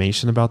of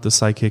information about the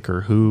psychic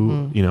or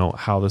who,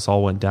 how this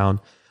all went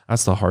down.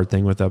 That's the hard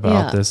thing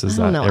about this is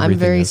I don't that know. I'm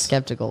very is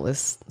skeptical with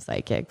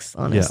psychics,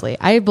 honestly. Yeah.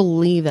 I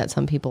believe that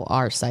some people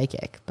are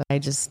psychic, but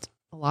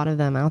a lot of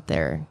them out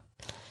there,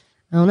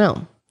 I don't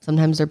know.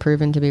 Sometimes they're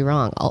proven to be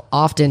wrong.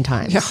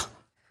 Oftentimes. Yeah.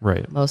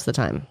 Right. Most of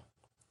the time.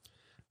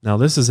 Now,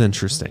 this is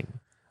interesting.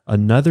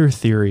 Another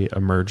theory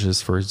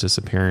emerges for his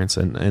disappearance,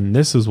 and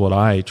this is what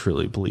I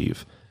truly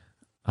believe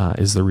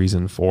is the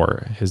reason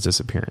for his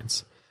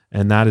disappearance.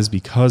 And that is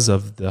because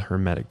of the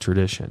Hermetic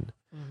tradition.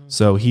 Mm-hmm.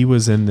 So he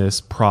was in this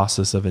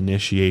process of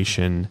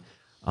initiation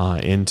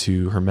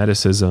into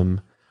Hermeticism,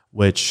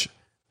 which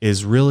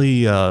is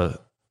really a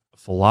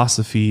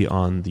philosophy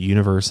on the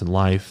universe and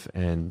life,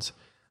 and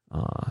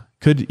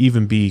could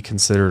even be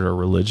considered a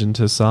religion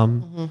to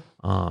some.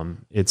 Mm-hmm.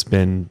 It's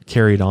been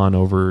carried on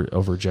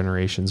over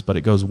generations, but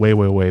it goes way,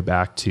 way, way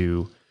back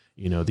to,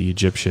 the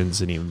Egyptians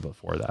and even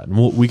before that.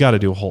 And we got to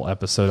do a whole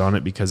episode on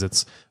it because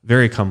it's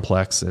very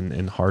complex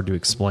and hard to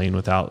explain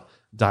without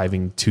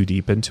diving too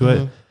deep into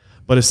it.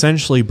 But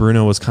essentially,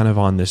 Bruno was kind of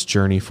on this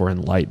journey for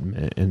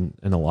enlightenment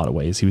in a lot of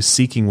ways. He was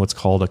seeking what's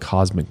called a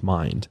cosmic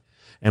mind.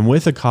 And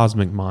with a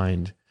cosmic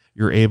mind,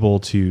 you're able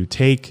to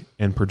take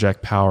and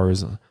project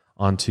powers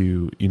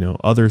onto,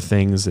 other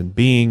things and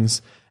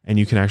beings, and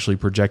you can actually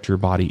project your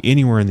body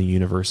anywhere in the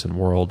universe and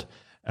world,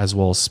 as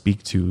well as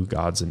speak to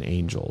gods and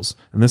angels.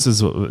 And this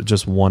is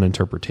just one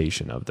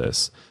interpretation of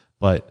this.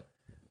 But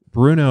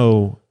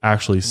Bruno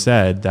actually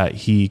said that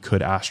he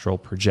could astral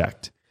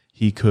project.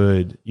 He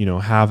could,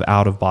 have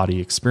out-of-body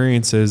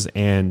experiences,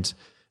 and,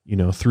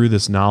 through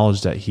this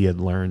knowledge that he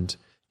had learned,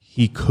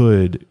 he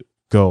could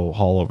go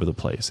all over the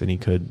place, and he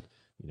could,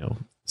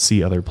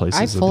 see other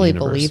places. I fully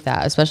believe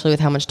that, especially with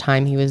how much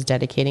time he was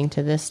dedicating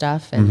to this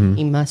stuff, and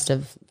he must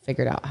have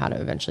figured out how to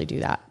eventually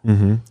do that.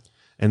 Mm-hmm.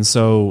 And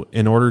so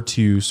in order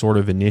to sort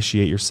of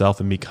initiate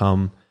yourself and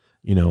become,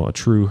 a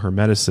true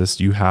hermeticist,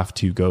 you have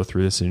to go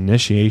through this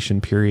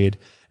initiation period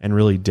and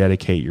really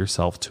dedicate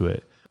yourself to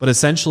it. But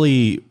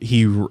essentially,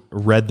 he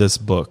read this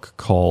book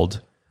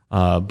called,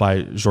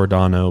 by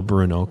Giordano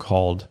Bruno,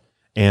 called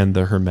And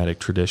the Hermetic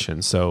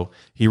Tradition. So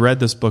he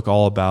read this book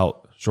all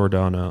about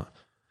Giordano.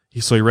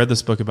 So he read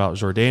this book about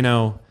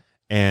Giordano,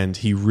 and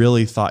he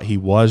really thought he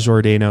was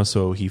Giordano,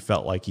 so he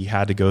felt like he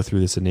had to go through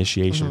this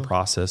initiation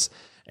process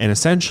and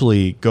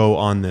essentially go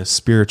on this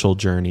spiritual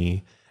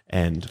journey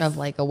and of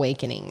like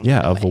awakening.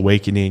 Yeah, of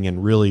awakening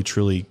and really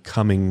truly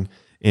coming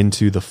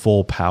into the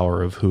full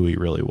power of who he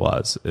really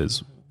was,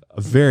 is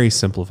a very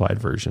simplified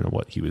version of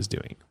what he was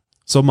doing.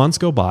 So months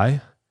go by,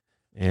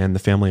 and the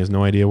family has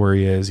no idea where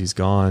he is. He's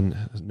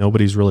gone.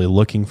 Nobody's really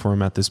looking for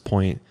him at this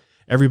point.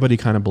 Everybody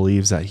kind of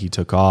believes that he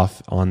took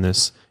off on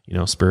this,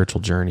 spiritual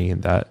journey,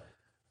 and that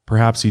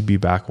perhaps he'd be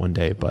back one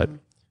day. But,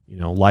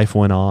 life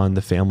went on.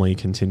 The family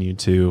continued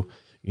to,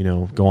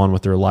 go on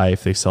with their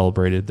life. They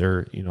celebrated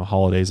their,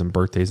 holidays and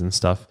birthdays and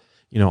stuff,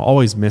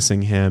 always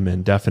missing him,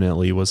 and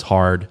definitely was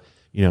hard,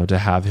 to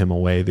have him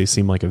away. They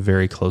seem like a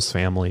very close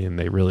family, and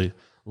they really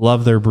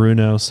love their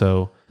Bruno.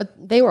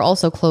 But they were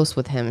also close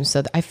with him.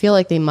 So I feel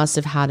like they must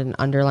have had an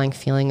underlying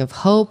feeling of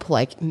hope.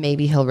 Like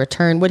maybe he'll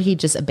return. Would he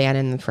just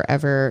abandon them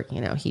forever?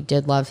 He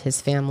did love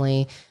his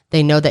family.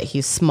 They know that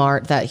he's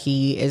smart, that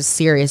he is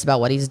serious about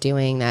what he's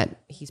doing, that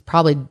he's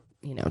probably,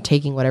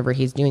 taking whatever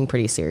he's doing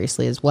pretty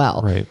seriously as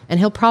well. Right. And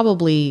he'll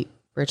probably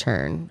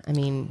return. I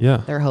mean,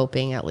 yeah, they're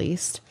hoping at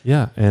least.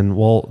 Yeah. And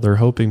their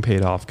hoping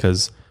paid off,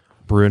 because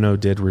Bruno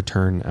did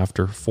return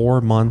after 4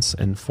 months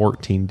and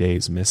 14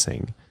 days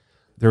missing.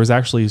 There was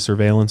actually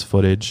surveillance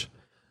footage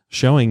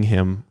showing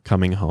him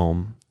coming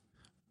home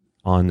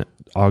on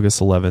August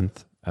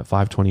 11th at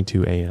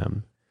 5:22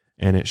 a.m.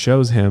 And it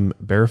shows him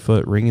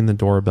barefoot ringing the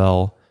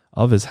doorbell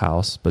of his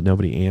house, but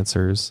nobody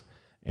answers.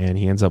 And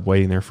he ends up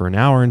waiting there for an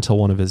hour until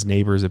one of his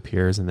neighbors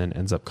appears, and then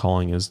ends up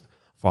calling his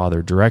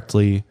father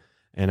directly.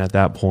 And at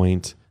that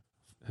point,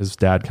 his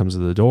dad comes to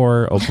the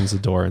door, opens the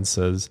door, and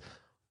says,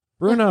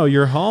 "Bruno,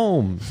 you're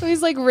home." So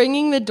he's like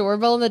ringing the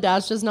doorbell and the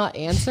dad's just not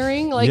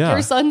answering. Like,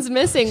 your son's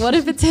missing. What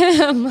if it's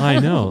him? I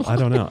know. I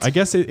don't know. I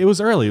guess it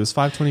was early. It was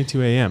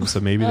 5:22 a.m.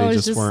 So maybe they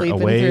just weren't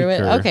awake.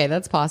 Okay,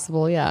 that's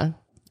possible. Yeah.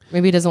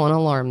 Maybe he doesn't want to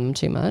alarm them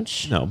too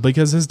much. No,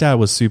 because his dad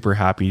was super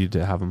happy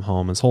to have him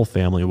home. His whole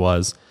family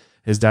was.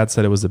 His dad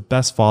said it was the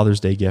best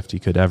Father's Day gift he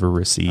could ever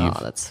receive. Oh,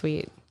 that's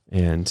sweet.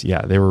 And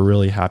yeah, they were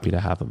really happy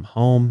to have him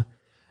home.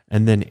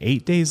 And then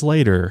 8 days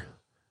later,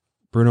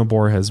 Bruno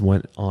Borges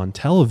went on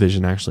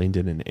television actually and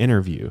did an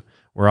interview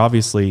where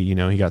obviously,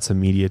 he got some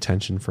media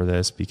attention for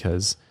this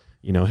because,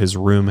 his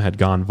room had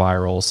gone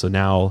viral. So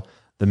now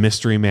the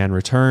mystery man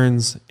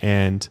returns,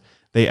 and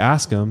they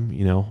ask him,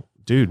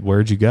 dude,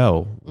 where'd you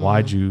go?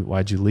 Why'd you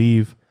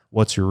leave?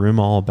 What's your room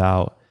all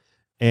about?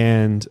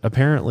 And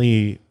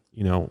apparently,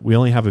 we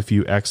only have a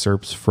few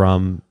excerpts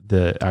from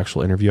the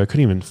actual interview. I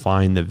couldn't even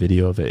find the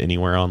video of it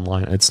anywhere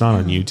online. It's not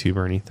on YouTube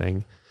or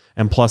anything.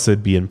 And plus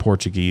it'd be in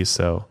Portuguese.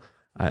 So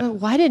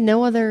why did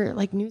no other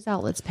news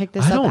outlets pick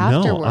this up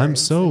afterwards?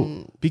 I don't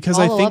know. Because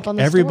I think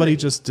everybody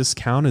just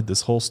discounted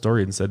this whole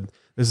story and said,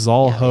 this is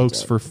all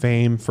hoax for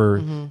fame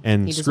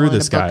and screw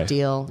this guy.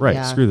 Deal. Right.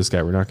 Yeah. Screw this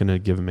guy. We're not going to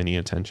give him any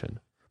attention.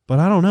 But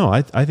I don't know.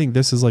 I think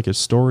this is like a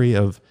story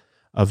of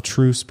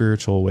true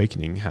spiritual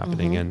awakening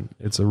happening. And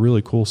it's a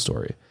really cool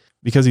story.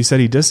 Because he said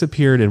he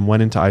disappeared and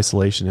went into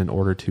isolation in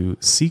order to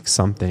seek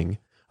something,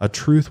 a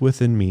truth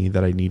within me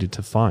that I needed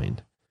to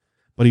find.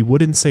 But he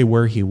wouldn't say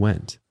where he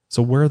went.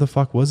 So where the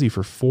fuck was he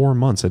for 4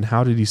 months, and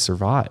how did he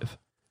survive?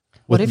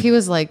 What if he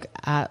was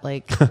at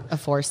a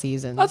Four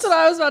Seasons? That's what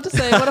I was about to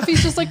say. What if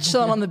he's just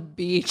chilling on the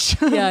beach?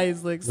 Yeah,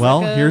 he's like.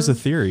 Well, here's a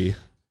theory.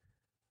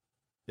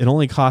 It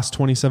only cost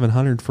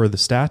 $2,700 for the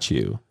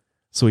statue,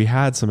 so he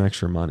had some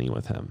extra money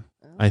with him,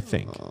 I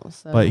think.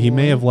 But he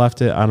may have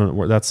left it. I don't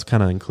know. That's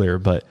kind of unclear,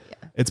 but.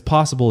 It's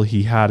possible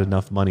he had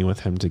enough money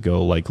with him to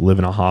go live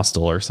in a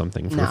hostel or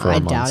something for 4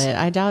 months.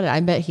 I doubt it. I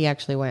bet he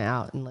actually went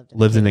out and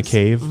lived in a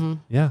cave. Mm-hmm.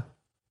 Yeah,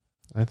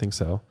 I think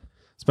so.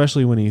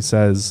 Especially when he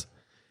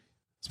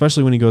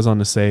goes on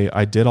to say,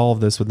 I did all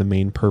of this with the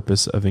main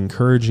purpose of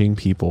encouraging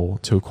people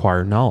to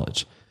acquire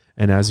knowledge.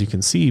 And as you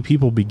can see,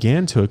 people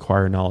began to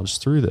acquire knowledge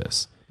through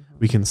this.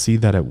 We can see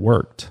that it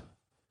worked.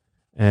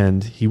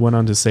 And he went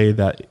on to say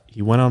that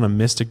he went on a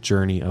mystic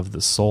journey of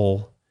the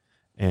soul.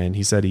 And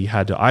he said he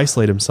had to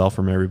isolate himself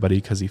from everybody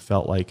because he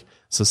felt like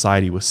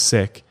society was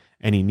sick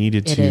and he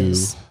needed It to,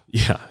 is.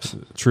 yeah,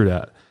 true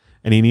that.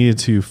 And he needed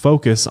to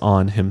focus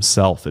on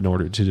himself in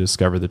order to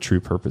discover the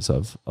true purpose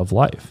of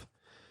life.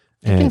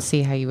 I can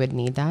see how you would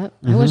need that.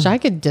 I wish I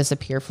could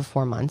disappear for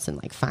 4 months and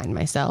like find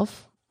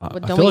myself.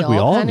 But I don't feel like we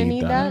all kinda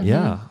need that.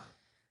 Yeah.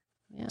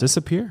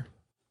 Disappear.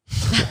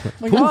 Oh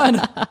my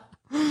God.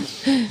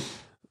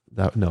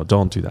 No,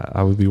 don't do that.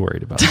 I would be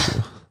worried about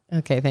you.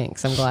 Okay,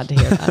 thanks. I'm glad to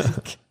hear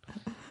that.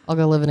 I'll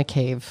go live in a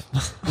cave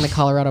in the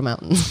Colorado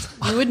mountains.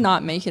 You would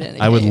not make it in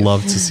a I would cave.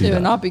 love to see It that.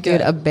 would not be good.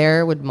 Dude, a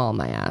bear would maul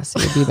my ass.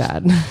 It would be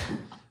bad.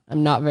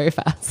 I'm not very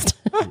fast.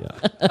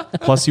 Yeah.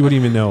 Plus, you wouldn't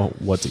even know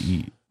what to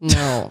eat.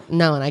 No,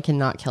 and I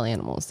cannot kill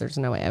animals. There's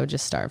no way. I would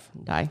just starve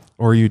and die.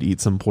 Or you'd eat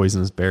some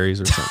poisonous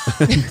berries or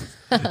something.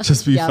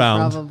 Just be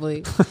found.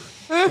 Probably.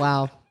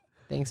 Wow.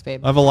 Thanks,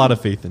 babe. I have a lot of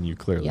faith in you,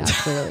 clearly. Yeah,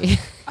 clearly.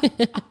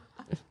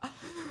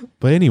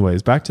 But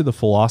anyways, back to the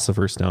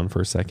Philosopher's Stone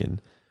for a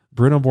second.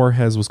 Bruno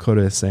Borges was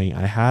quoted as saying,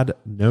 I had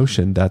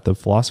notion that the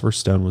Philosopher's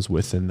Stone was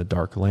within the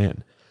Dark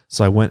Land.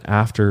 So I went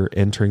after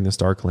entering this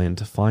Dark Land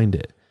to find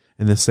it.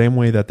 In the same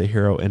way that the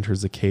hero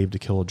enters a cave to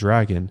kill a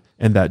dragon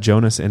and that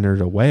Jonas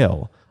entered a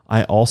whale,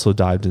 I also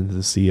dived into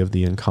the sea of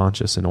the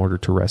unconscious in order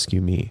to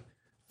rescue me.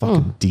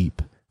 Fucking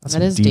deep. That's That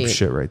some is deep deep.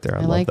 shit right there.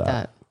 I love like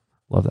that.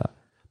 Love that.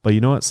 But you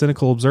know what?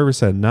 Cynical Observer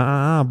said,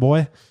 nah,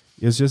 boy,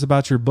 it's just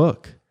about your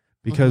book.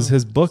 Because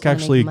his book gonna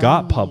actually make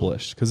got money.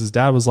 published. Because his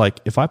dad was like,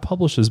 if I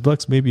publish his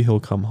books, maybe he'll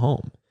come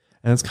home.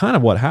 And it's kind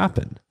of what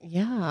happened.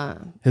 Yeah.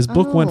 His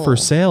book went Oh. for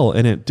sale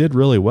and it did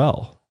really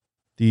well.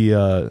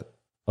 The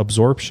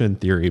absorption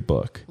theory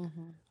book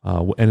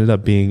ended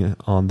up being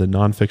on the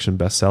nonfiction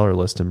bestseller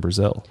list in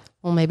Brazil.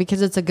 Well, maybe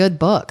because it's a good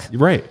book.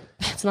 Right.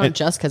 It's not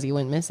just because you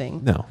went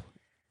missing. No.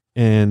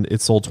 And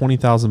it sold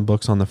 20,000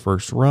 books on the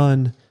first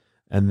run,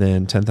 and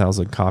then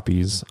 10,000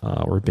 copies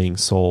were being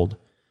sold.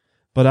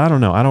 But I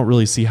don't know. I don't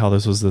really see how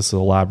this was this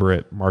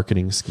elaborate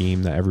marketing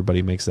scheme that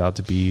everybody makes it out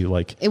to be.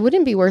 Like, It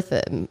wouldn't be worth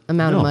the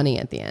amount No. of money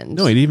at the end.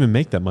 no, he didn't even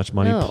make that much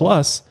money. No.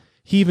 Plus,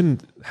 he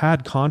even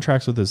had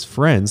contracts with his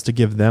friends to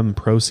give them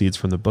proceeds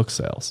from the book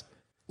sales.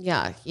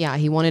 Yeah.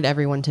 He wanted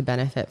everyone to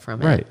benefit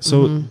from it. Right.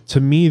 So to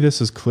me, this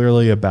is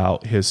clearly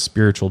about his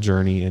spiritual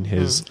journey and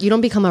his. You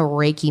don't become a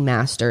Reiki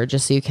master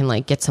just so you can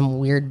like get some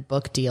weird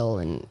book deal.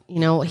 And he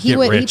Get he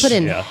rich, put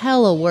in yeah.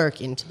 hella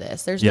work into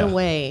this. There's no Yeah.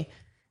 way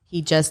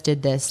he just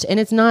did this. And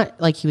it's not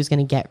like he was going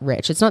to get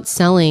rich. It's not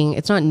selling.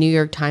 It's not New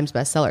York Times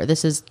bestseller.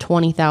 This is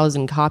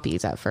 20,000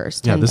 copies at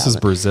first. Yeah, this is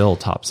 10,000. Brazil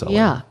top seller.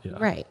 Yeah.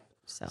 Right.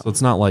 So So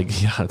it's not like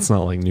it's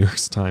not like New York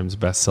Times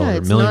bestseller,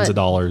 it's millions not of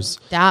dollars.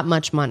 that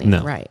much money.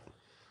 No. Right.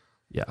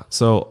 Yeah.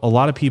 So a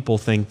lot of people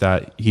think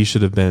that he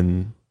should have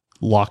been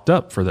locked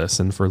up for this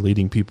and for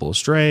leading people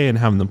astray and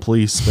having the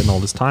police spend all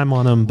this time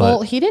on him. But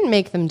Well, he didn't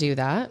make them do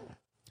that.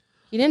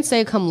 He didn't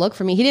say, come look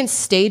for me. He didn't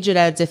stage it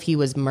as if he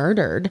was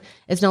murdered.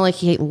 It's not like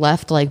he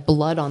left like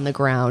blood on the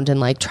ground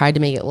and like tried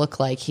to make it look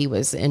like he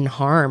was in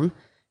harm.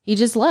 He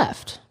just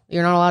left.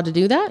 You're not allowed to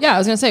do that? Yeah, I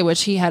was going to say,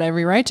 which he had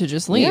every right to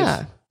just leave.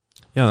 Yeah.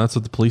 yeah, that's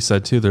what the police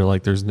said too. They're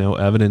like, there's no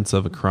evidence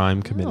of a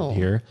crime committed No.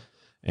 here.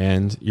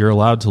 And you're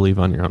allowed to leave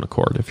on your own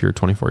accord if you're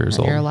 24 years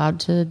old. You're allowed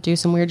to do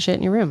some weird shit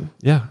in your room.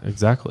 Yeah,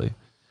 exactly.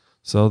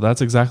 So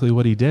that's exactly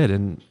what he did.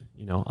 And,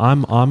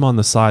 I'm on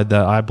the side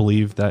that I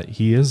believe that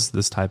he is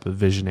this type of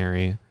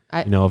visionary,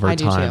 of our I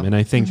do time. too. And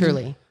I think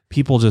Truly.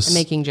 people just I'm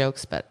making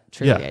jokes, but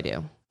truly Yeah. I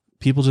do.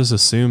 people just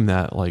assume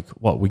that like,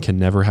 what, we can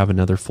never have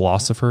another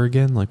philosopher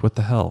again? Like, what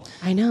the hell?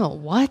 I know.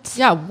 What?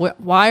 Yeah,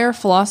 why are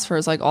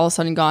philosophers like all of a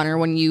sudden gone? Or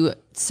when you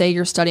say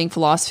you're studying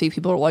philosophy,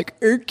 people are like,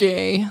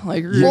 okay.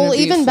 Like, you're Well, gonna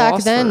be a even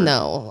back then,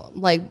 philosopher. though,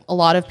 like a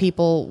lot of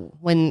people,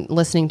 when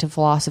listening to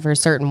philosophers,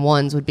 certain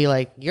ones would be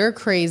like, "You're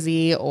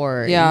crazy,"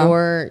 or Yeah.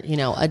 "You're,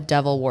 a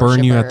devil worshiper."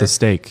 Burn you at the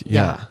stake. Yeah.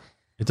 Yeah.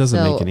 It doesn't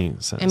So, make any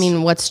sense. I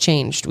mean, what's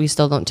changed? We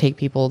still don't take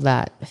people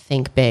that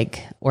think big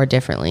or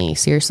differently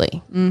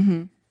seriously.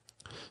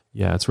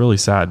 yeah, it's really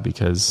sad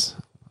because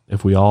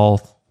if we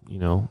all,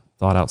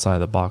 thought outside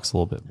the box a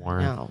little bit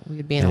more No,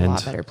 we'd be in a and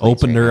lot better place.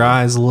 opened right our now.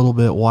 eyes a little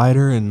bit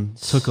wider and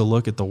took a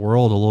look at the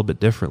world a little bit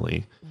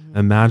differently,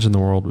 imagine the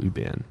world we'd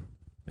be in.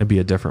 It'd be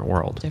a different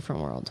world.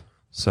 Different world.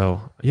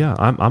 So yeah,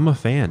 I'm a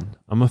fan.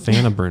 I'm a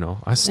fan of Bruno.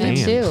 I stand.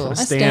 too. I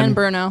stand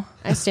Bruno.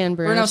 I stand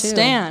Bruno, Bruno too.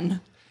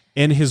 stan.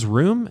 And his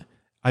room,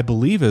 I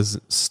believe, is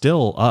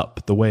still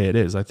up the way it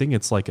is. I think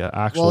it's like an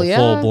actual Well, yeah,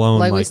 full blown.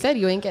 like we said,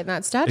 you ain't getting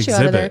that statue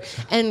out of there.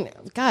 exhibit. And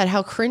God,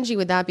 how cringy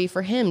would that be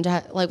for him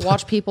to like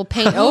watch people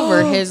paint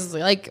over his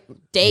like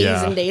days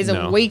Yeah, and days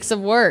no. of weeks of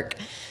work?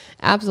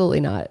 Absolutely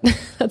not.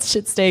 That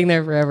shit's staying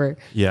there forever.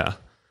 Yeah,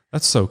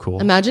 that's so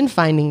cool. Imagine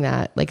finding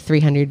that like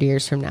 300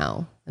 years from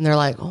now, and they're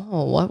like,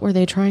 "Oh, what were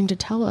they trying to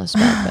tell us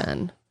back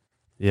then?"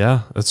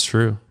 Yeah, that's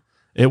true.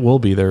 It will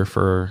be there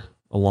for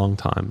a long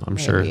time, I'm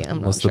sure, I'm not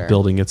unless the sure.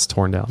 building gets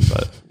torn down.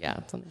 But Yeah,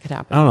 something could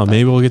happen. I don't know. but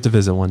Maybe we'll get to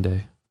visit one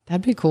day.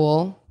 that'd be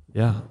cool.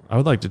 Yeah, I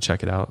would like to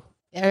check it out.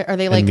 Are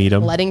they like meet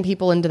 'em. letting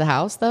people into the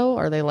house though?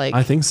 Are they like?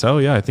 I think so.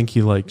 Yeah, I think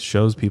he like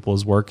shows people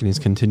his work and he's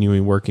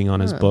continuing working on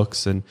his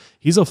books, and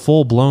he's a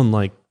full blown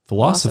like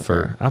philosopher.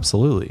 Philosopher.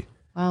 Absolutely.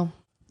 Wow.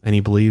 And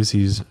he believes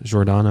he's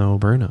Giordano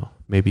Bruno.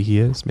 Maybe he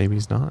is, maybe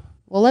he's not.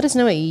 Well, let us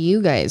know what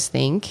you guys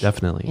think.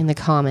 Definitely. In the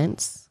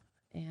comments.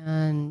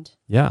 And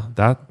yeah,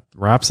 that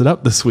wraps it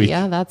up this week.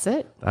 Yeah, that's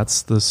it.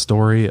 That's the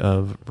story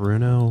of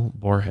Bruno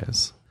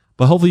Borges.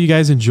 But hopefully you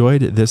guys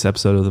enjoyed this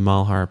episode of the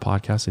Mile Higher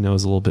Podcast. I know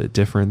it's a little bit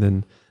different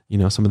than,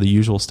 some of the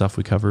usual stuff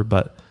we cover,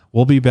 but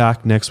we'll be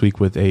back next week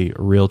with a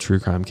real true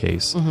crime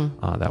case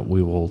that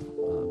we will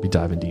be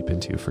diving deep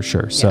into for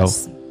sure.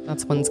 Yes,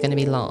 that's one's going to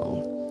be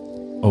long.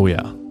 Oh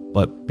yeah.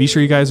 But be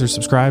sure you guys are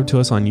subscribed to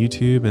us on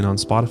YouTube and on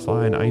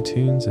Spotify and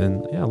iTunes,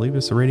 and leave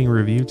us a rating and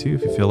review too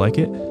if you feel like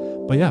it.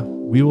 But yeah,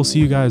 we will see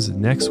you guys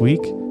next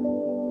week.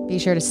 Be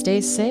sure to stay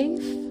safe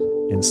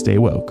and stay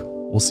woke.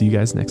 We'll see you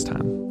guys next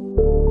time.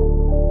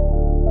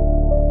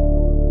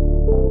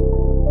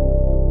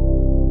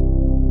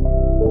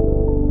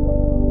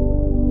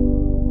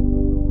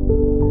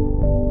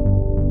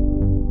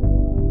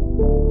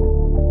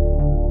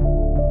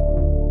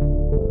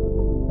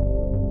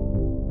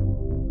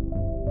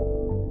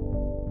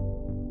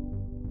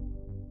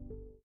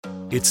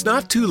 It's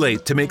not too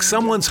late to make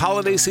someone's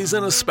holiday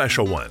season a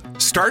special one.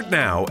 Start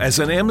now as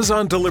an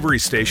Amazon Delivery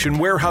Station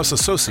warehouse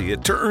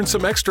associate to earn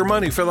some extra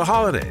money for the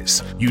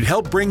holidays. You'd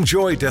help bring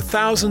joy to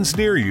thousands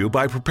near you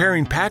by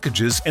preparing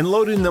packages and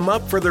loading them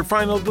up for their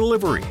final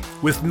delivery.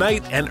 With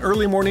night and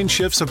early morning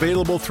shifts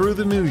available through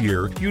the new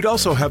year, you'd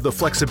also have the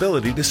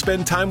flexibility to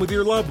spend time with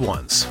your loved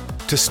ones.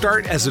 To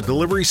start as a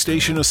Delivery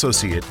Station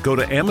associate, go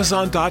to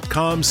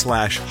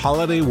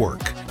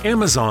amazon.com/holidaywork.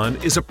 Amazon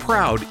is a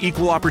proud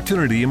equal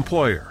opportunity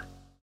employer.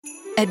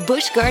 At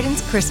Busch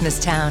Gardens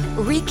Christmastown,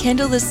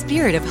 rekindle the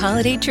spirit of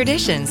holiday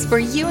traditions for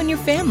you and your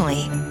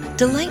family.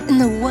 Delight in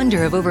the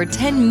wonder of over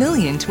 10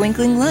 million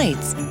twinkling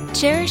lights.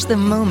 Cherish the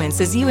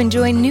moments as you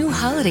enjoy new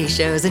holiday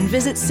shows and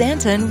visit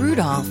Santa and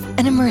Rudolph.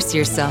 And immerse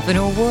yourself in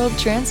a world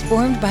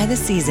transformed by the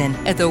season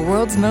at the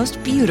world's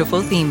most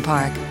beautiful theme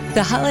park.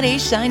 The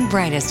holidays shine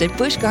brightest at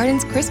Busch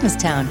Gardens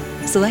Christmastown.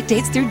 Select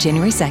dates through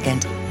January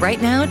 2nd.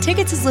 Right now,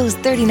 tickets as low as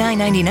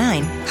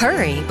 $39.99.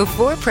 Hurry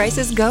before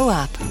prices go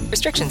up.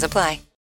 Restrictions apply.